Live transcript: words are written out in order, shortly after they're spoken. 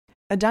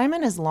A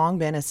diamond has long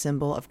been a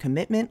symbol of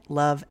commitment,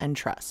 love, and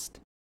trust.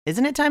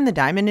 Isn't it time the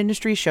diamond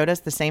industry showed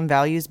us the same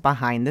values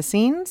behind the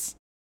scenes?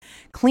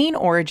 Clean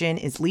Origin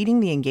is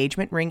leading the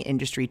engagement ring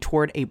industry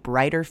toward a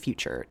brighter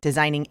future,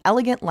 designing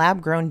elegant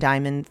lab-grown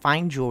diamond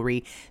fine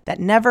jewelry that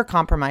never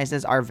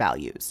compromises our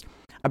values.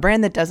 A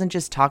brand that doesn't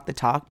just talk the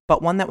talk,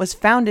 but one that was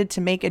founded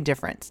to make a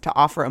difference, to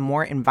offer a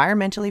more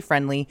environmentally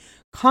friendly,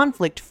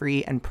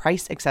 conflict-free, and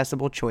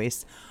price-accessible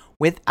choice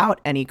without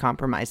any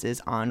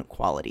compromises on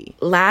quality.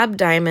 Lab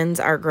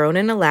diamonds are grown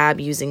in a lab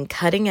using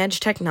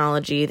cutting-edge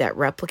technology that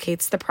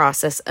replicates the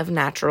process of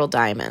natural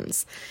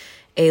diamonds.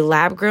 A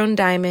lab-grown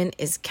diamond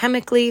is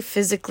chemically,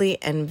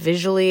 physically, and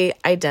visually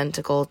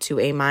identical to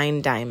a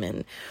mined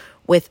diamond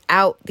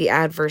without the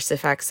adverse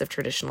effects of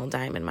traditional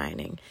diamond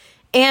mining.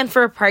 And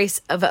for a price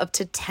of up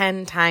to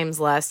 10 times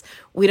less,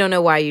 we don't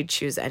know why you'd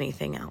choose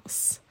anything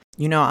else.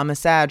 You know, I'm a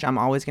Sag. I'm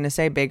always going to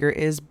say bigger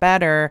is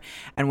better.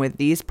 And with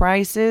these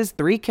prices,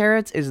 3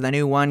 carats is the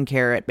new 1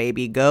 carat,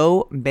 baby.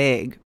 Go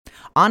big.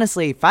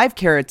 Honestly, 5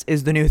 carats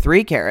is the new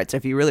 3 carats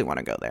if you really want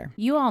to go there.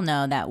 You all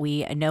know that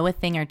we know a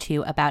thing or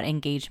two about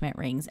engagement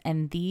rings,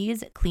 and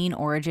these Clean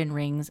Origin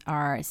rings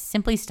are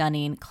simply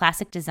stunning,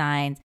 classic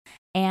designs,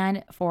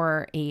 and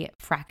for a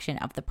fraction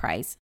of the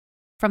price.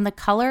 From the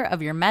color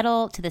of your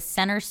metal to the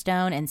center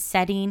stone and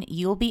setting,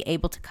 you'll be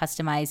able to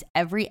customize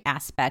every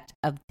aspect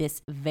of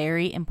this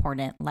very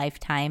important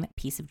lifetime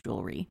piece of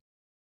jewelry.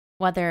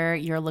 Whether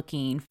you're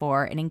looking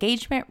for an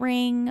engagement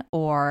ring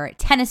or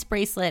tennis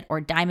bracelet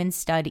or diamond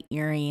stud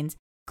earrings,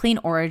 Clean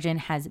Origin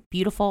has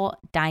beautiful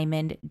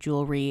diamond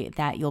jewelry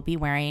that you'll be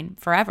wearing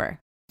forever.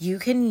 You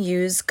can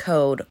use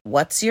code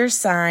What's Your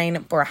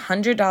Sign for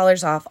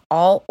 $100 off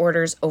all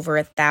orders over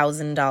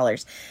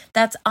 $1,000.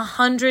 That's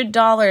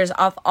 $100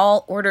 off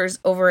all orders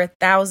over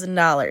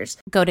 $1,000.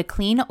 Go to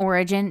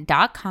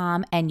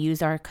cleanorigin.com and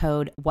use our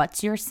code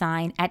What's Your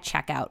Sign at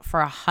checkout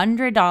for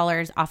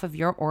 $100 off of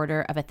your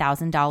order of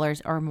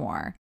 $1,000 or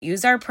more.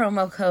 Use our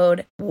promo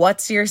code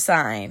What's Your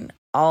Sign,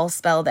 all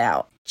spelled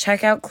out.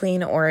 Check out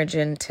Clean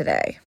Origin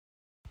today.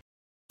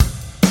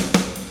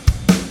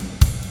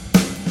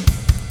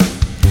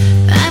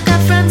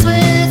 Friends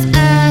with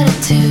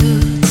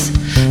attitudes,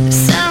 they're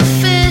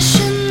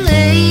selfish and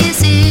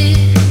lazy.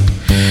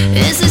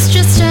 Is this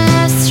just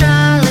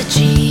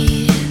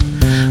astrology?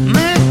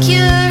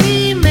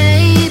 Mercury,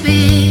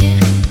 maybe.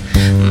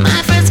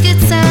 My friends get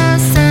so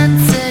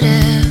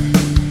sensitive,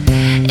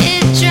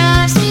 it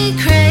drives me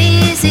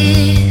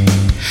crazy.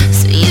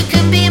 So you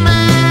can be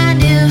my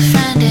new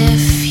friend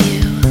if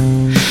you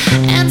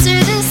answer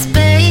this,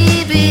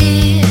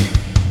 baby.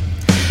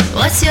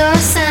 What's your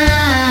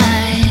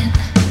sign?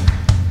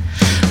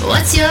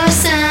 What's your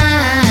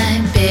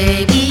sign,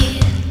 baby?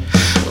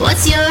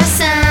 What's your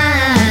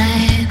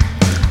sign?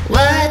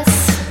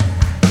 What's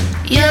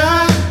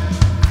your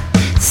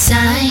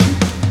sign?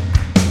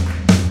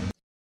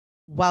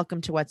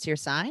 Welcome to What's Your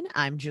Sign?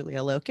 I'm Julia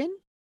Loken.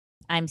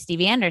 I'm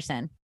Stevie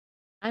Anderson.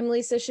 I'm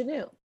Lisa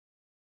Chanou.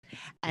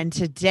 And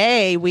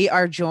today we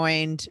are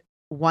joined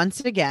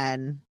once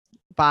again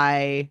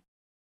by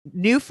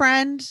new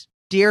friend,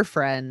 dear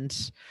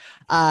friend,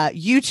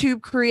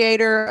 YouTube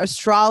creator,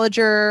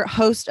 astrologer,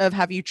 host of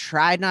Have You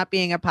Tried Not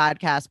Being a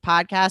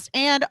podcast,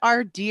 and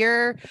our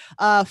dear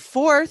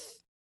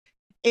fourth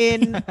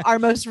in our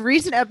most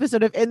recent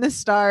episode of In the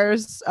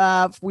Stars.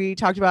 We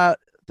talked about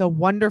the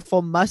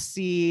wonderful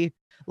must-see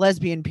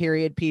lesbian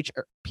period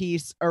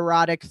piece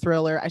erotic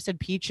thriller. I said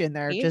peach in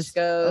there. Peach just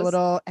goes. a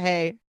little,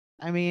 hey.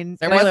 I mean,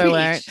 Spoiler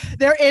alert.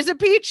 There is a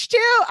peach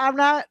too. I'm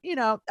not,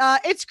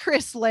 it's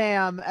Chris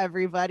Lamb,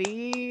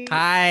 everybody.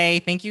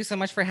 Hi, thank you so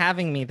much for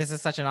having me. This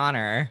is such an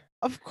honor.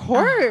 Of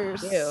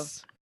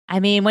course. I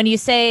mean, when you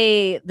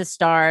say the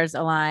stars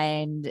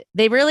aligned,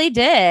 they really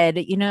did.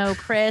 You know,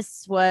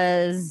 Chris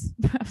was,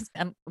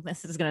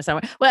 this is going to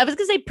sound, well, I was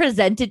going to say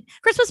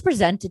Chris was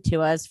presented to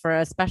us for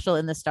a special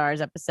In the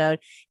Stars episode.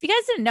 If you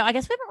guys didn't know, I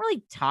guess we haven't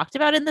really talked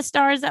about In the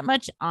Stars that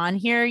much on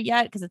here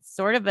yet, because it's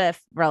sort of a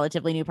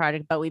relatively new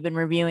project, but we've been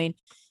reviewing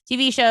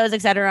TV shows,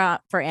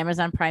 etc. for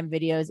Amazon Prime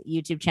Video's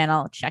YouTube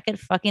channel. Check it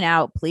fucking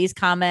out. Please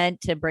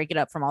comment to break it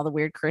up from all the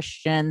weird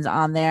Christians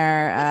on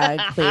there.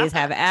 Please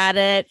have at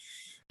it.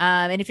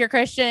 And if you're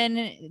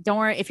Christian, don't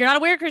worry. If you're not a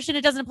weird Christian,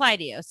 it doesn't apply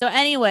to you. So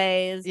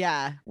anyways,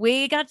 yeah,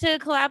 we got to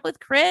collab with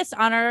Chris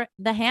on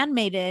The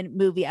Handmaiden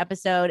movie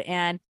episode.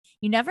 And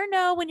you never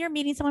know when you're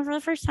meeting someone for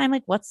the first time,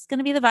 like what's going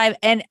to be the vibe.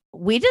 And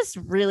we just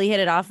really hit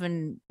it off,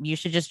 and you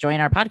should just join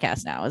our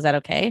podcast now. Is that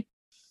okay?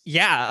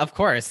 Yeah, of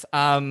course.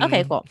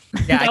 Okay, cool.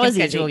 Yeah, I can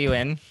easy. schedule you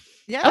in.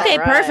 Yeah. Okay,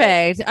 right.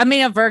 Perfect. I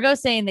mean, a Virgo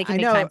saying they can I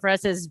make know. time for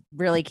us is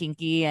really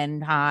kinky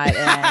and hot, and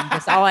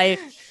that's all I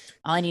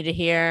need to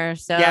hear.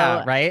 So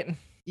Yeah, right.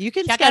 You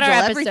can Check out schedule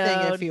our everything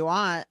episode. if you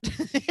want.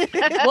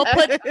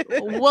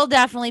 we'll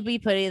definitely be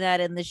putting that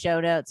in the show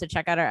notes. So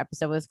check out our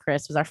episode with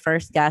Chris. It was our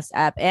first guest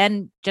app,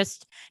 and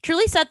just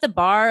truly set the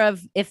bar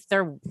of if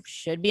there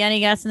should be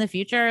any guests in the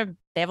future,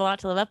 they have a lot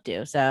to live up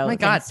to. So Oh my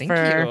God, thanks thank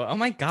for, you. Oh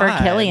my God.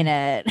 for killing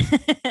it.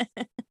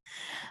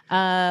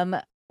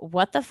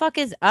 What the fuck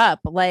is up?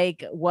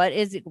 Like, what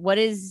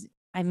is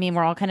I mean,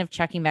 we're all kind of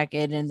checking back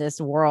in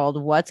this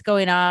world. What's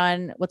going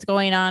on? What's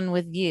going on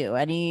with you?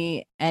 Are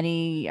you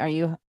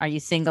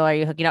single? Are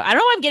you hooking up? I don't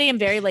know. I'm getting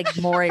very like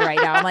Maury right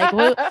now. I'm like,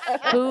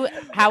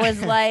 how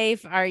is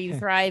life? Are you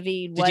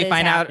thriving? Did you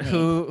find out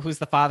who's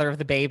the father of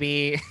the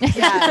baby?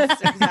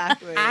 Yes,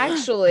 exactly.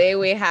 Actually,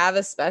 we have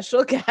a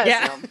special guest.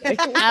 Yeah.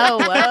 Oh,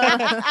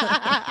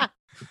 whoa.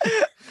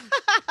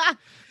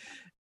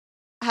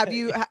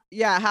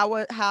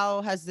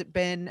 How has it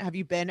been? Have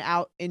you been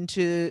out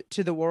into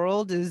the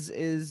world?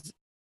 Is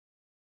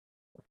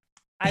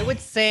I would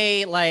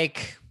say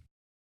like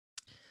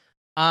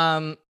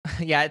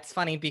yeah, it's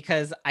funny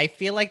because I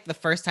feel like the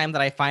first time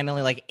that I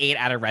finally like ate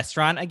at a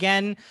restaurant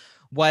again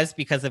was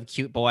because of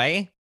Cute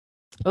Boy.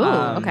 Ooh,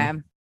 Um, okay.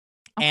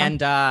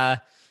 And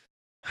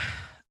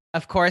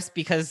of course,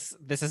 because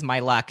this is my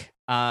luck,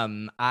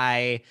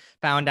 I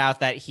found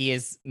out that he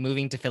is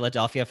moving to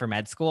Philadelphia for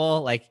med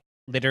school, like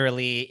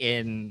literally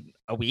in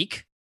a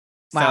week.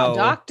 Wow, So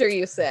doctor,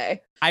 you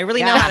say? I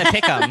really know how to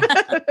pick him.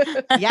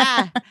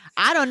 yeah,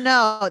 I don't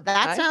know.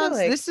 That I feel sounds.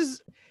 like- This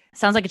is.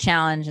 Sounds like a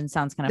challenge and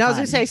sounds kind of. No, I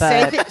was gonna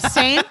say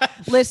same.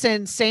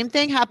 Listen, same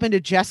thing happened to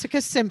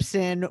Jessica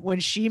Simpson when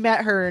she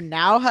met her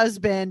now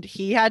husband.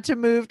 He had to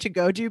move to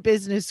go do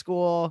business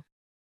school,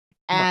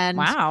 and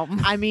wow.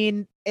 I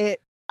mean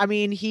it. I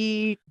mean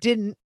he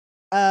didn't.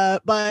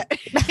 But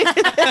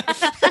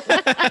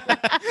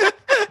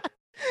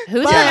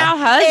Who's But your now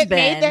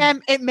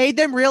husband? it made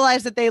them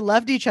realize that they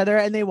loved each other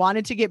and they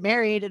wanted to get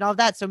married and all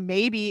that. So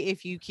maybe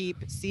if you keep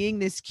seeing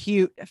this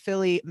cute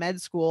Philly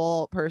med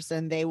school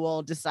person, they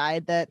will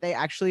decide that they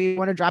actually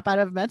want to drop out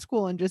of med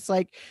school and just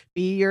like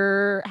be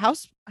your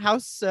house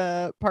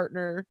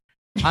partner.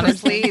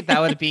 Honestly, that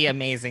would be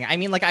amazing. I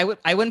mean, like I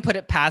wouldn't put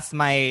it past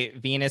my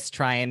Venus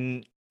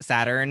trine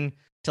Saturn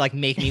to like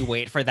make me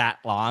wait for that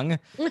long.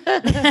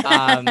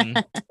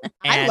 I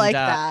And, like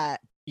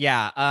that.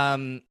 Yeah.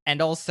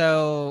 And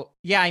also,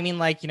 yeah, I mean,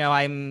 like, you know,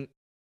 I'm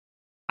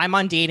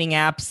on dating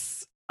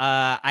apps.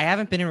 I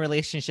haven't been in a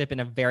relationship in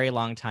a very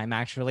long time,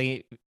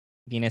 actually,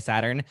 Venus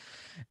Saturn.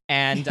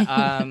 And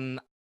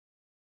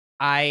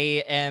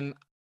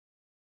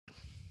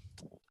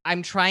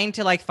I'm trying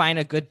to like find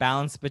a good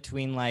balance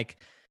between like,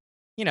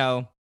 you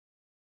know,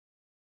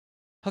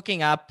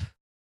 hooking up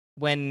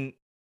when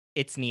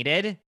it's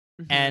needed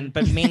and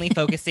but mainly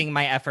focusing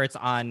my efforts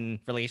on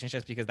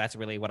relationships because that's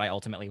really what I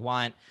ultimately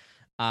want.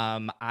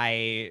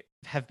 I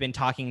have been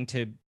talking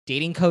to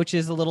dating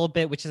coaches a little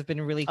bit, which has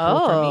been really cool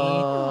for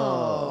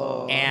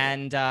Oh. me.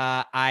 And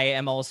I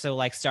am also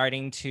like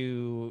starting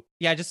to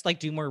just like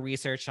do more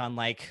research on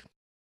like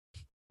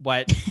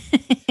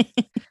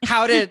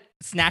how to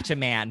snatch a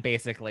man,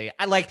 basically.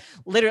 I like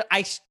literally,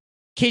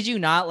 kid you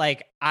not,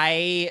 like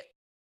I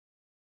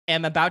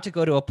am about to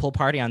go to a pool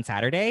party on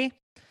Saturday,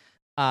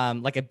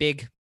 like a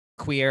big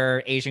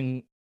queer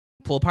Asian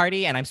pool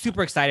party, and I'm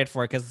super excited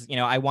for it because, you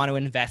know, I want to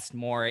invest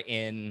more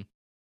in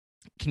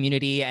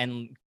community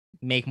and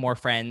make more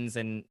friends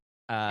and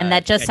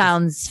that just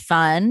sounds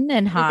fun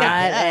and hot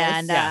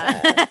and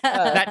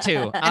that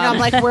too. And I'm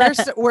like,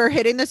 we're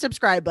hitting the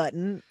subscribe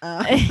button.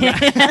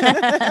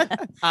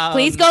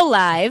 Please go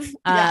live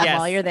Yes.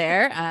 while you're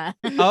there.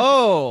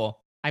 Oh,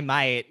 I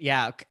might.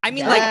 Yeah. I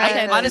mean, like,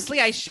 Yes. honestly,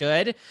 I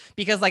should,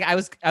 because like I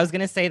was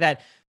going to say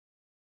that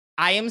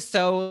I am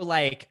so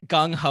like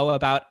gung ho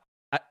about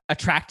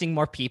attracting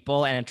more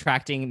people and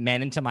attracting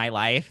men into my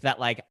life that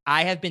like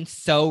I have been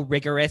so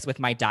rigorous with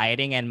my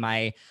dieting and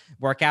my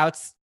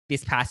workouts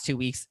these past 2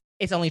 weeks.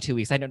 It's only 2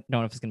 weeks. I don't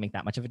know if it's gonna make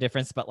that much of a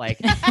difference, but like,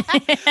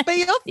 But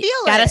you'll feel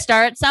Gotta it.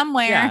 start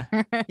somewhere.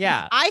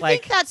 yeah. I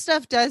like, think that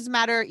stuff does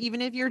matter,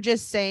 even if you're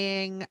just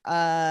saying,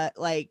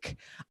 like,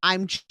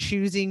 I'm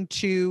choosing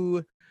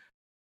to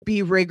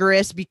be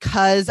rigorous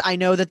because I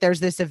know that there's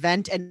this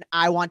event and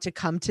I want to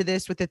come to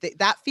this with it.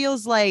 That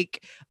feels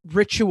like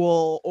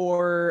ritual,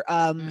 or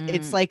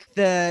it's like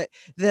the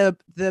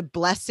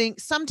blessing.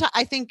 Sometimes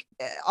I think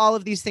all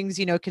of these things,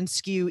 you know, can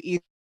skew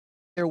either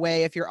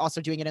way if you're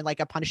also doing it in like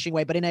a punishing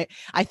way, but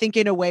I think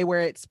in a way where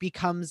it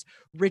becomes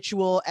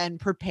ritual and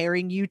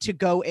preparing you to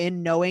go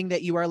in knowing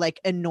that you are like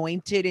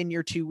anointed in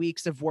your 2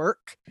 weeks of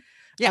work.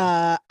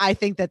 I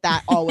think that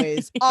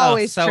always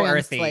so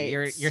translates.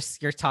 earthy.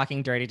 You're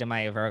talking dirty to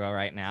my Virgo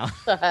right now.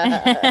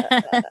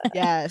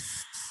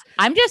 Yes.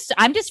 I'm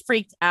just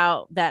freaked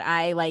out that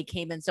I like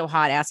came in so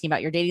hot asking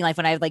about your dating life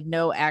when I have like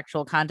no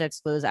actual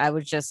context clues. I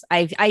was just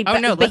Oh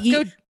no, but let's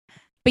go.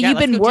 But Yeah, you've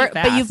been let's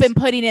go but you've been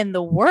fast. putting in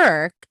the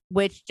work,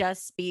 which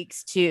just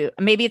speaks to,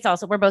 maybe it's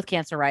also, we're both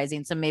Cancer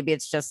rising, so maybe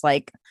it's just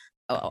like,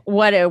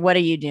 what are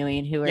you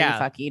doing? Who are you Yeah.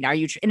 fucking? Are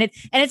you and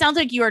it sounds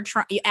like you are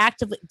you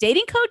actively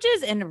dating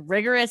coaches and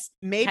rigorous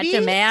Maybe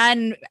catch a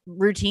man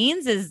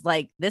routines is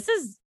like, this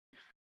is,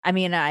 I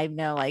mean, I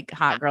know like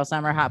hot girl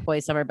summer, hot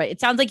boy summer, but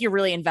it sounds like you're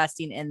really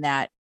investing in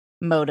that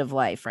mode of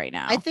life right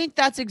now. I think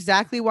that's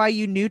exactly why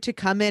you knew to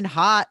come in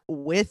hot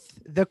with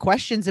the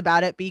questions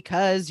about it,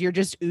 because you're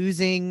just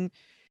oozing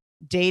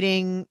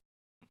dating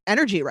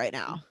energy right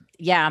now.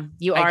 Yeah,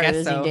 you I are guess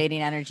losing so.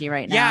 dating energy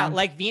right now. Yeah,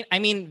 like I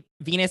mean,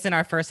 Venus in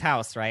our first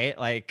house, right?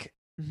 Like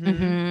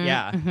Mhm.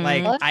 Yeah. Mhm.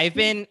 Like What? I've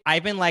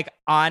been like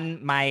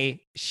on my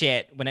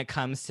shit when it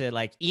comes to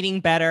like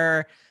eating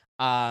better.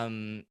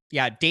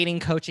 Dating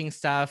coaching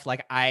stuff.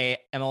 Like I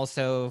am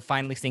also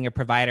finally seeing a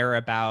provider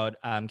about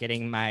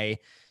getting my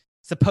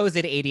supposed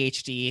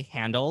ADHD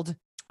handled.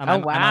 Oh, I'm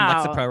on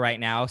wow. Lexapro right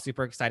now.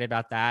 Super excited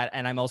about that.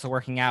 And I'm also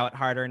working out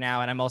harder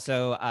now. And I'm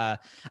also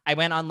I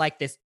went on like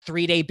this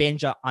 3-day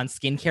binge on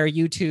skincare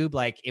YouTube.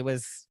 Like it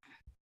was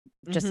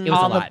Just Mhm. it was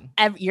a all lot.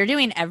 you're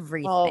doing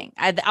everything. Well,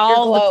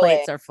 all the glowing.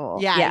 plates are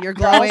full. Yeah, you're You're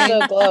glowing.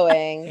 also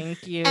glowing.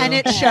 Thank you. And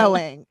it's And-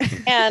 showing.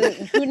 And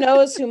who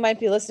knows who might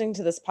be listening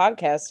to this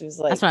podcast who's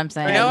like That's what I'm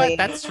saying. You know what? currently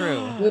That's true.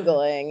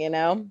 Googling, you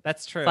know?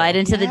 That's true. Slide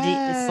into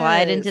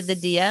slide into the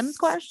Yes. DMs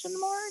question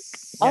mark.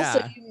 Also,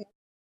 Yeah. you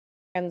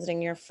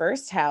transiting your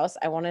first house,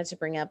 I wanted to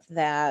bring up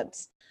that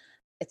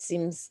it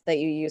seems that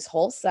you use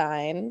whole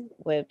sign,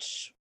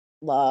 which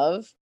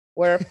love.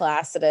 We're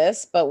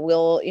Placidus, but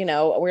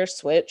we're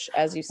switch,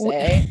 as you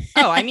say.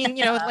 Oh, I mean,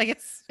 like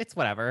it's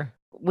whatever.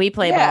 We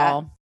play Yeah.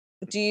 ball.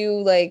 Do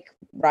you like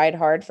ride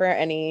hard for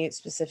any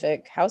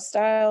specific house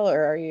style,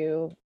 or are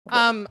you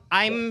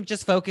I'm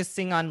just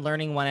focusing on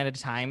learning one at a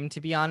time,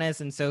 to be honest.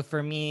 And so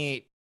for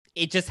me,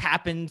 it just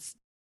happens.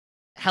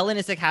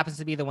 Hellenistic happens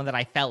to be the one that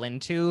I fell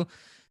into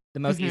the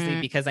most easily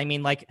Mhm. because I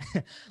mean, like,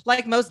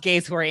 like most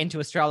gays who are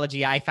into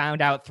astrology, I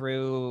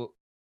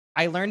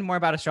learned more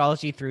about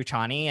astrology through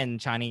Chani, and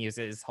Chani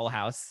uses whole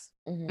house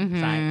Mhm. Mhm.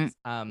 signs.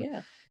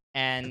 Yeah.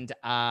 And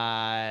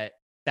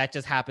that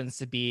just happens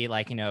to be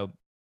like,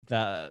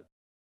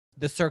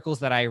 the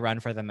circles that I run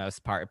for the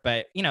most part.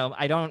 But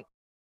I don't.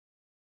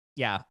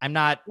 Yeah, I'm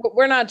not.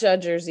 We're not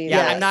judgers either.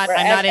 Yeah, I'm not. We're-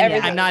 I'm not in. I'm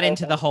everything's not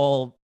into the open.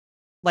 whole.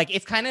 Like,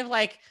 it's kind of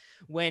like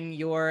when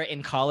you're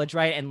in college,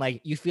 right? And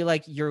like you feel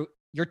like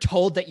you're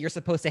told that you're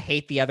supposed to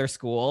hate the other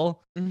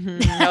school,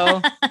 Mhm. you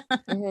know?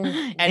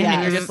 Mhm. and you're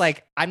Yes. just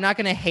like, I'm not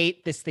gonna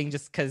hate this thing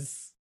just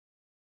because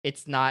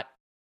it's not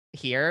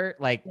here.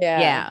 Like,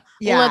 Yeah.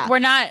 Yeah. Look, we're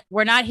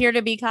not here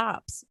to be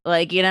cops.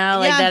 Like, like Yeah.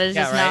 that is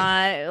Yeah, just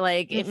right. not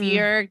like if Mm-mm.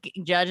 you're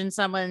judging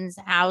someone's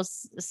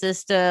house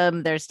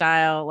system, their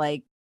style,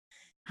 like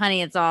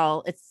honey,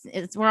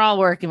 we're all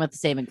working with the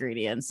same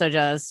ingredients. So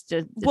just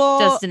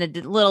Well- in a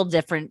little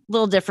different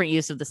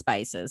use of the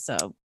spices.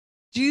 So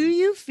Do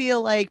you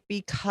feel like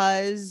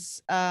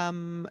because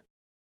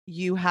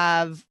you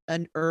have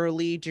an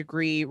early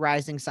degree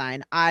rising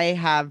sign, I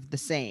have the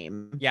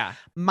same. yeah,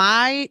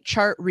 My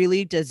chart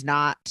really does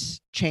not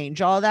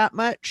change all that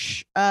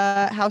much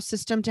house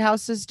system to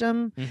house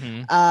system.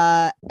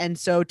 mhm. And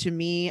so to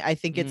me, I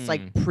think it's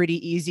like Mm.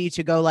 pretty easy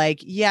to go like,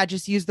 yeah,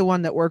 just use the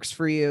one that works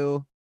for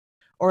you.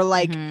 Or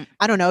like, mhm.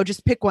 I don't know,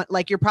 just pick one.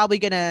 Like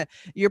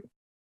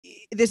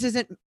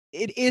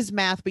it is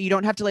math, but you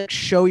don't have to like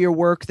show your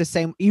work the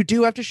same. You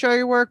do have to show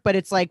your work, but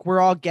it's like we're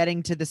all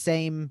getting to the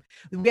same.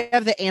 We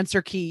have the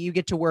answer key. You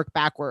get to work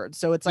backwards.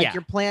 So it's like Yeah.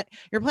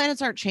 your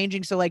planets aren't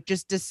changing. So like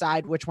just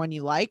decide which one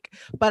you like.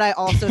 But I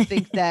also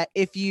think that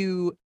if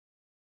you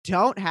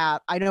don't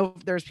have, I know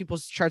there's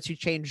people's charts who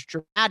change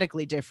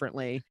dramatically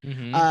differently.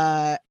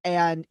 Mhm.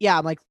 And yeah,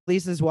 I'm like,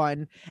 Lisa's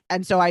one.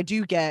 And so I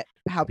do get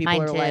how people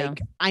Mine are too.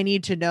 like, I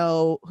need to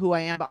know who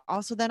I am. But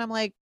also then I'm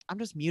like, I'm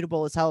just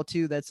mutable as hell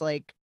too. That's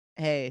like,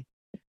 hey,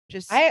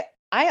 just I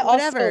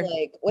Whatever. also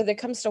like when it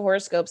comes to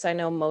horoscopes, I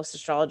know most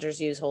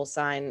astrologers use whole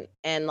sign,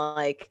 and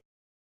like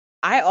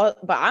but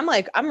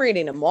I'm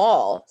reading them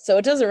all, so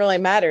it doesn't really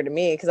matter to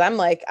me because I'm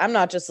like I'm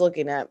not just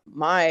looking at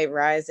my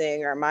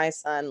rising or my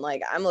sun,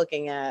 like I'm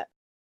looking at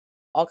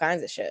all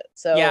kinds of shit.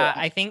 So Yeah,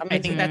 I think I'm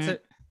into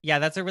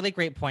that's a really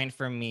great point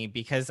for me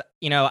because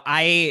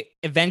I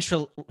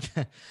eventually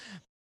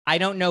I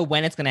don't know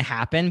when it's going to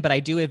happen, but I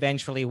do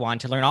eventually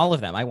want to learn all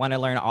of them. I want to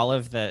learn all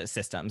of the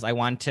systems. I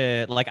want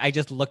to I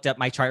just looked up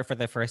my chart for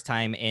the first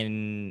time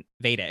in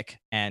Vedic,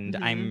 and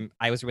Mhm.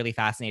 I was really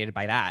fascinated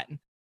by that.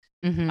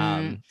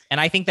 Mhm. And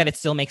I think that it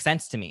still makes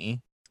sense to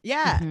me.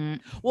 yeah.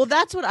 Mhm. Well,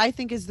 that's what I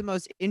think is the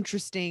most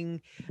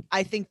interesting.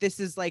 I think this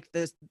is like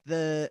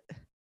the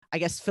I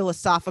guess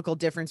philosophical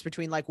difference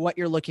between like what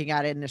you're looking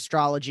at in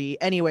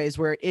astrology anyways,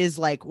 where it is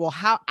like, well,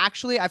 how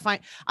actually I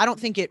don't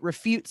think it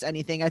refutes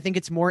anything. I think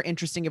it's more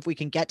interesting if we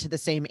can get to the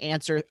same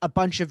answer a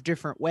bunch of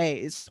different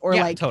ways, or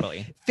Yeah, like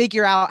totally.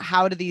 figure out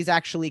how do these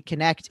actually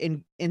connect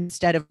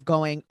instead of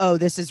going, oh,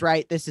 this is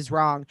right, this is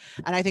wrong.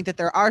 And I think that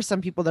there are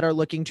some people that are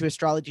looking to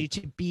astrology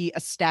to be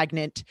a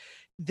stagnant,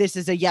 this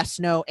is a yes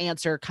no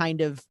answer kind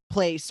of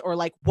place, or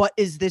like, what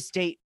is this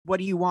date, what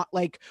do you want,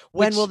 like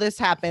when will this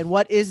happen,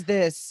 what is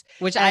this?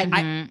 Which And-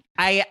 Mhm.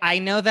 I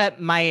know that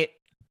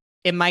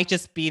it might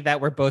just be that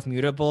we're both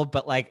mutable,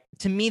 but like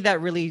to me that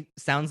really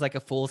sounds like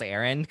a fool's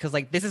errand because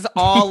like this is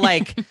all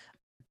like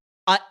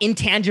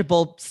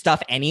intangible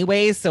stuff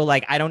anyways. So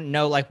like I don't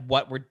know like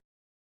what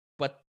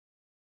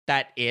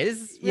that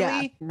is Yeah.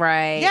 really.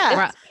 Right. Yeah.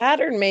 Right. it's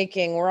pattern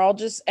making. We're all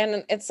just,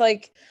 and it's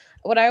like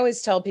what I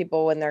always tell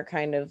people when they're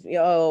kind of,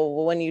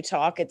 when you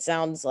talk, it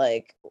sounds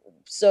like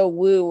so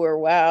woo or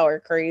wow or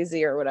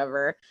crazy or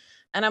whatever.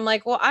 And I'm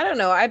like, well, I don't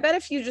know. I bet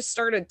if you just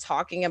started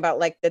talking about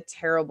like the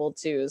terrible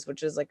twos,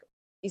 which is like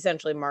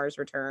essentially Mars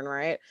return,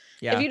 right?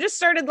 Yeah. If you just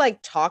started like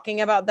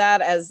talking about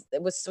that as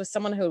it was with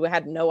someone who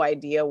had no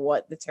idea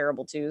what the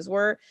terrible twos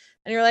were,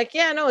 and you're like,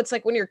 yeah, no, it's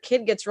like when your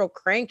kid gets real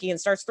cranky and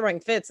starts throwing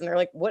fits, and they're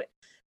like, what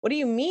do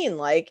you mean?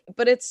 Like,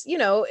 but it's,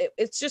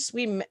 it's just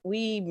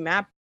we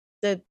map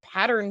the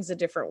patterns a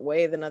different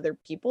way than other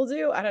people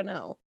do. I don't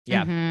know.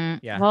 Yeah. Mhm.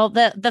 Yeah. Well,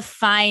 the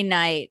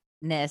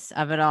finiteness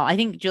of it all. I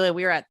think, Julia,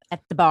 we were at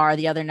the bar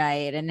the other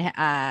night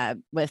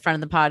and with friend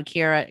of the pod,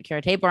 Kira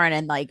Taborn,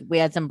 and like we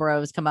had some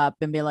bros come up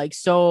and be like,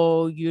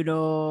 so,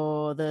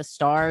 the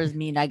stars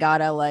mean I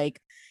gotta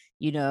like,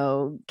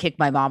 kick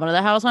my mom out of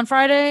the house on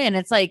Friday. And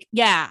it's like,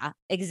 yeah,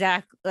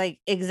 exactly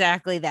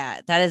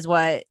that. That is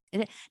what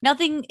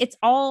nothing, it's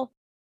all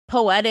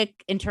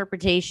poetic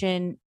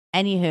interpretation.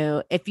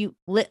 Anywho, if you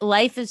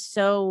life is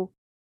so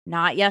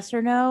not yes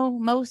or no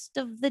most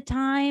of the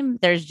time.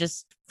 There's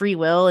just free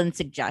will and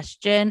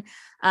suggestion.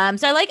 So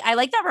I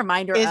like that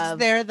reminder Is of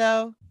there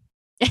though?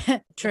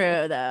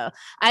 true though.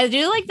 I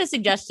do like the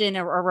suggestion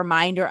or a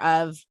reminder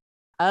of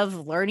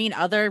learning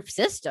other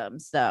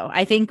systems though.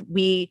 I think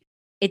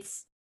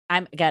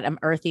I'm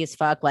earthy as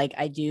fuck. Like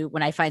I do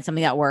when I find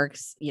something that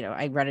works,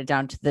 I run it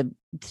down to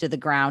the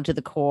ground, to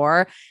the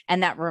core.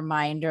 And that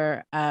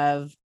reminder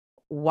of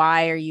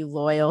why are you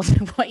loyal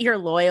to what you're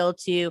loyal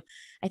to.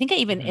 I think I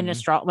even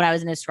when I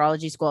was in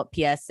astrology school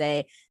at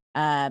PSA,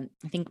 I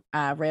think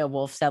Rhea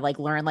Wolf said like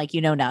learn like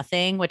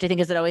nothing, which I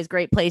think is an always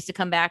great place to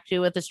come back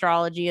to with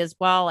astrology as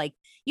well. Like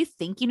you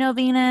think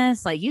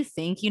Venus, like you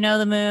think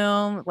the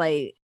moon,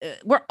 like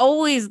we're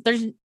always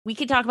we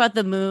could talk about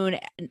the moon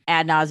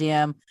ad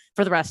nauseum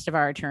for the rest of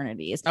our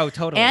eternities. Oh,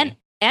 totally.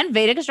 And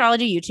Vedic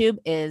astrology YouTube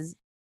is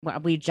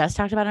what we just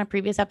talked about in a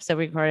previous episode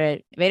we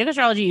recorded. Vedic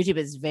astrology YouTube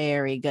is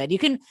very good.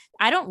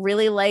 I don't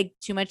really like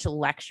too much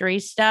lecture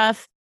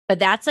stuff, but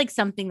that's like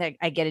something that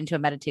I get into a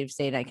meditative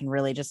state and I can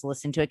really just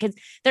listen to it because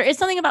there is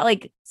something about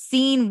like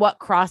seeing what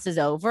crosses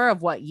over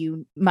of what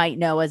you might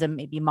know as a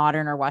maybe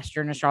modern or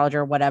Western astrologer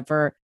or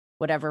whatever,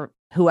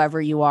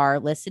 whoever you are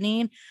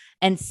listening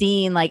and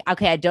seeing like,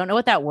 okay, I don't know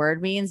what that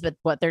word means, but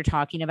what they're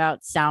talking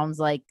about sounds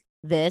like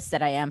this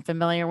that I am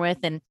familiar with.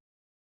 And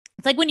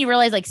it's like when you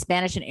realize like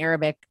Spanish and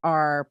Arabic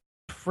are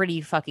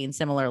pretty fucking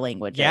similar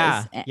languages.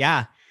 Yeah.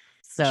 Yeah.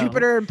 So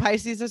Jupiter and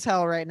Pisces is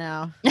hell right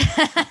now.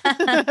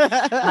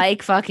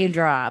 like fucking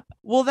drop.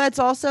 Well, that's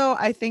also,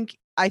 I think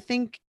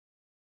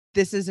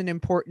this is an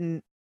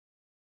important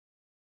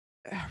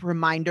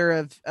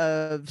reminder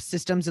of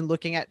systems and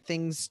looking at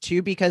things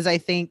too, because I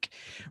think,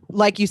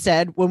 like you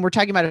said, when we're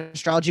talking about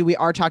astrology, we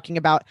are talking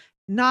about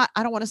I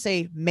don't want to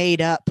say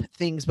made up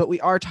things, but we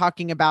are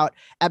talking about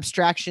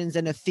abstractions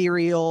and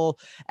ethereal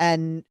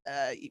and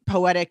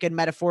poetic and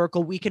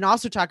metaphorical. We can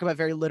also talk about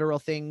very literal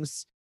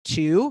things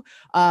too.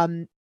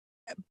 But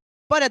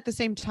at the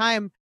same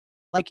time,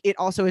 like it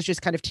also is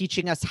just kind of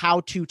teaching us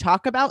how to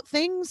talk about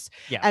things.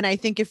 Yeah. And I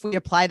think if we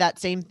apply that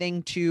same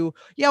thing to,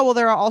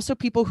 there are also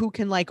people who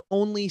can like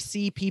only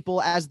see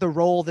people as the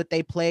role that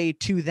they play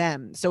to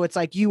them. So it's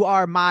like, you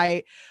are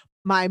my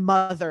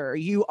mother,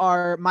 you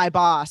are my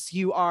boss,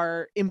 you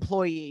are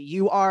employee,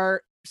 you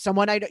are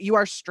someone you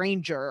are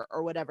stranger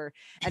or whatever.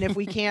 And if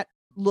we can't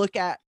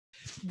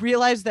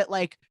realize that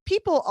like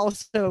people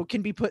also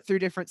can be put through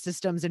different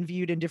systems and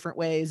viewed in different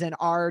ways and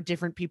are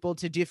different people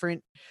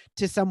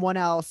to someone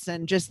else.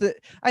 And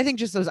I think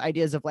just those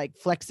ideas of like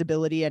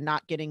flexibility and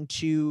not getting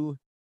too,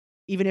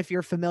 even if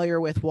you're familiar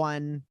with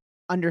one,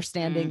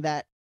 understanding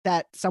that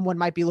someone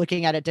might be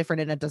looking at it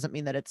different and it doesn't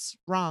mean that it's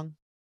wrong.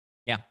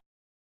 Yeah.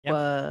 Yep.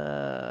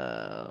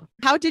 Whoa.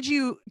 How did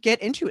you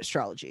get into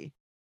astrology?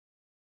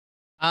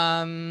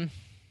 I mean,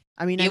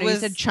 I know you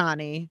said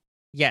Chani.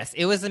 Yes,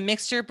 it was a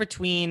mixture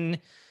between.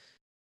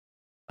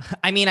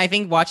 I mean, I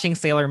think watching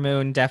Sailor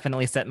Moon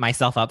definitely set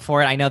myself up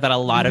for it. I know that a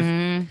lot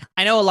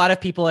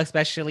of people,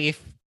 especially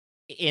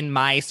in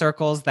my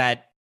circles,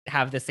 that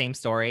have the same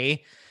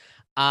story.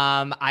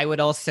 I would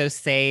also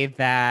say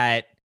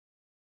that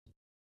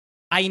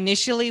I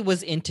initially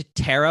was into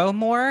tarot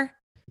more.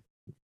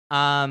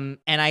 And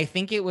I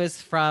think it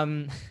was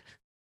from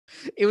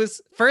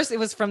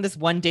this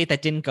one date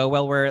that didn't go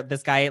well where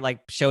this guy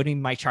like showed me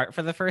my chart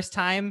for the first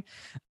time.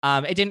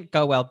 It didn't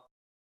go well,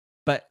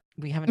 but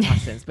we haven't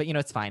talked since, but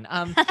it's fine.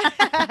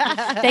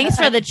 Thanks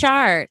for the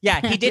chart.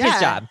 Yeah, he did his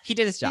job.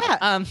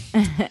 Yeah.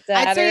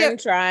 Saturn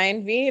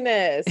trine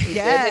Venus.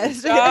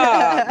 Yes.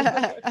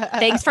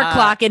 Thanks for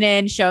clocking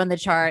in, showing the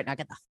chart. Now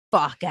get the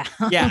fuck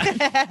out.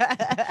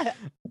 Yeah.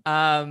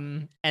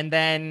 And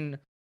then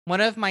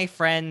one of my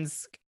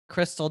friends,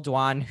 Crystal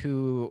Dwan,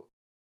 who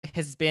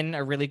has been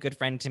a really good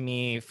friend to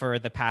me for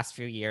the past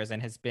few years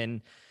and has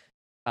been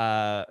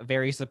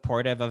very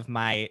supportive of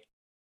my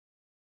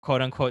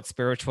quote unquote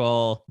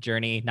spiritual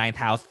journey, ninth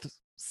house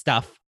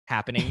stuff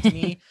happening to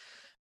me.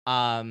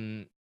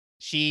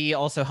 She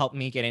also helped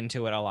me get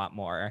into it a lot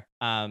more.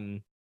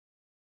 And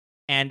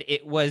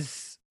it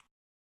was,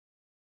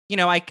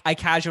 I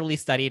casually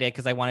studied it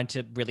because I wanted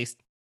to really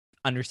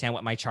understand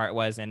what my chart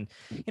was. And,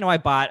 I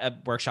bought a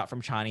workshop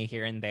from Chani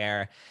here and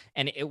there.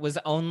 And it was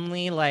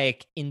only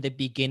like in the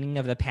beginning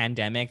of the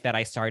pandemic that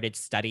I started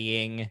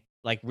studying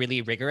like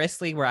really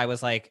rigorously, where I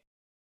was like,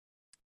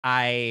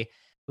 I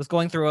was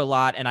going through a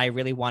lot and I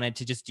really wanted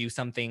to just do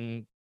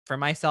something for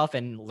myself,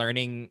 and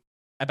learning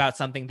about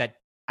something that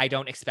I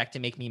don't expect to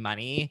make me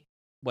money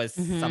was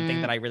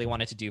something that I really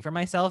wanted to do for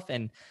myself.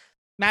 And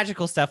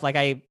magical stuff, like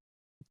I,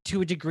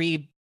 to a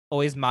degree,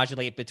 always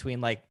modulate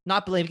between like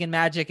not believing in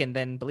magic and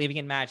then believing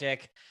in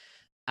magic.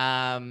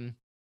 So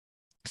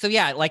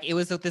yeah, like it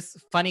was this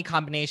funny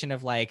combination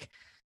of like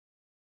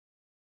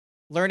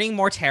learning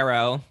more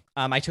tarot.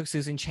 I took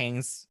Susan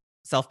Chang's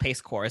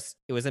self-paced course.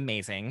 It was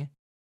amazing.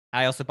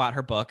 I also bought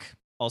her book,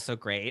 also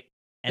great.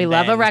 We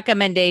love a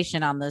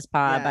recommendation on this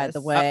pod, by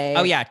the way.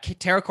 Oh yeah,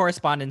 Tarot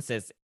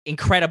Correspondences,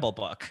 incredible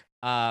book.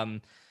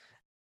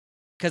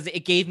 Because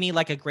it gave me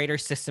like a greater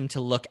system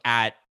to look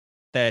at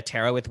the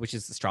tarot with, which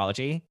is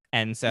astrology.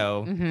 And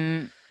so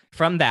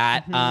from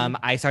that,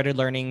 I started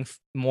learning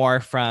more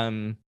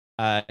from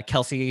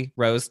Kelsey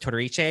Rose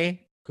Tortorice,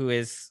 who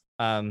is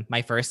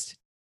my first.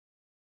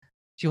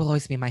 She will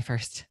always be my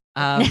first.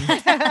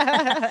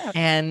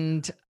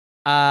 And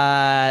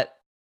I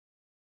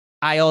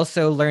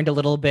also learned a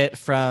little bit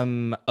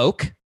from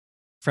Oak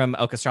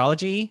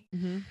Astrology.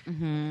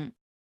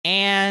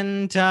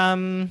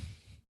 And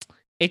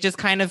it just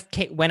kind of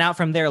went out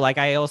from there. Like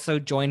I also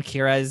joined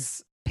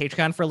Kira's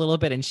Patreon for a little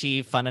bit, and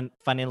she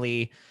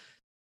funnily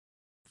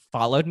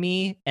followed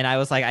me, and I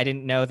was like, I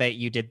didn't know that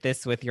you did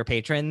this with your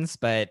patrons,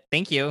 but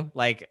thank you.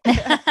 Like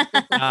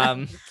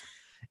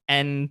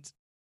and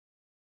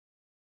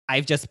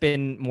I've just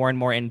been more and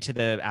more into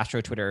the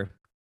Astro Twitter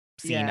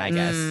scene, I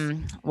guess.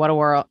 What a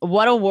world.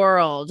 What a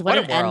world. What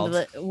an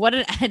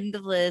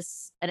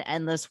endless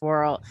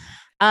world.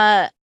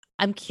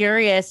 I'm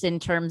curious in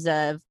terms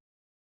of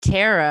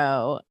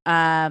tarot.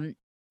 Do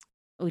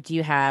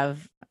you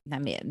have, I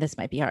mean, this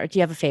might be hard. Do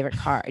you have a favorite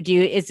card?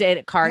 Is it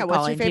a card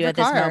calling to you at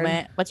this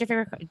moment? What's your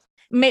favorite card?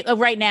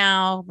 Right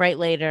now, right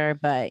later,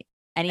 but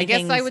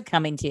anything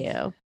coming to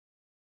you.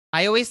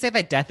 I always say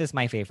that death is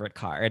my favorite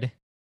card.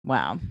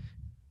 Wow.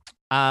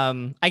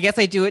 I guess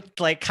I do it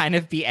like kind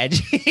of be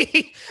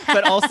edgy,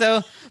 but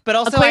also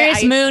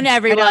Aquarius moon,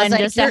 everyone.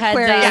 Like, just a heads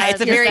up. Yeah, it's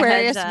a very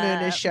Aquarius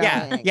moon is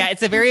showing. Yeah,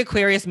 it's a very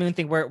Aquarius moon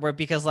thing where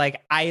because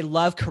like I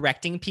love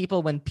correcting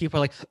people when people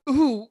are like,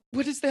 "Ooh,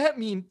 what does that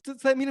mean?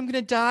 Does that mean I'm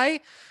gonna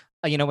die?"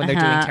 When they're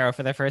doing tarot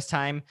for the first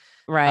time,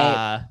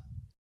 right?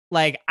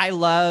 Like I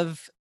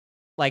love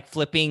like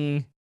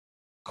flipping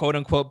quote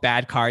unquote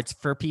bad cards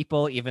for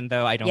people, even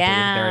though I don't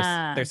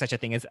believe there's such a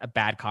thing as a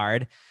bad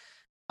card.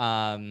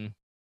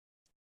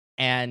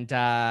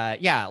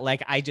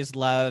 Like I just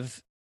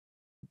love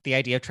the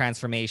idea of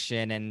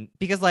transformation, and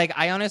because like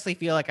I honestly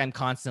feel like I'm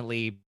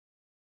constantly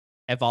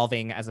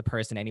evolving as a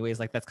person anyways.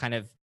 Like that's kind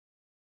of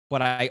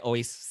what I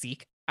always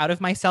seek out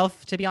of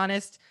myself, to be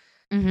honest.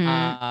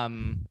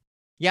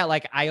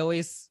 Like I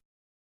always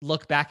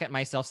look back at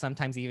myself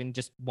sometimes even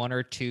just 1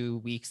 or 2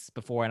 weeks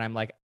before, and I'm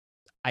like,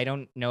 I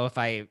don't know if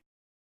I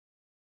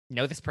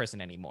know this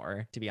person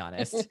anymore, to be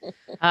honest.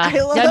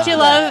 Don't you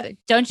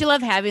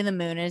love having the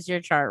moon as your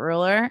chart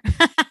ruler?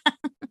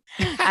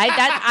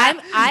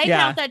 I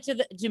count that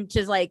to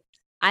like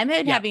I'm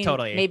having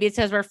totally. Maybe it's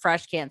because we're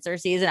fresh Cancer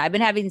season. I've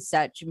been having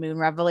such moon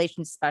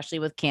revelations, especially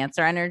with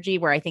Cancer energy,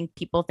 where I think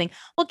people think,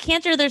 well,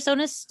 Cancer, they're so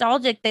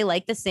nostalgic. They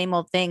like the same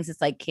old things.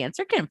 It's like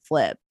Cancer can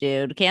flip,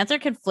 dude. Cancer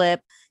can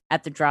flip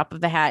at the drop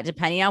of a hat,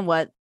 depending on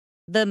what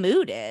the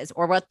mood is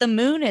or what the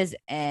moon is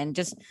in.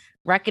 Just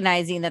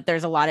recognizing that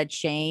there's a lot of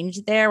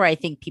change there, where I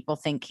think people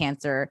think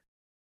Cancer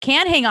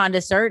can hang on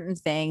to certain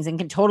things and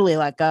can totally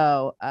let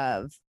go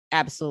of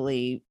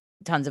absolutely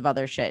tons of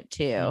other shit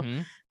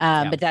too.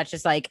 But that's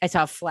just like, I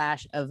saw a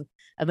flash of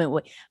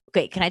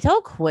okay, can I tell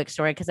a quick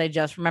story? Because I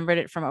just remembered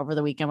it from over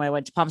the weekend when I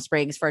went to Palm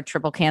Springs for a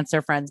triple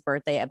Cancer friend's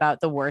birthday,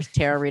 about the worst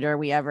tarot reader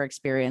we ever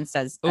experienced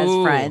as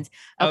friends.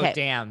 Okay. Oh,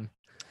 damn.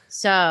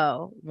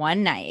 So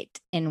one night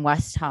in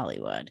West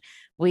Hollywood,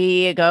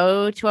 we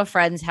go to a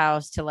friend's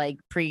house to like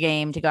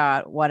pregame, to go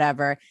out,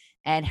 whatever.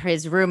 And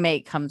his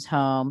roommate comes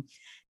home.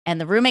 And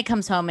the roommate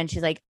comes home and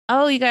she's like,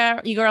 oh,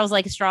 you girls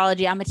like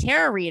astrology. I'm a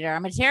tarot reader.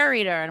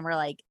 And we're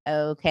like,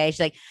 okay. She's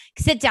like,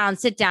 sit down.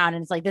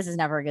 And it's like, this is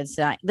never a good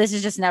sign. This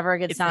is just never a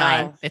good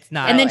sign. It's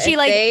not. And then she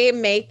like, they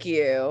make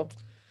you.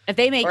 If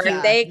they make or you.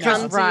 If they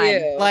come to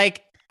you.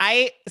 Like,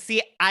 I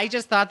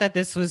just thought that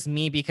this was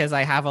me because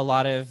I have a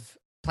lot of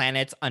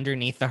planets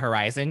underneath the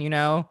horizon,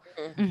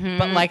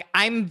 But like,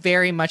 I'm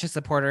very much a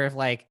supporter of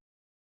like,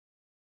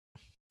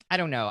 I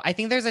don't know. I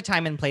think there's a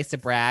time and place to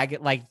brag.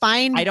 Like,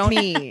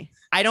 me.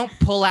 I don't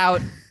pull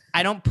out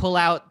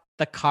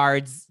the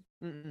cards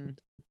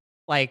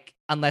like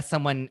unless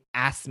someone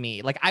asks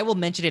me. Like I will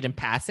mention it in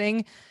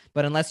passing,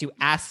 but unless you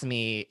ask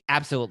me,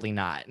 absolutely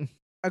not.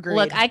 Agreed.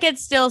 Look, I could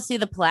still see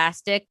the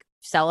plastic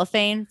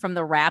cellophane from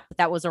the wrap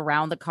that was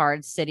around the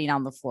cards sitting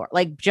on the floor.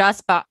 Like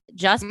just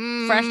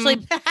freshly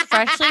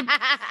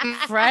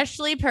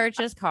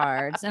purchased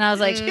cards. And I was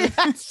like,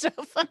 that's so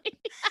funny.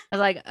 I was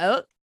like,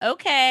 oh,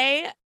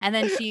 okay. And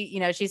then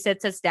she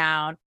sits us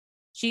down.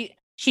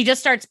 She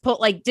just starts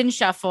didn't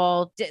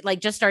shuffle,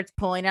 just starts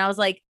pulling. And I was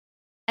like,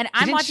 and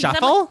I'm watching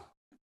shuffle.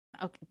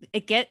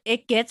 Okay,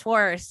 it gets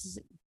worse.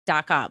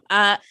 .com.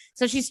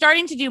 So she's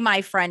starting to do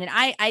My Friend, and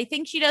I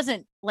think she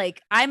doesn't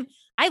like.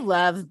 I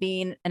love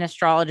being an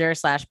astrologer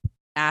slash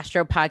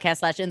astro podcast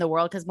slash in the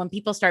world, because when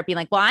people start being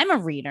like, well, I'm a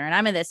reader and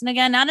I'm in this, and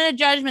again, not in a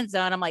judgment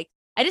zone, I'm like,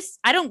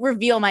 I don't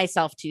reveal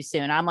myself too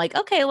soon. I'm like,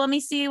 okay, let me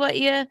see what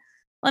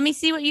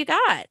you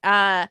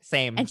got.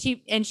 Same. And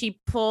she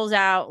pulls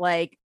out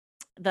like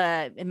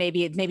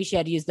maybe she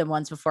had used them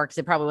once before because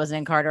it probably wasn't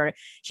in card order.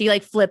 She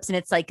like flips and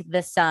it's like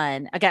the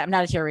sun. Again, I'm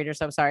not a tarot reader,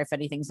 so I'm sorry if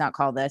anything's not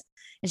called this.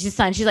 And she's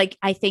sun. She's like,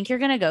 I think you're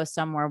gonna go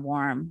somewhere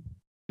warm.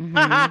 Mhm.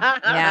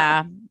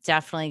 Yeah,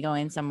 definitely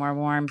going somewhere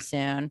warm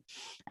soon.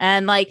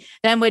 And like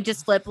then would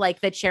just flip like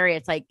the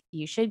Chariot's like,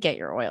 you should get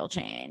your oil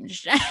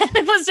changed. And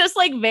it was just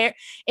like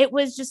it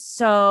was just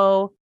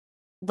so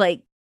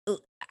like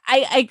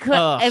I could.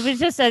 Ugh. It was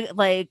just a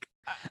like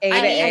A to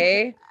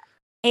A.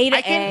 A to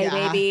I can- A,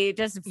 maybe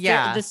just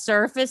Yeah. the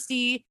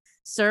surfacey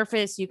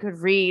surface you could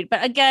read.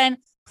 But again,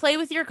 play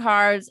with your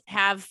cards,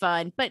 have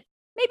fun, but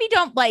maybe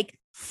don't like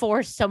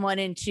force someone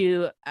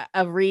into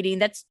a reading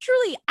that's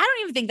truly, I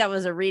don't even think that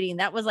was a reading.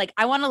 That was like,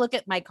 I want to look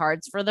at my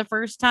cards for the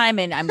first time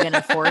and I'm going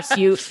to force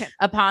you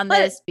upon But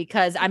this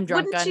because I'm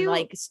drunk wouldn't on you-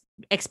 like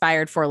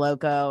expired for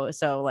loco.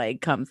 So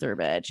like come through,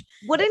 bitch.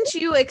 Wouldn't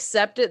you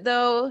accept it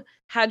though?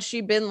 Had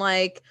she been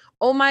like,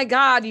 oh my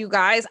God, you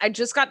guys, I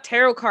just got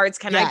tarot cards.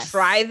 Can I Yes.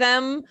 try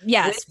them?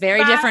 Yes, with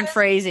very you different guys?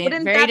 phrasing.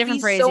 Wouldn't Very that different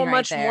be phrasing. so right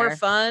much more there.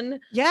 fun?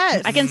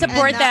 Yes. I can And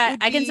support that.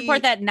 would I can support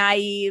be- that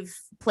naive,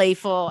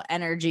 playful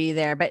energy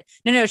there. But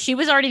no, she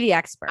was already the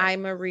expert.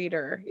 I'm a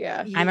reader.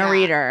 Yeah. I'm a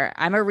reader.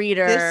 I'm a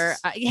reader.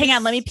 This- Hang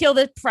on, let me peel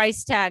the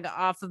price tag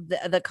off of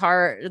the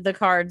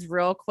cards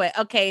real quick.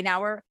 Okay, now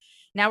we're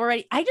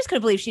ready. I just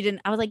couldn't believe she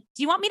didn't. I was like,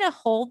 do you want me to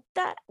hold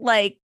that?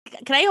 Like,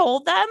 can I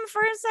hold them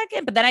for a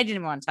second? But then I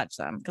didn't want to touch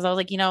them because I was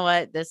like, you know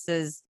what?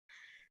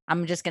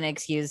 I'm just gonna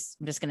excuse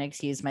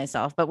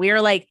myself. But we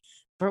were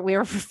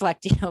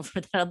reflecting over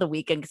that on the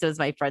weekend because it was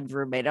my friend's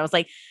roommate. I was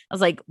like,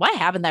 what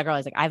happened to that girl? I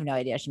was like, I have no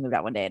idea. She moved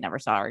out one day and never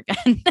saw her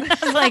again. I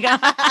was like,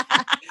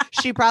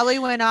 She probably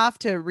went off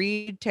to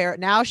read tarot.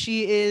 Now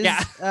she is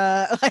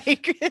Yeah.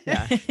 like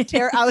Yeah.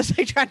 tarot. I was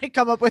like trying to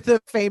come up with a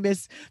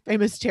famous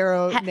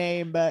tarot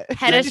name, but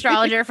head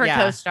astrologer for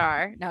Yeah.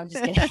 co-star. No, I'm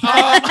just kidding.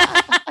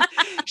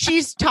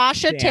 she's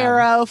Tasha Damn.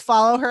 Tarot.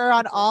 Follow her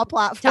on all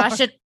platforms.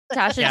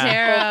 Tasha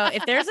Yeah. Tarot.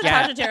 If there's a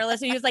Yeah. Tasha Tarot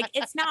listener who's like,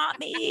 it's not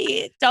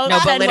me. Don't No,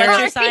 but send what's your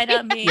literally- sign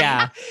on me.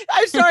 Yeah.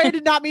 I'm sorry, I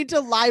did not mean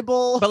to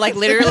libel. But like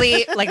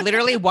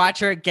literally watch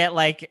her get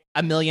like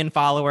 1 million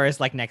followers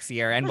like next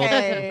year. And we'll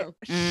Hey,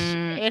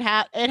 Mm.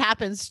 it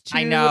happens too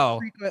I know.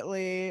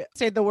 frequently.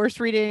 Say the worst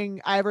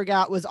reading I ever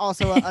got was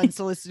also an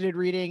unsolicited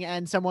reading,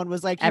 and someone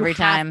was like, Every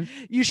time.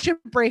 you should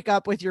break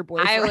up with your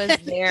boyfriend. I was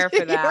there for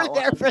You that were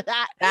there one. for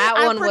that. That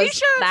I'm one pretty was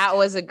sure- that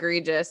was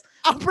egregious.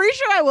 I'm pretty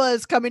sure I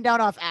was coming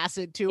down off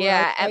acid too.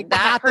 Yeah, and that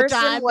half the person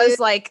time. was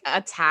like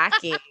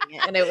attacking,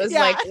 and it was Yeah.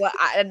 like, what?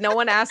 No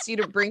one asked you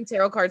to bring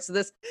tarot cards to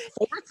this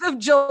 4th of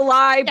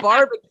July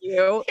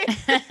barbecue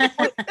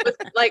with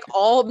like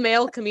all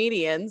male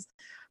comedians.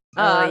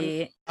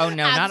 Oh, oh no,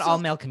 not all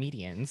Absol- male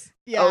comedians.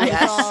 Yeah, Oh, I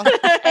yes. saw.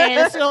 And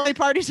it's the only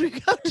parties we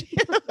go to.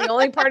 The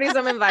only parties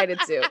I'm invited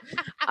to.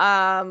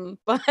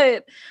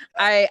 But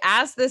I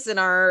asked this in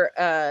our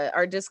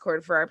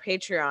Discord for our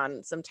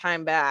Patreon some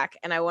time back,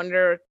 and I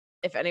wonder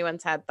if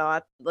anyone's had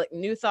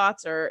new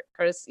thoughts, or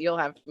Chris, you'll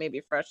have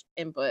maybe fresh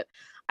input.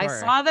 I Sure.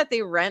 saw that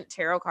they rent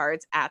tarot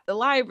cards at the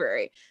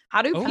library.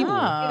 How do people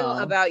feel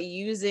Oh. about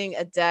using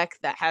a deck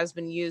that has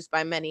been used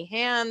by many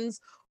hands,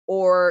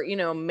 or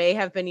may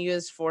have been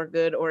used for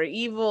good or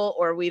evil,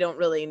 or we don't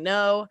really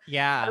know? How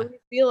Yeah. do we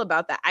feel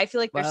about that? I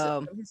feel like there's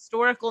Whoa. some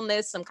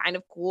historicalness, some kind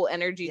of cool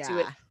energy to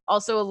it. Yeah.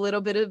 Also a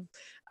little bit of,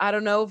 I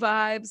don't know,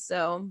 vibes.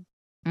 So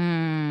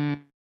I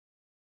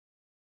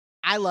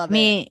love it.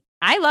 me.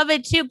 I love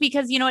it too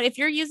because you know what? If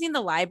you're using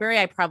the library,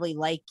 I probably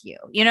like you.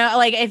 You know,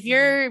 like if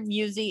you're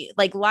using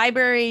like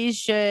libraries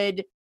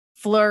should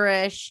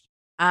flourish.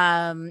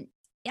 I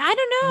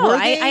don't know. Were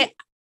I they-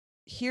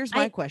 Here's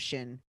my I-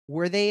 question.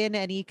 Were they in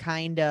any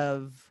kind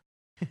of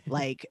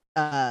like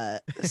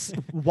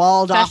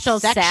walled off Special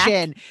sack?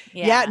 section?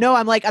 Yeah, no,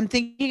 I'm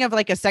thinking of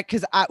like a sec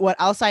because what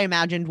else I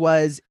imagined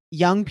was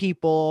young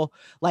people,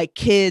 like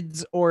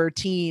kids or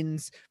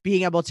teens,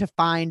 being able to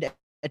find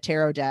a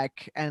tarot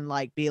deck and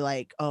like be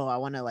like, oh, I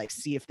want to like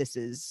see if this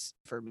is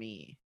for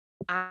me.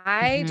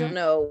 I don't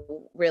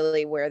know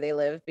really where they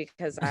live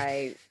because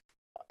I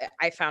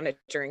found it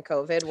during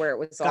COVID where it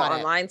was all Got it.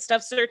 online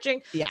stuff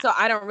searching. Yeah. So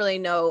I don't really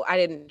know. I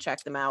didn't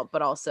check them out,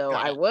 but also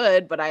Got I it.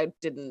 would, but I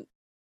didn't.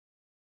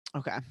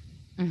 Okay.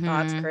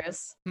 Thoughts, Mhm.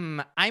 Chris?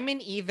 I'm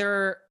an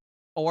either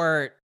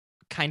or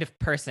kind of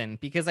person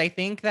because I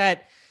think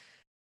that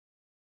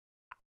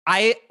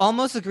I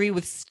almost agree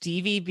with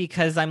Stevie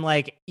because I'm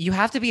like, you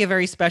have to be a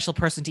very special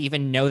person to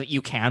even know that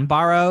you can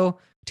borrow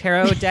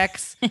tarot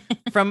decks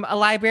from a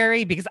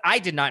library because I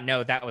did not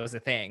know that was a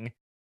thing.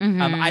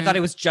 I thought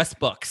it was just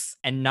books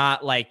and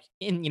not like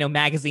in,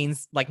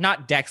 magazines, like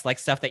not decks, like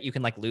stuff that you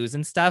can like lose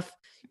and stuff,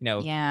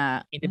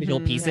 yeah, individual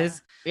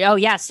pieces. Oh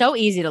yeah, so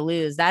easy to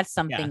lose. That's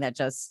something Yeah.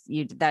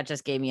 that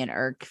just gave me an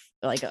irk.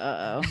 Like,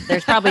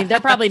 they're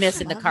probably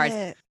missing the Love cards.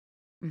 it.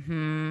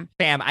 Mm-hmm.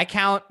 Bam, I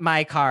count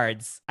my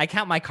cards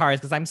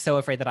because I'm so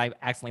afraid that I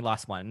accidentally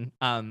lost one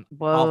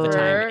all the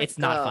time. It's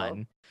not Virgo.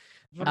 fun.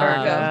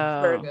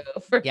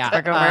 Virgo. Yeah.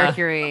 Virgo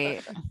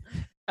Mercury.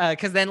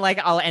 Because then like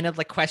I'll end up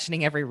like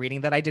questioning every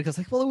reading that I did because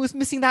like, well, it was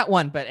missing that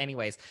one. But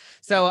anyways,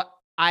 so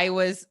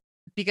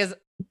because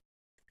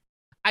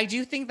I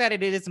do think that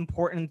it is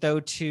important though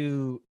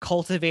to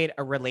cultivate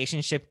a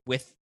relationship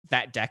with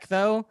that deck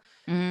though.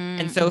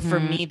 And so for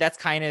me, that's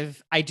kind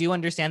of, I do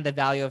understand the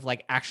value of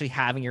like actually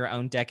having your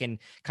own deck and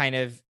kind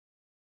of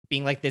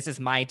being like, this is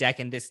my deck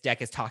and this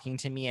deck is talking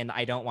to me and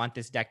I don't want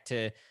this deck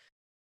to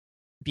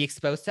be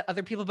exposed to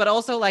other people. But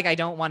also like, I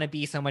don't want to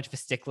be so much of a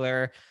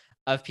stickler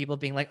of people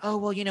being like, oh,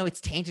 well,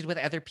 it's tainted with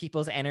other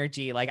people's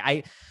energy. Like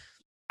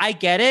I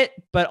get it,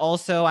 but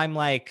also I'm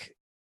like,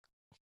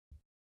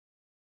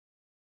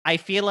 I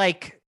feel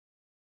like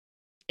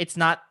it's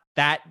not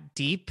that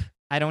deep.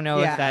 I don't know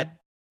if that.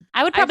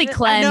 I would probably I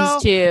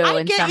cleanse too I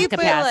in get some you, but,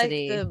 like,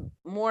 capacity. The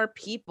more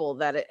people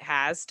that it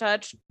has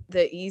touched,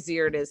 the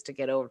easier it is to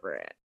get over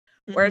it.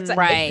 Where it's like,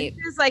 Right. if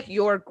it is like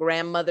your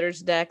grandmother's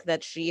deck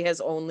that she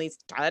has only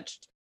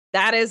touched,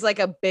 that is like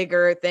a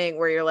bigger thing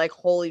where you're like,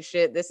 holy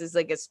shit, this is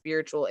like a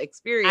spiritual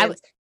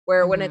experience.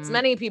 Where when it's Mhm.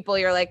 many people,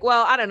 you're like,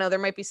 well, I don't know, there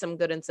might be some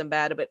good and some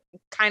bad, but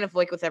kind of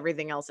like with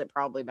everything else, it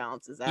probably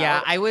balances out.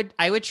 Yeah, I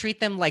would treat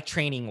them like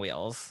training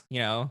wheels,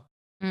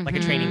 like a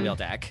training Mhm. wheel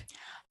deck.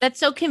 That's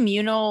so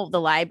communal,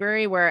 the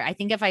library, where I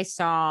think if I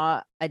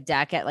saw a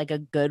deck at like a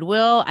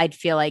Goodwill, I'd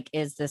feel like,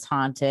 is this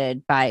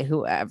haunted by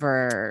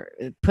whoever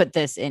put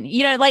this in?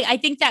 Like I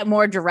think that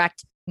more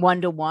direct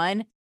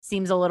one-to-one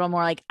seems a little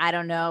more like, I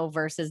don't know,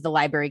 versus the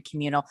library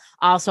communal.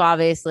 Also,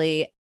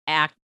 obviously,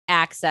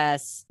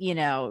 access,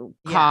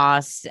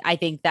 cost. I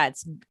think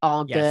that's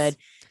all Yes. good.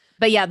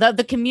 But yeah,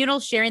 the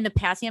communal sharing, the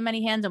passing of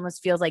many hands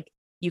almost feels like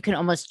you can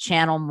almost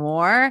channel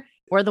more.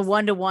 Or the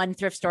one-to-one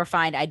thrift store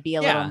find, I'd be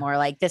a little Yeah. more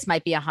like, this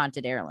might be a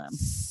haunted heirloom.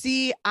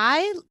 See,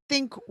 I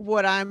think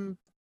what I'm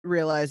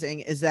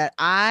realizing is that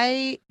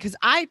I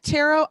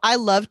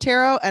love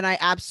tarot and I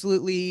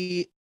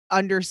absolutely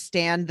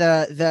understand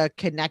the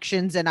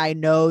connections and I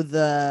know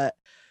the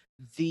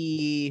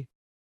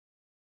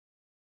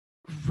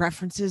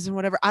references and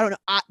whatever. I don't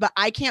know, but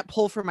I can't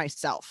pull for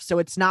myself. So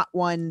it's not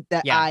one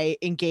that Yeah. I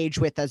engage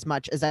with as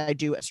much as I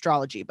do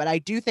astrology. But I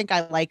do think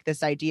I like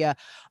this idea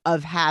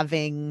of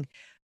having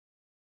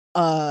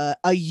a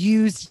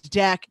used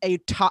deck, a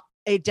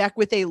deck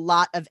with a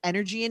lot of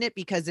energy in it,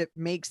 because it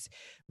makes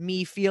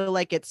me feel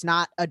like it's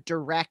not a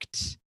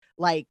direct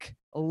like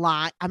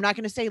line. I'm not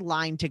going to say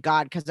line to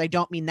God because I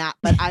don't mean that,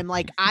 but I'm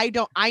like,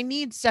 I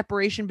need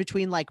separation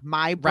between like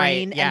my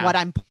brain yeah. and what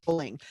I'm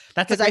pulling.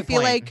 That's a Because I great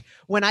feel point. like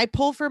when I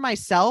pull for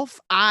myself,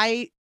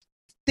 I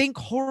think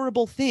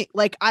horrible thing.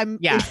 Like I'm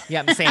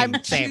same.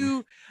 I'm same.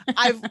 too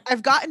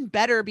I've gotten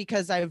better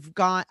because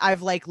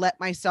I've like let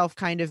myself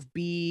kind of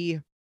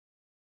be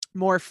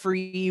more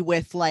free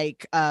with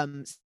like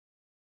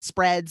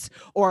spreads,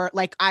 or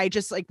like I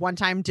just like one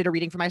time did a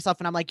reading for myself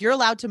and I'm like, you're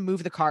allowed to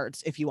move the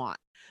cards if you want.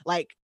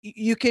 Like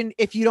you can,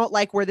 if you don't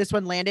like where this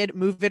one landed,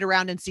 move it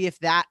around and see if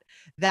that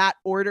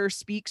order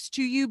speaks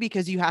to you,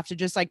 because you have to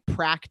just like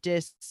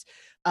practice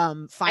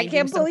I finding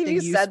can't believe something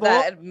you said useful.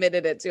 that,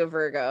 admitted it to a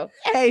Virgo.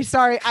 Hey,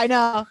 sorry, I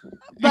know.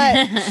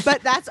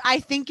 But that's,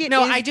 I think it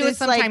No, is I do it this,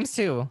 like, sometimes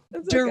too.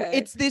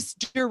 it's this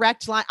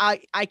direct line.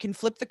 I can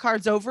flip the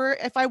cards over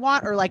if I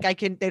want, or like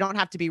they don't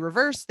have to be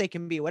reversed, they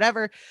can be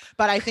whatever.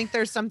 But I think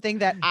there's something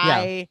that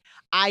I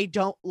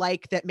don't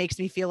like that makes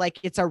me feel like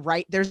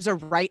there's a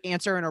right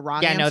answer and a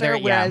wrong answer.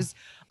 Whereas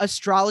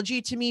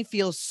astrology to me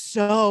feels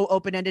so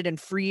open-ended and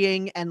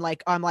freeing, and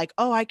like I'm like,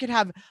 oh, I could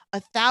have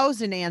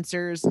 1,000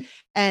 answers,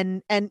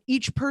 and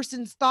each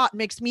person's thought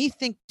makes me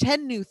think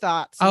 10 new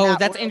thoughts. Oh,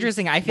 that's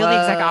interesting. I feel the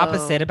exact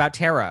opposite about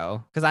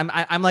tarot, because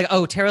I'm like,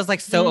 oh, tarot's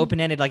like so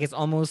open-ended, like it's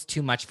almost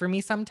too much for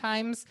me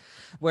sometimes,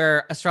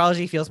 where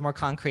astrology feels more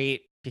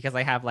concrete because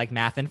I have like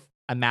math and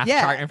a math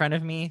chart in front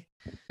of me.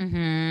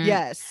 Mhm.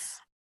 Yes.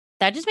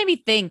 That just made me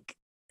think,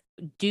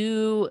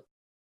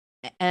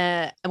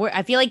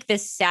 I feel like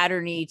this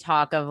Saturn-y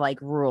talk of like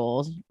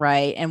rules,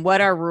 right? And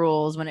what are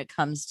rules when it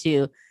comes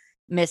to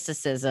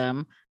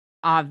mysticism?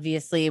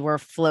 Obviously, we're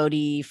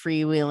floaty,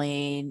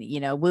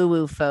 freewheeling,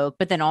 woo-woo folk.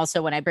 But then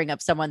also when I bring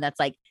up someone that's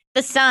like,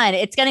 the sun,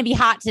 it's going to be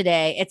hot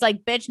today. It's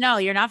like, bitch, no,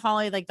 you're not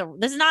following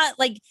this is not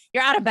like,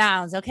 you're out of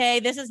bounds. Okay.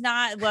 This is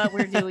not what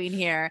we're doing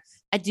here.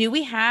 Do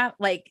we have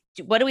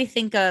what do we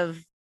think of?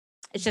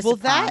 It's just a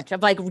prompt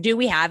of like, do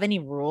we have any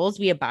rules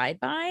we abide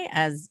by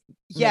as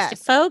mystic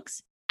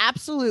folks?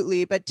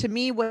 Absolutely, but to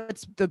me,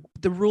 what's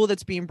the rule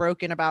that's being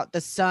broken about the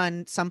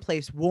sun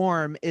someplace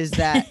warm is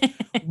that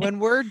when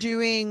we're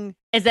doing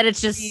is that it's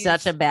just these-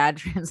 such a bad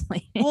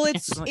translation. well,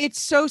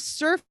 it's so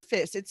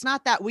surface. It's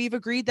not that we've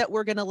agreed that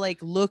we're gonna like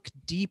look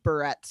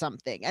deeper at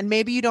something, and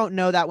maybe you don't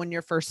know that when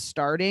you're first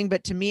starting.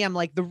 But to me, I'm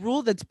like, the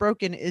rule that's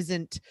broken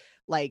isn't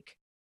like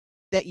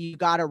that you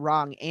got a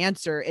wrong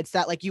answer. It's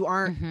that like you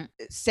aren't Mhm.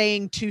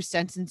 saying two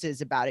sentences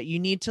about it. You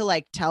need to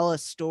like tell a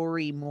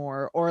story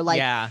more, or like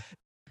yeah.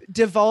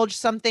 divulge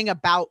something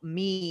about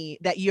me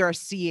that you're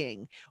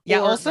seeing. Yeah,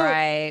 or, also-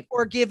 right.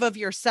 or give of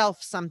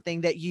yourself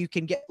something that you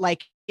can get.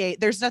 Like,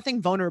 there's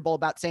nothing vulnerable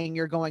about saying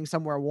you're going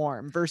somewhere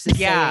warm versus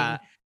Yeah.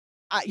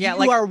 saying Yeah, you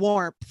like- are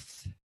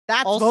warmth.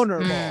 That's Also-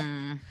 vulnerable.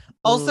 Mm.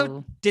 Also,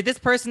 Ooh. did this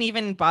person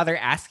even bother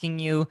asking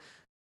you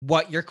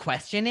what your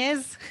question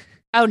is?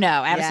 Oh no,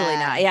 absolutely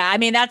Yeah. not. Yeah, I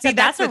mean that's See, a,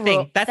 that's that's the a thing.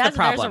 rule. That's the There's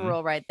problem. a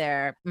rule right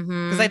there.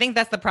 Mhm. Because I think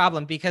that's the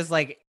problem. Because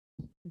like,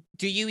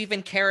 do you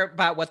even care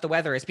about what the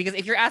weather is? Because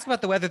if you're asked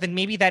about the weather, then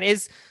maybe that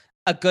is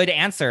a good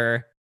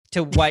answer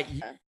to what,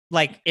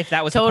 like, if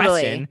that was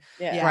Totally. the question.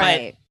 Yeah.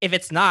 Right. But if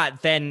it's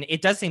not, then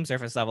it does seem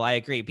surface level. I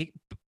agree.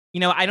 You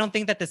know, I don't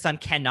think that the sun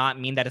cannot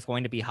mean that it's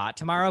going to be hot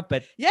tomorrow,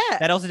 but Yeah.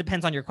 that also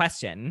depends on your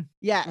question.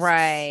 Yes.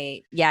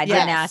 Right. Yeah, I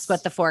didn't ask what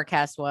Yes. the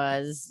forecast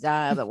was,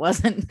 but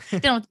wasn't.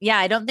 Don't. Yeah,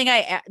 I don't think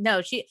I.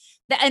 No,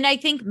 and I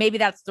think maybe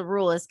that's the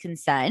rule is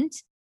consent.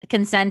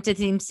 Consent, it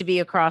seems to be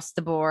across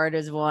the board,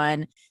 is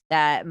one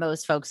that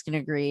most folks can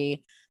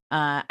agree.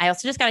 I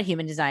also just got a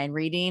human design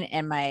reading,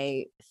 and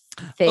my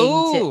thing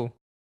Ooh.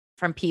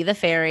 from P the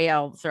Fairy.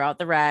 I'll throw out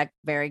the rec.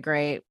 Very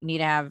great. Need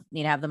to have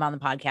them on the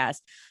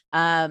podcast.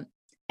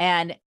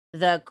 And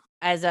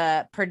as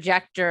a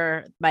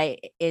projector, my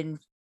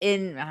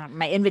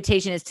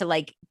invitation is to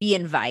like be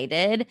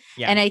invited.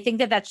 Yeah. And I think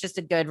that that's just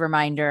a good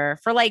reminder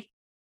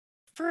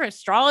for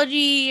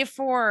astrology,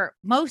 for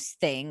most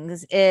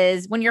things,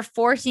 is when you're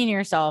forcing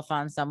yourself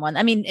on someone.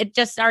 I mean, it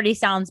just already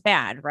sounds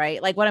bad,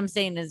 right? Like what I'm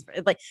saying is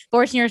like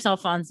forcing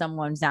yourself on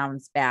someone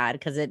sounds bad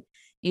because it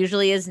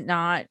usually is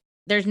not.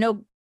 There's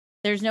no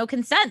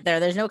consent there.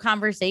 There's no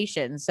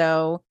conversation.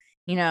 So,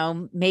 you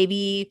know,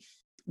 maybe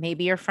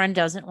your friend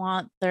doesn't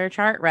want their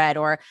chart read.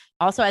 Or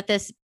also at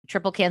this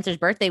Triple Cancer's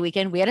birthday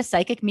weekend, we had a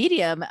psychic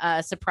medium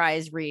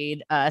surprise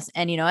read us.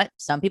 And you know what?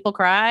 Some people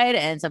cried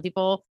and some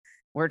people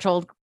were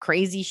told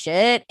crazy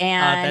shit.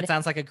 And That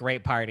sounds like a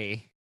great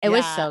party. it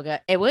was Yeah. so good.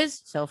 It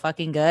was so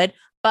fucking good.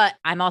 But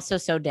I'm also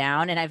so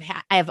down. And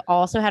I've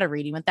also had a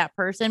reading with that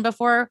person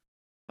before,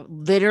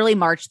 literally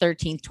March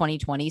 13th,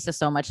 2020.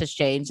 So much has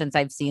changed since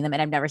I've seen them,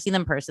 and I've never seen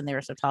them in person. They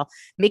were so tall.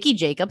 Mickey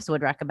Jacobs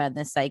would recommend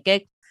this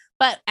psychic.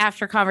 But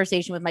after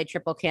conversation with my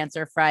Triple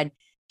Cancer friend,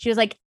 she was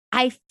like,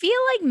 I feel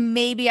like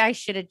maybe I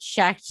should have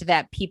checked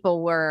that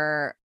people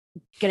were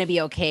going to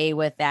be okay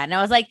with that. And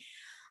I was like,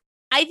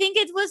 I think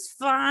it was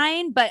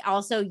fine, but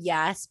also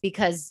yes,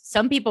 because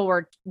some people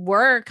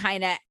were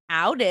kind of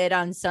outed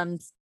on some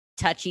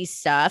touchy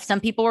stuff.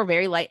 Some people were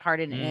very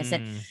lighthearted and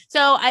innocent. Mm.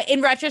 So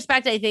in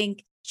retrospect, I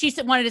think she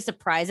wanted to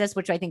surprise us,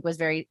 which I think was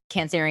very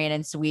Cancerian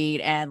and sweet.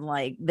 And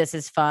like, this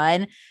is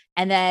fun.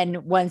 And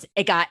then once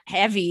it got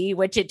heavy,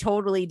 which it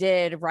totally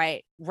did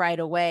right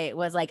away, it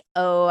was like,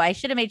 oh, I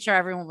should have made sure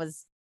everyone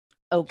was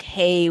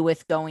okay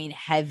with going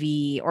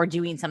heavy or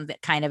doing some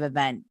kind of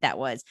event that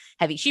was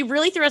heavy. She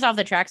really threw us off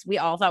the tracks. We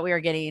all thought we were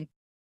getting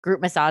group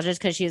massages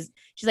because she's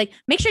like,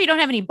 make sure you don't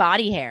have any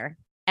body hair.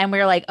 And we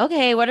were like,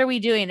 okay, what are we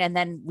doing? And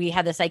then we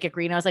had the psychic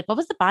reading. I was like, what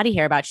was the body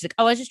hair about? She's like,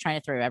 oh, I was just trying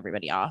to throw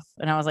everybody off.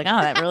 And I was like,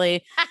 oh, that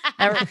really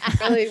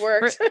really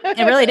worked.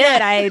 It really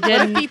did. I What if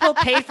didn't. people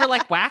paid for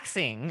like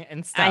waxing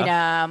and stuff?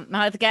 I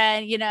know.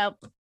 Again, you know,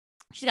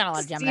 she's got a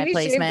lot of Gemini Stevie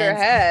shaved her placements.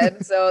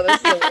 head, so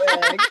this is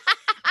a wig.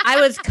 I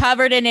was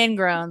covered in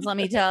ingrowns. Let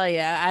me tell you,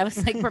 I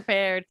was like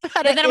prepared.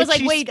 Had And then I was like,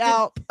 itchy wait,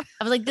 scalp.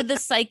 I was like, did the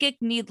psychic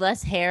need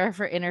less hair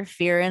for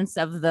interference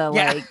of the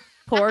Yeah. like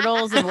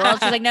portals and worlds?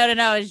 She's like, no,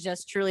 it's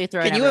just truly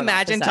throwing. Can you everyone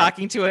off the imagine side.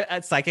 talking to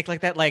a psychic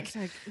like that? Like,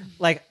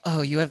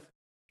 oh, you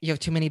have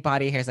too many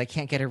body hairs. I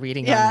can't get a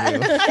reading on you.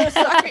 Yeah.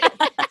 Sorry.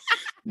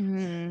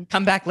 Mhm.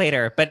 Come back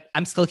later, but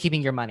I'm still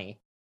keeping your money.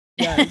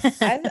 Yes.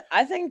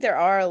 I think there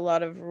are a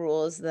lot of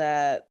rules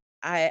that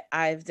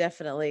I've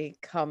definitely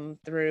come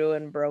through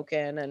and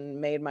broken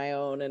and made my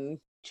own and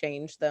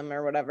changed them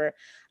or whatever.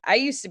 I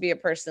used to be a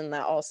person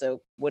that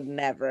also would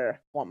never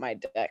want my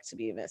deck to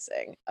be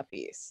missing a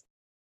piece.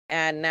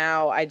 And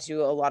now I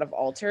do a lot of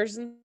alters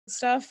and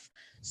stuff.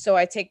 So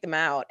I take them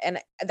out. And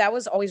that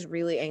was always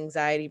really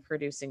anxiety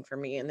producing for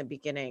me in the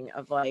beginning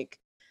of like,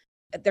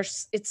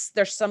 there's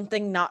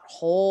something not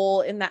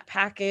whole in that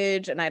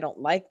package and I don't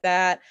like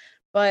that.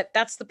 But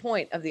that's the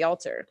point of the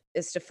altar,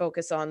 is to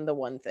focus on the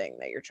one thing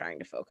that you're trying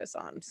to focus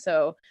on.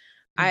 So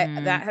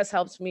Mhm. that has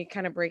helped me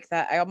kind of break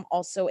that. I am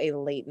also a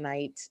late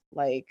night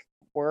like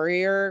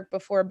worrier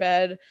before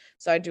bed.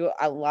 So I do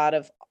a lot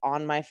of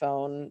on my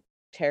phone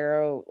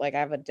tarot. Like I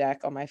have a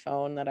deck on my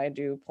phone that I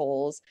do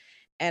polls,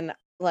 and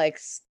like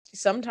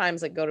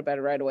sometimes like go to bed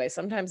right away.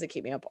 Sometimes they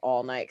keep me up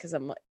all night because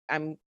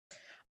I'm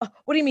 "Oh,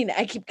 what do you mean?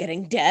 I keep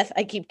getting death.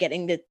 I keep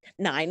getting the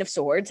 9 of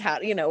swords. How,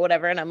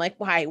 whatever." And I'm like,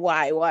 why?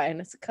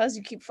 And it's because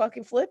you keep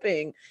fucking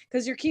flipping.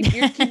 Because you keep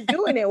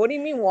doing it. What do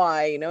you mean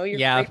why? You're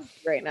Yeah. crazy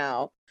right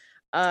now.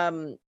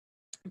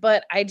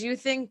 But I do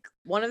think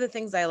one of the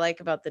things I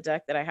like about the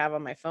deck that I have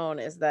on my phone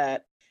is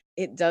that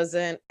it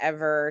doesn't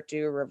ever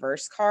do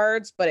reverse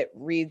cards, but it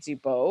reads you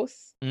both.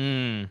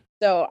 Mm.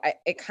 So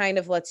it kind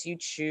of lets you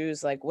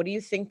choose, like, what do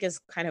you think is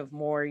kind of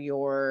more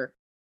your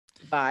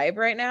vibe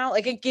right now?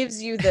 Like, it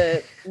gives you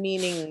the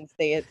meanings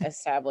they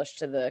established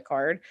to the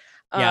card.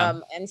 Yeah.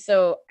 And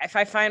so if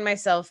I find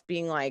myself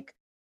being like,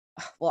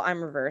 well,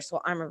 I'm reverse.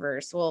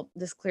 Well,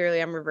 this clearly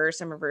I'm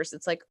reverse.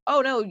 It's like,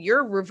 oh no,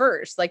 you're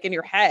reverse. Like in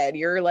your head,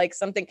 you're like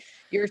something,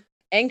 you're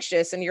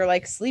anxious and you're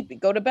like sleepy,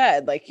 go to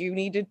bed. Like you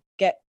need to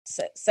get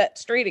set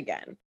straight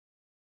again.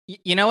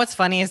 You know what's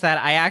funny is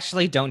that I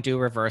actually don't do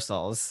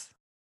reversals.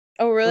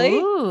 Oh, really?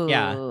 Ooh.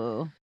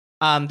 Yeah.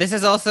 This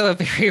is also a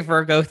very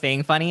Virgo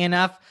thing. Funny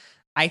enough,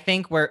 I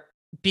think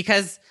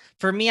because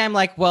for me, I'm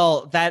like,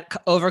 well, that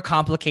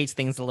overcomplicates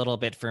things a little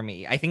bit for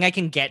me. I think I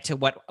can get to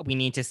what we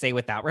need to say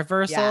without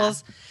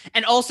reversals. Yeah.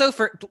 And also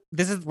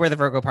this is where the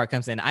Virgo part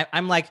comes in.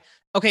 I'm like,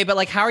 okay, but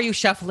like, how are you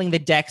shuffling the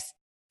decks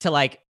to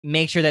like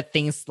make sure that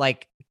things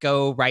like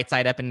go right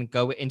side up and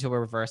go into a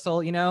reversal,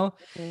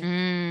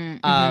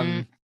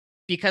 Mm-hmm.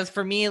 Because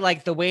for me,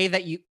 like the way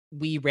that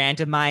we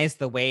randomize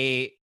the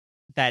way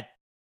that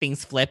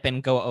things flip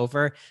and go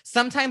over,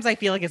 sometimes I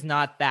feel like it's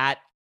not that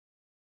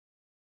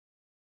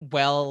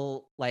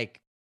well like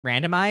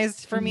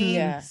randomized for me.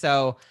 Yeah.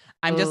 So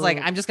I'm just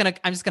like, I'm just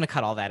gonna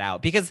cut all that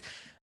out because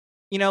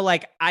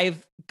like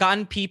I've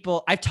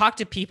talked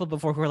to people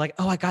before who are like,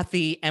 oh, I got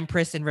the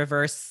Empress in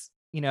reverse,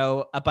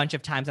 a bunch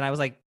of times. And I was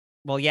like,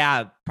 well,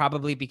 yeah,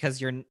 probably because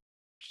you're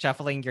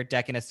shuffling your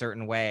deck in a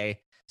certain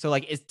way. So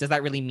like, does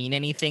that really mean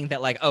anything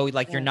that like, oh,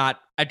 like you're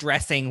not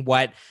addressing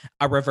what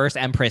a reverse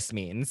Empress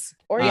means?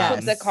 Or you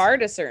flip the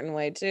card a certain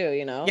way too,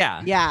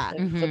 Yeah. Yeah.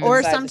 Like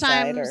Or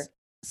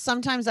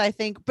sometimes I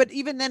think, but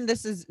even then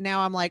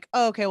now I'm like,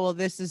 oh, okay, well,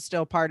 this is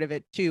still part of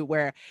it too,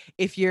 where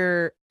if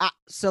you're,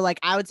 so like,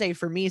 I would say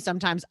for me,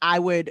 sometimes I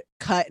would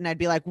cut and I'd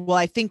be like, well,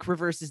 I think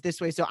reverse is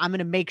this way. So I'm going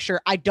to make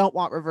sure I don't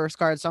want reverse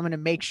cards. So I'm going to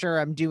make sure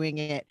I'm doing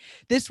it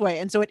this way.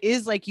 And so it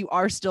is like, you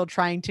are still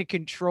trying to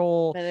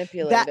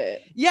manipulate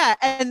it. Yeah.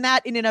 And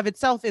that in and of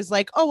itself is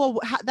like, oh, well,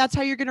 that's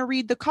how you're going to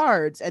read the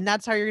cards. And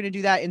that's how you're going to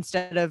do that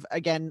instead of,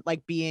 again,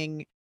 like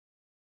being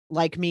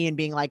like me and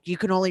being like, you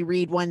can only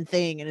read one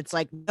thing. And it's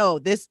like, no,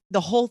 the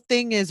whole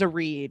thing is a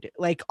read,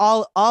 like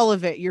all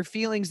of it, your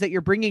feelings that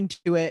you're bringing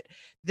to it.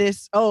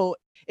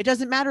 It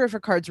doesn't matter if a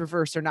card's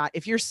reversed or not.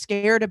 If you're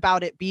scared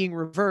about it being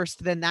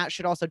reversed, then that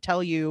should also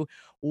tell you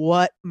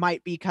what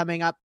might be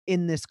coming up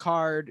in this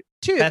card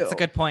too. That's a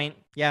good point.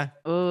 Yeah.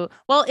 Ooh.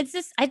 Well, it's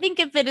just, I think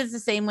if it is the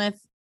same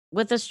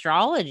with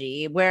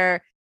astrology,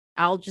 where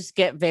I'll just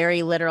get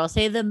very literal.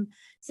 The moon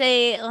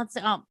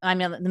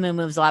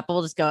moves a lot, but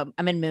we'll just go,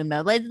 I'm in moon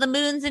mode. Like the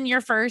moon's in your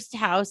first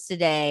house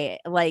today.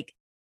 Like,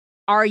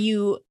 are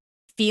you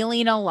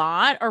feeling a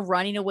lot or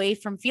running away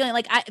from feeling?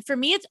 Like, for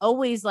me, it's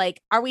always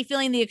like, are we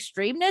feeling the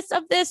extremeness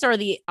of this or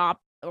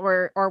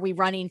or are we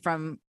running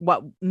from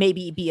what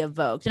maybe be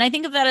evoked? And I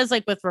think of that as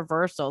like with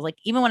reversals. Like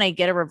even when I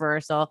get a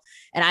reversal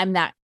and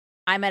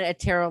I'm at a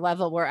tarot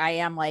level where I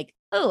am like,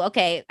 oh,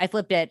 okay, I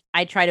flipped it.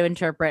 I try to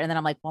interpret. And then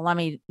I'm like, well, let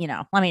me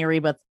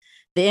read what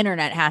the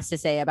internet has to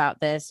say about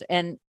this.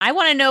 And I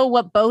want to know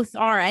what both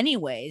are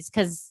anyways,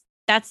 because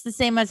that's the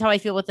same as how I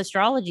feel with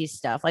astrology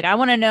stuff. Like I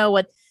want to know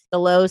what the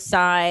low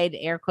side,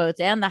 air quotes,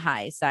 and the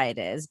high side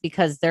is,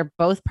 because they're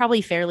both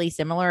probably fairly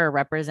similar or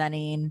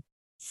representing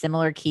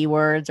similar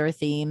keywords or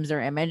themes or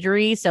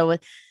imagery. So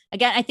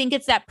again, I think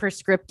it's that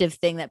prescriptive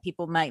thing that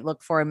people might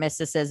look for in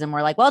mysticism.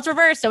 We're like, well, it's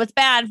reversed, so it's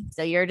bad.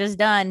 So you're just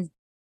done.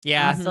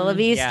 Yeah. Hasta la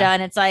vista. Yeah.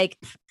 And it's like,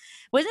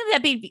 wouldn't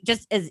that be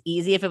just as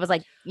easy if it was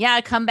like,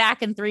 yeah, come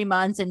back in 3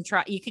 months and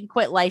try, you can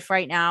quit life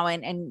right now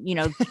and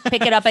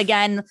pick it up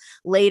again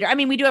later. I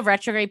mean, we do have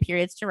retrograde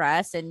periods to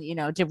rest and,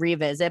 to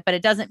revisit, but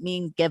it doesn't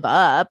mean give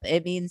up.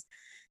 It means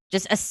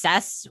just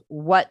assess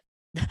what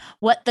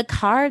the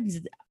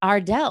cards are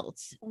dealt.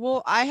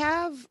 Well, I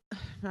have,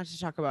 not to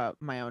talk about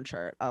my own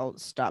chart, I'll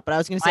stop, but I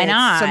was going to say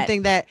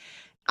something that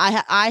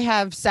I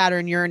have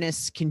Saturn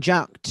Uranus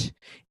conjunct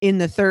in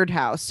the third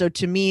house. So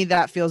to me,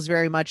 that feels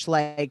very much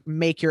like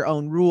make your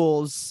own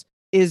rules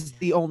is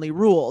the only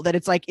rule. That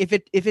it's like, if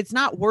it's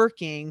not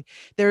working,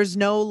 there's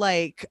no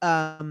like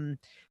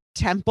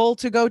temple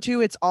to go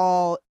to. It's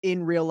all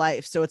in real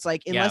life. So it's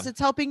like, unless it's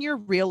helping your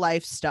real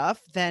life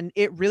stuff, then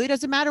it really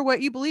doesn't matter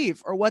what you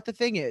believe or what the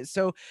thing is.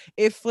 So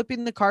if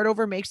flipping the card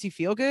over makes you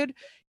feel good,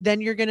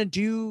 then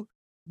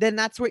then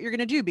that's what you're going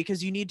to do,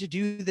 because you need to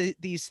do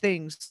these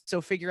things. So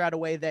figure out a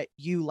way that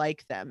you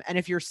like them. And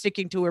if you're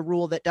sticking to a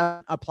rule that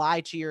doesn't apply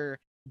to your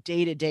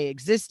day-to-day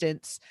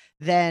existence,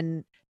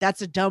 then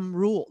that's a dumb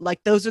rule.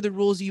 Like those are the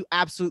rules you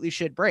absolutely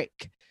should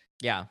break.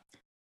 Yeah.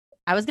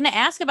 I was going to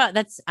ask about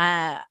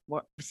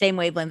same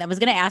wavelength. I was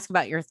going to ask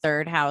about your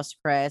third house,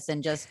 Chris,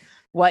 and just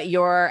what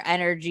your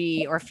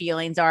energy or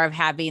feelings are of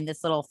having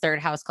this little third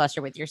house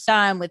cluster with your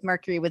sun, with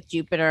Mercury, with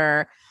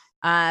Jupiter.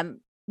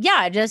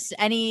 Yeah, just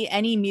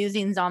any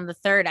musings on the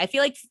third. I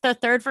feel like the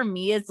third for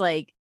me is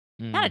like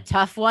not a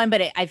tough one,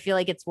 but I feel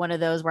like it's one of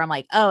those where I'm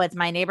like, oh, it's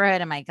my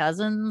neighborhood and my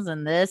cousins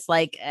and this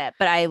but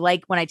I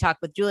like when I talk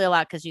with Julie a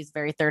lot because she's a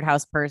very third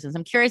house person. So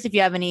I'm curious if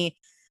you have any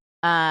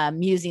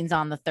musings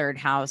on the third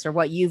house or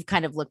what you've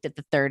kind of looked at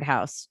the third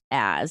house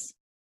as.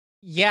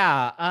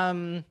 Yeah.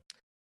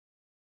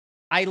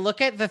 I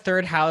look at the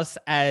third house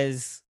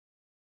as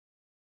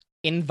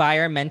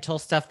environmental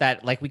stuff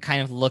that like we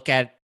kind of look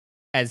at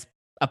as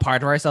a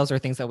part of ourselves or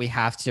things that we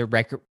have to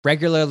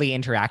regularly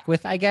interact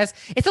with, I guess.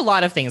 It's a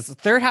lot of things.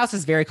 Third house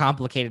is very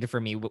complicated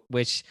for me,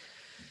 which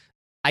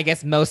I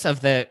guess most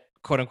of the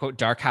quote unquote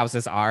dark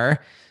houses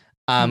are.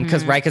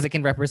 Because it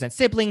can represent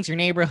siblings, your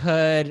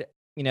neighborhood,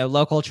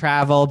 local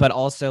travel, but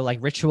also like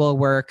ritual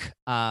work.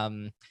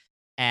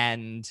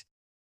 It's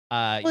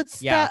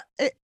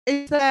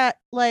that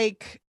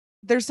like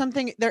there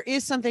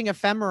is something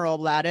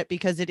ephemeral about it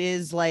because it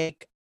is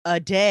like a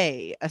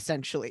day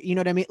essentially, you know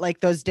what I mean?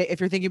 Like those days,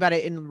 if you're thinking about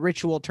it in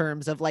ritual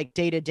terms of like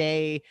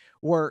day-to-day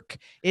work,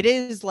 it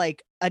is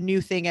like a new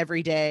thing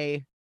every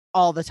day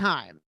all the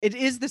time. It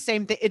is the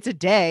same thing. It's a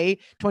day,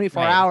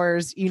 24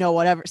 hours,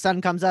 whatever,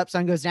 sun comes up,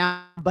 sun goes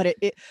down, but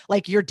it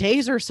like your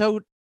days are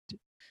so,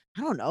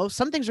 I don't know,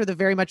 some things are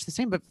very much the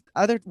same, but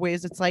other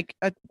ways it's like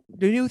a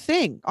new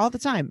thing all the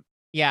time.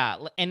 Yeah.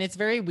 And it's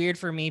very weird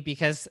for me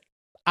because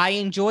I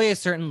enjoy a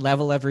certain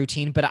level of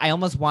routine, but I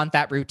almost want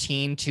that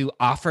routine to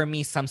offer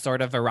me some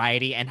sort of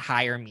variety and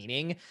higher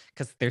meaning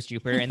because there's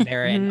Jupiter in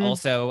there. And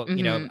also,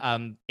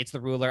 it's the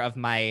ruler of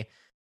my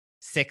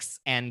 6th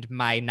and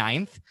my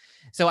 9th.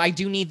 So I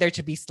do need there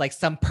to be like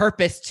some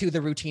purpose to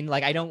the routine.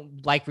 Like I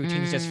don't like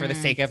routines just for the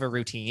sake of a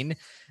routine.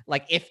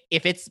 Like if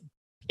it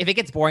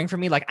gets boring for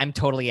me, like I'm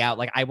totally out.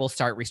 Like I will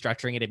start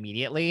restructuring it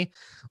immediately,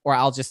 or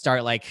I'll just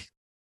start like,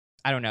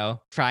 I don't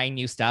know, trying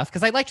new stuff.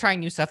 Cause I like trying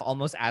new stuff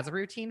almost as a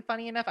routine,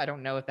 funny enough. I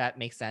don't know if that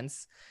makes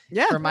sense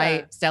for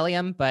my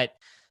stellium, but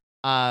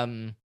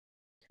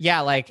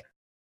like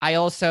I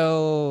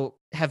also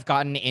have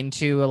gotten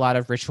into a lot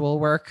of ritual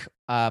work,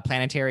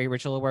 planetary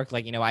ritual work.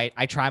 Like,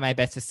 I try my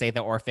best to say the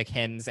Orphic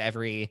hymns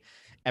every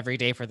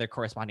day for the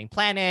corresponding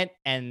planet.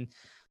 And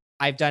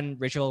I've done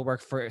ritual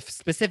work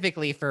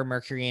specifically for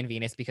Mercury and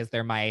Venus because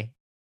they're my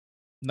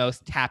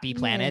most happy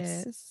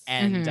planets. Yes.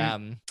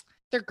 And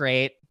they're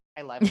great.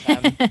 I love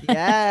them.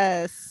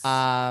 Yes.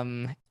 I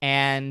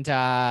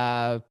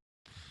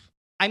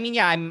mean,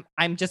 yeah,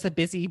 I'm just a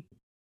busy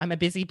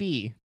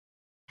bee.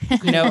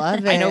 Love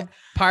it. I know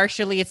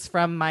partially it's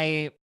from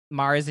my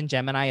Mars and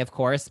Gemini, of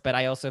course, but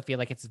I also feel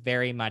like it's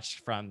very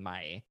much from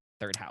my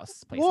third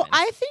house placement. Well,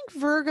 I think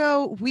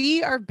Virgo,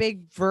 we are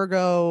big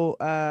Virgo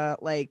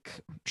like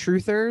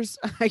truthers,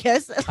 I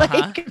guess.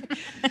 Like,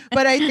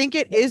 but I think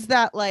it is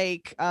that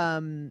like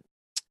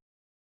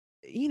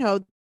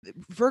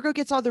Virgo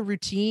gets all the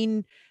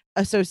routine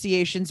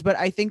associations, but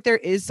I think there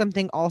is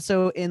something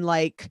also in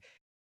like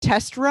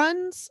test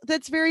runs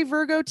that's very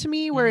Virgo to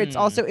me, where it's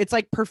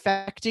like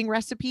perfecting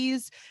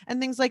recipes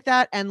and things like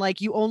that. And like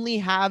you only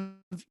have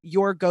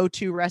your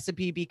go-to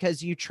recipe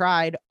because you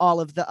tried all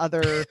of the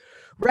other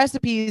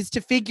recipes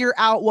to figure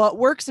out what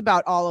works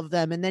about all of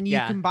them. And then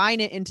you combine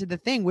it into the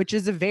thing, which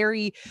is a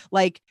very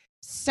like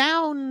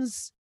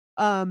sounds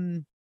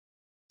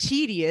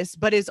tedious,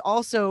 but is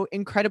also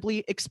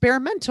incredibly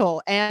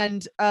experimental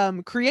and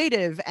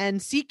creative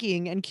and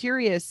seeking and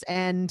curious,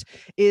 and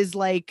is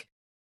like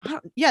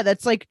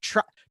that's like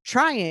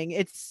trying.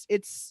 It's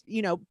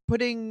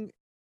putting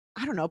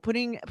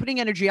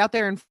energy out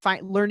there and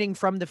learning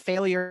from the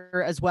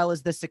failure as well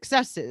as the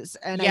successes.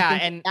 And I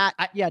think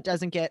that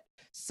doesn't get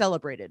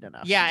celebrated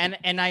enough.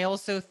 And I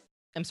also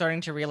am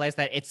starting to realize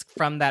that it's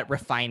from that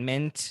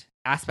refinement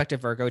aspect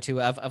of Virgo too,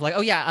 of like,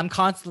 oh yeah, I'm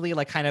constantly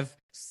like kind of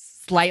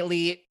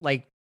slightly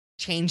like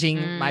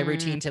changing my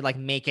routine to like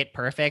make it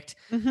perfect.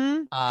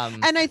 And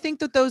I think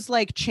that those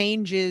like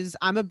changes,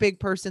 I'm a big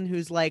person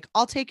who's like,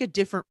 I'll take a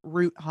different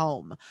route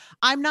home.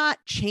 I'm not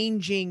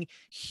changing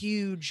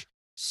huge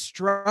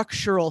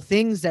structural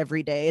things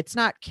every day. It's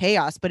not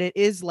chaos, but it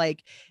is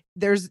like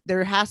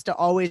there has to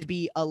always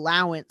be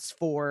allowance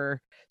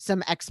for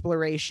some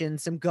exploration,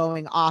 some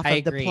going off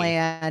of the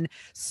plan,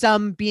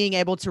 some being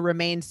able to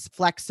remain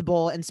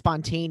flexible and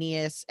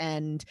spontaneous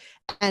and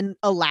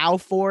allow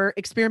for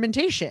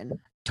experimentation.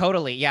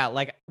 Totally. Yeah.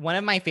 Like one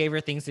of my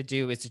favorite things to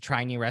do is to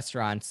try new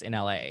restaurants in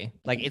LA.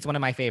 Like it's one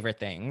of my favorite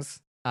things.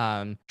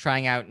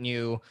 Trying out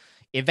new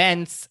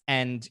events.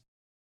 And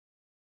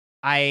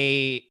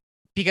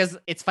because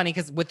it's funny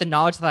because with the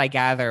knowledge that I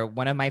gather,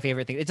 one of my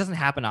favorite things, it doesn't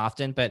happen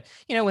often, but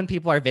when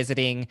people are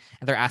visiting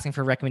and they're asking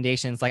for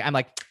recommendations, like I'm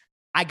like,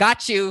 I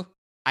got you.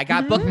 I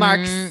got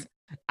bookmarks.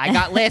 I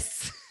got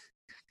lists.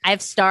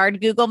 I've starred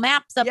Google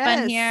Maps up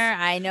on here.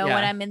 I know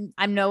when I'm in.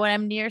 I know when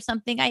I'm near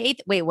something I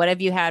ate. Wait, what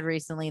have you had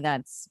recently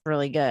that's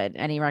really good?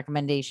 Any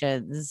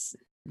recommendations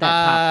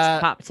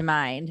that pop to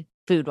mind?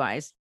 food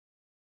wise?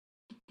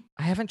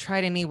 I haven't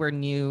tried anywhere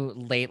new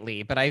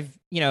lately, but I've,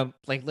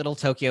 like little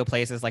Tokyo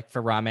places like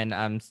for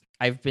ramen.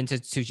 I've been to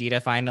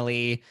Tsujita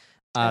finally.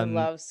 I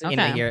love In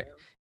the Okay. year.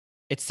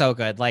 It's so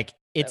good. Like So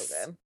it's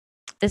good.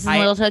 This is I-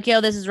 Little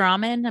Tokyo. This is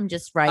ramen. I'm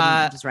just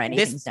writing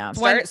this things down.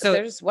 one- so-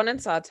 There's one in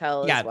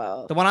Sawtell yeah, as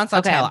well. the one on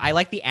Sawtell. Okay. I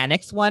like the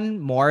annex one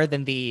more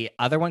than the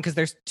other one because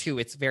there's two.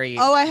 It's very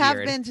Oh, I have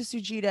weird. been to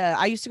Sujita.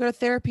 I used to go to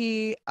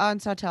therapy on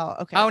Sawtell.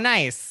 Okay. Oh,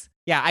 nice.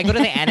 Yeah, I go to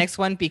the annex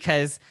one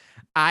because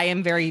I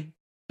am very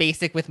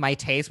basic with my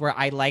taste where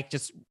I like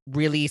just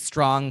really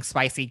strong,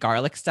 spicy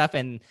garlic stuff.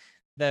 And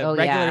the Oh,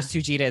 regular yeah.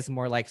 Sujita is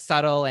more like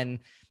subtle and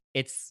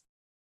it's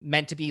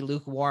meant to be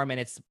lukewarm and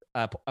it's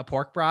a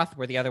pork broth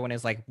where the other one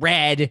is like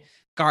red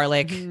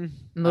garlic. Mhm.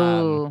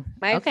 Moo.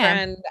 My Okay.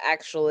 friend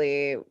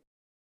actually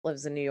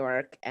lives in New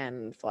York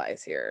and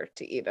flies here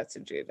to eat at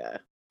Sujita. Ugh.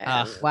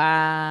 And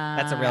Wow.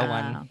 That's a real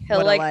one. he'll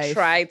What a like life.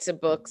 try to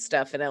book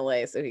stuff in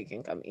LA so he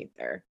can come eat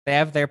there. They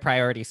have their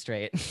priorities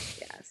straight.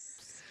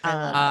 Yes. I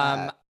love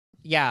Um, that.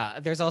 yeah,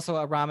 there's also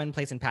a ramen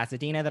place in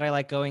Pasadena that I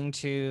like going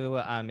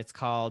to. It's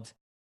called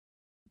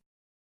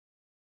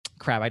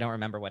crap. I don't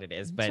remember what it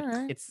is, It's but all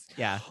right. it's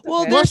yeah.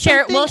 Well, Okay. We'll there's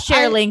share something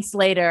I- links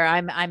later.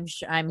 I'm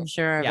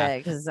sure of Yeah. it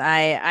because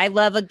I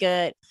love a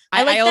good.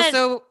 I like I that-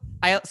 also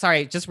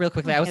sorry, just real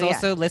quickly. I was Oh, yeah.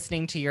 also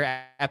listening to your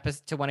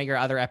to one of your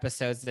other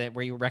episodes that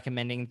where you were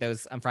recommending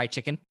those fried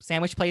chicken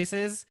sandwich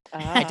places.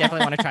 I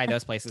definitely want to try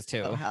those places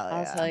too. Oh, hell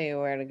I'll yeah. tell you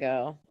where to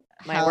go.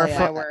 My Hell work, yeah.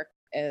 my work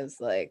is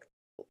like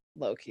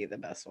low key the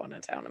best one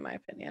in town, in my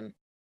opinion.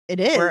 It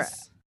is. We're-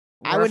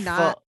 I We're would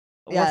not. full-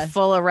 yeah. We're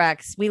full of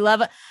wrecks. We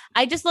love.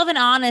 I just love an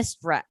honest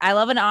wreck. I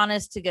love an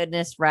honest to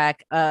goodness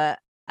wreck. I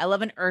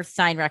love an earth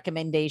sign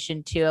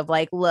recommendation too. Of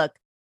like, look,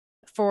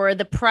 for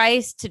the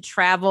price to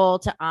travel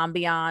to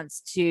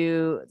ambiance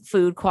to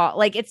food quality,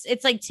 like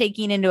it's like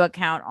taking into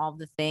account all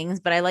the things.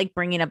 But I like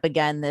bringing up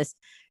again this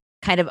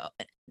kind of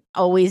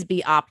always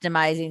be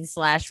optimizing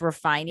 /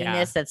 refining Yeah.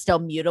 this that's still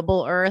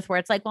mutable earth, where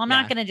it's like, well, I'm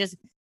not Yeah. going to just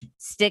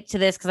stick to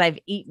this because I've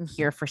eaten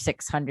here for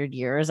 600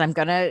 years. I'm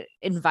going to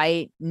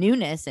invite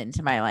newness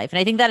into my life. And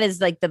I think that is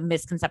like the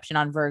misconception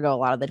on Virgo a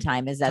lot of the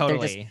time is that they're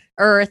just Totally.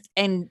 earth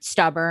and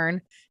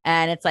stubborn.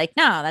 And it's like,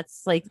 no,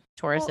 that's like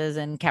Tauruses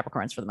and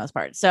Capricorns for the most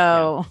part.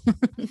 So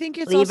I think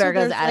it's leave also Virgos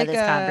there's out like of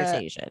this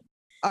conversation.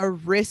 a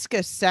risk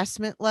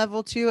assessment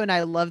level too, and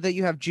I love that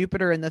you have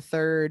Jupiter in the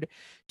third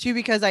too,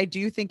 because I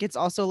do think it's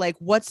also like,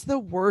 what's the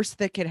worst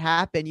that could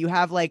happen? You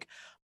have like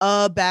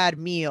a bad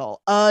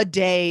meal, a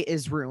day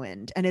is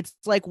ruined, and it's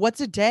like, what's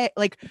a day?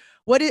 Like,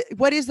 what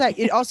is that?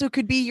 It also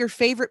could be your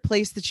favorite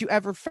place that you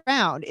ever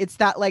found. It's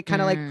that like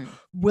kind of like Mm.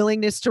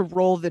 willingness to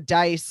roll the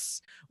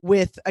dice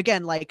with,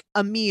 again, like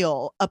a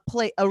meal, a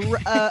play,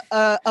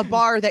 a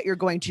bar that you're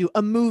going to,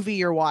 a movie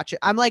you're watching.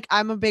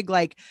 I'm a big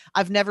like,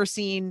 I've never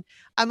seen.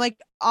 I'm like,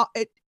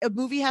 a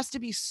movie has to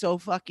be so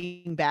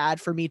fucking bad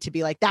for me to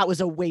be like, that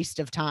was a waste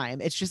of time.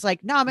 It's just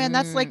like, nah, man,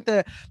 that's like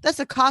that's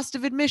the cost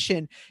of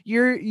admission.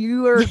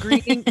 You are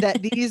agreeing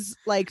that these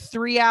like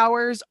 3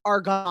 hours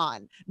are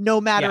gone, no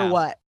matter Yeah.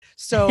 what.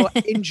 So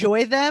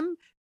enjoy them.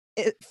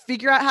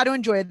 Figure out how to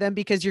enjoy them,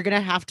 because you're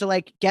gonna have to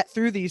like get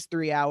through these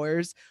 3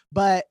 hours,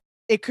 but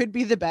it could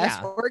be the best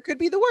Yeah. or it could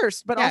be the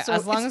worst. But Yeah, also,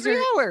 as long it's as 3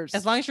 you're- hours.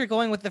 As long as you're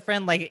going with the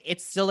friend, like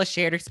it's still a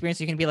shared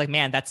experience. You can be like,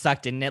 man, that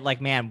sucked, didn't it? Like,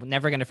 man,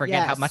 never gonna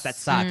forget how much that Yes.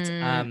 sucked.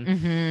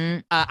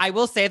 Mhm. I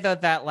will say though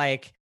that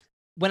like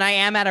when I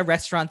am at a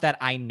restaurant that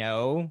I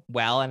know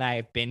well and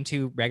I've been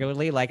to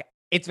regularly, like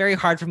it's very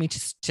hard for me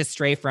to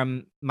stray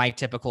from my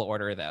typical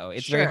order though.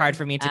 It's very Sure. hard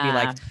for me to be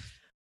like, Ah.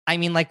 I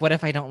mean, like, what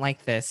if I don't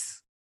like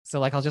this? So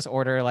like I'll just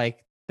order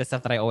like the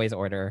stuff that I always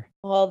order.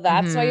 Well,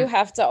 that's why Mhm. you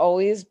have to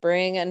always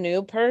bring a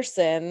new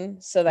person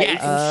so that you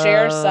Yes. can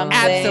share Oh. something.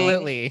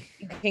 Absolutely.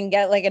 You can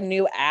get like a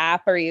new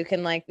app, or you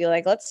can like be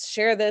like, let's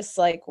share this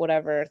like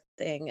whatever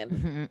thing. And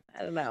Mhm.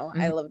 I don't know.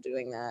 I love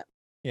doing that.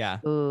 Yeah.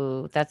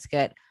 Ooh, that's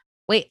good.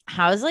 Wait,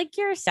 how's like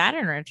your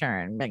Saturn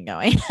return been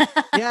going?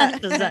 Yeah.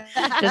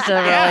 just to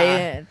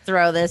Yeah. really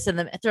throw this in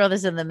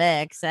the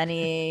mix.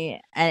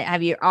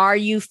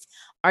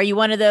 Are you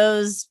one of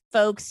those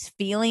folks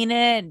feeling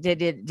it?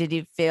 Did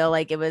you feel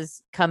like it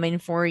was coming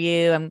for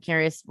you? I'm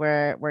curious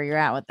where you're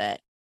at with it.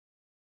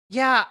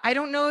 Yeah, I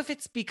don't know if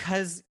it's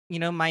because,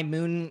 my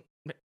moon,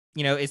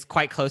 is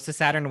quite close to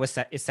Saturn,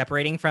 is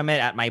separating from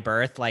it at my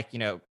birth, like,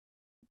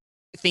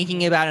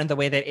 thinking about it in the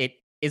way that it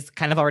is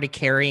kind of already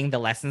carrying the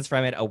lessons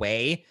from it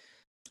away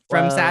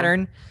from Whoa.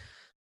 Saturn.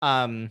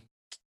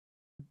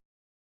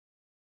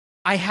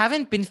 I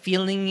haven't been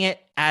feeling it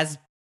as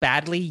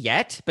badly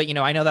yet, but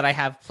I know that I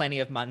have plenty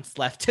of months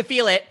left to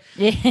feel it.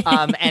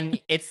 And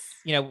it's,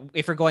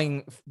 if we're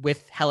going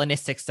with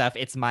Hellenistic stuff,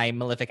 it's my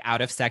malefic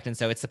out of sect, and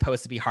so it's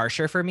supposed to be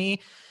harsher for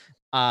me.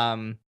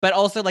 But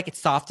also like it's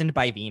softened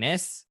by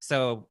Venus,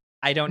 so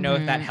I don't know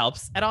if that Mhm.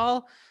 helps at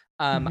all.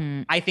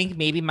 Mhm. I think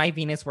maybe my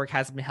Venus work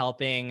has been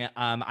helping.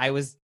 I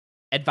was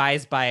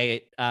advised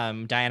by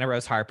Diana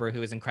Rose Harper,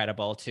 who is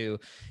incredible, to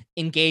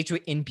engage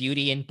in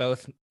beauty in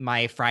both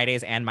my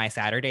Fridays and my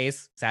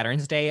Saturdays,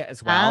 Saturn's Day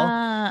as well.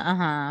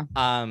 Uh-huh.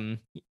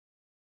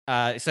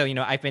 So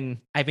I've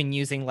been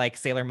using like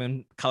Sailor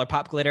Moon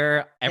ColourPop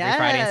glitter every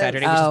Friday and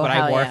Saturday, which is Oh, what I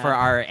hell wore yeah. for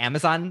our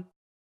Amazon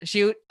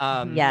shoot.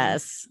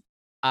 Yes.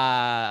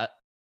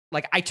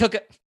 Like I took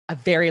a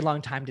very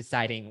long time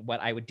deciding what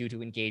I would do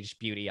to engage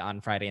beauty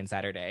on Friday and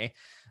Saturday.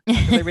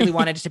 Because I really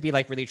wanted it to be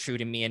like really true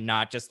to me and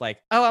not just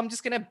like, oh, I'm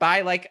just gonna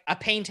buy like a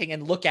painting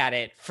and look at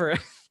it for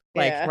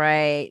like Yeah.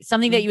 Right.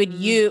 Something that you would Mhm.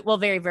 use. Well,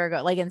 very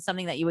Virgo, like in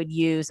something that you would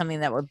use,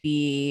 something that would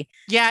be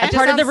yeah, a it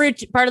part of the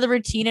sounds- part of the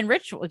routine and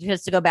ritual,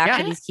 just to go back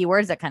to Yeah. these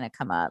keywords that kind of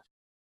come up.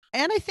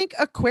 And I think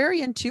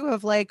Aquarian too,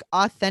 of like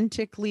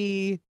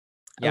authentically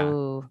Yeah.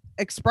 Ooh.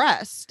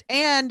 expressed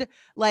and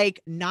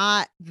like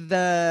not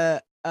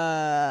the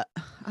I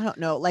don't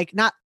know, like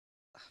not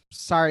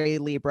sorry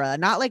Libra,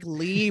 not like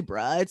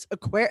Libra, it's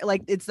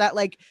like it's that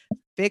like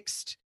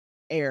fixed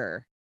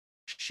air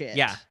shit.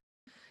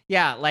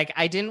 Yeah, like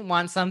I didn't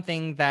want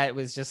something that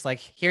was just like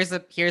here's a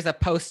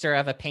poster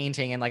of a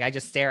painting and like I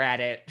just stare at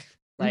it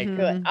like Mhm.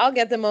 You're like, I'll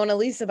get the Mona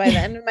Lisa by the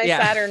end of my Yeah.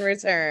 Saturn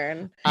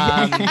return.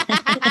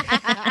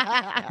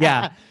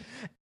 Yeah.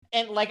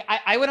 And like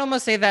I would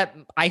almost say that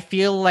I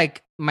feel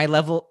like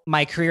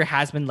my career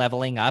has been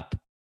leveling up,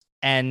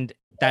 and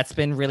that's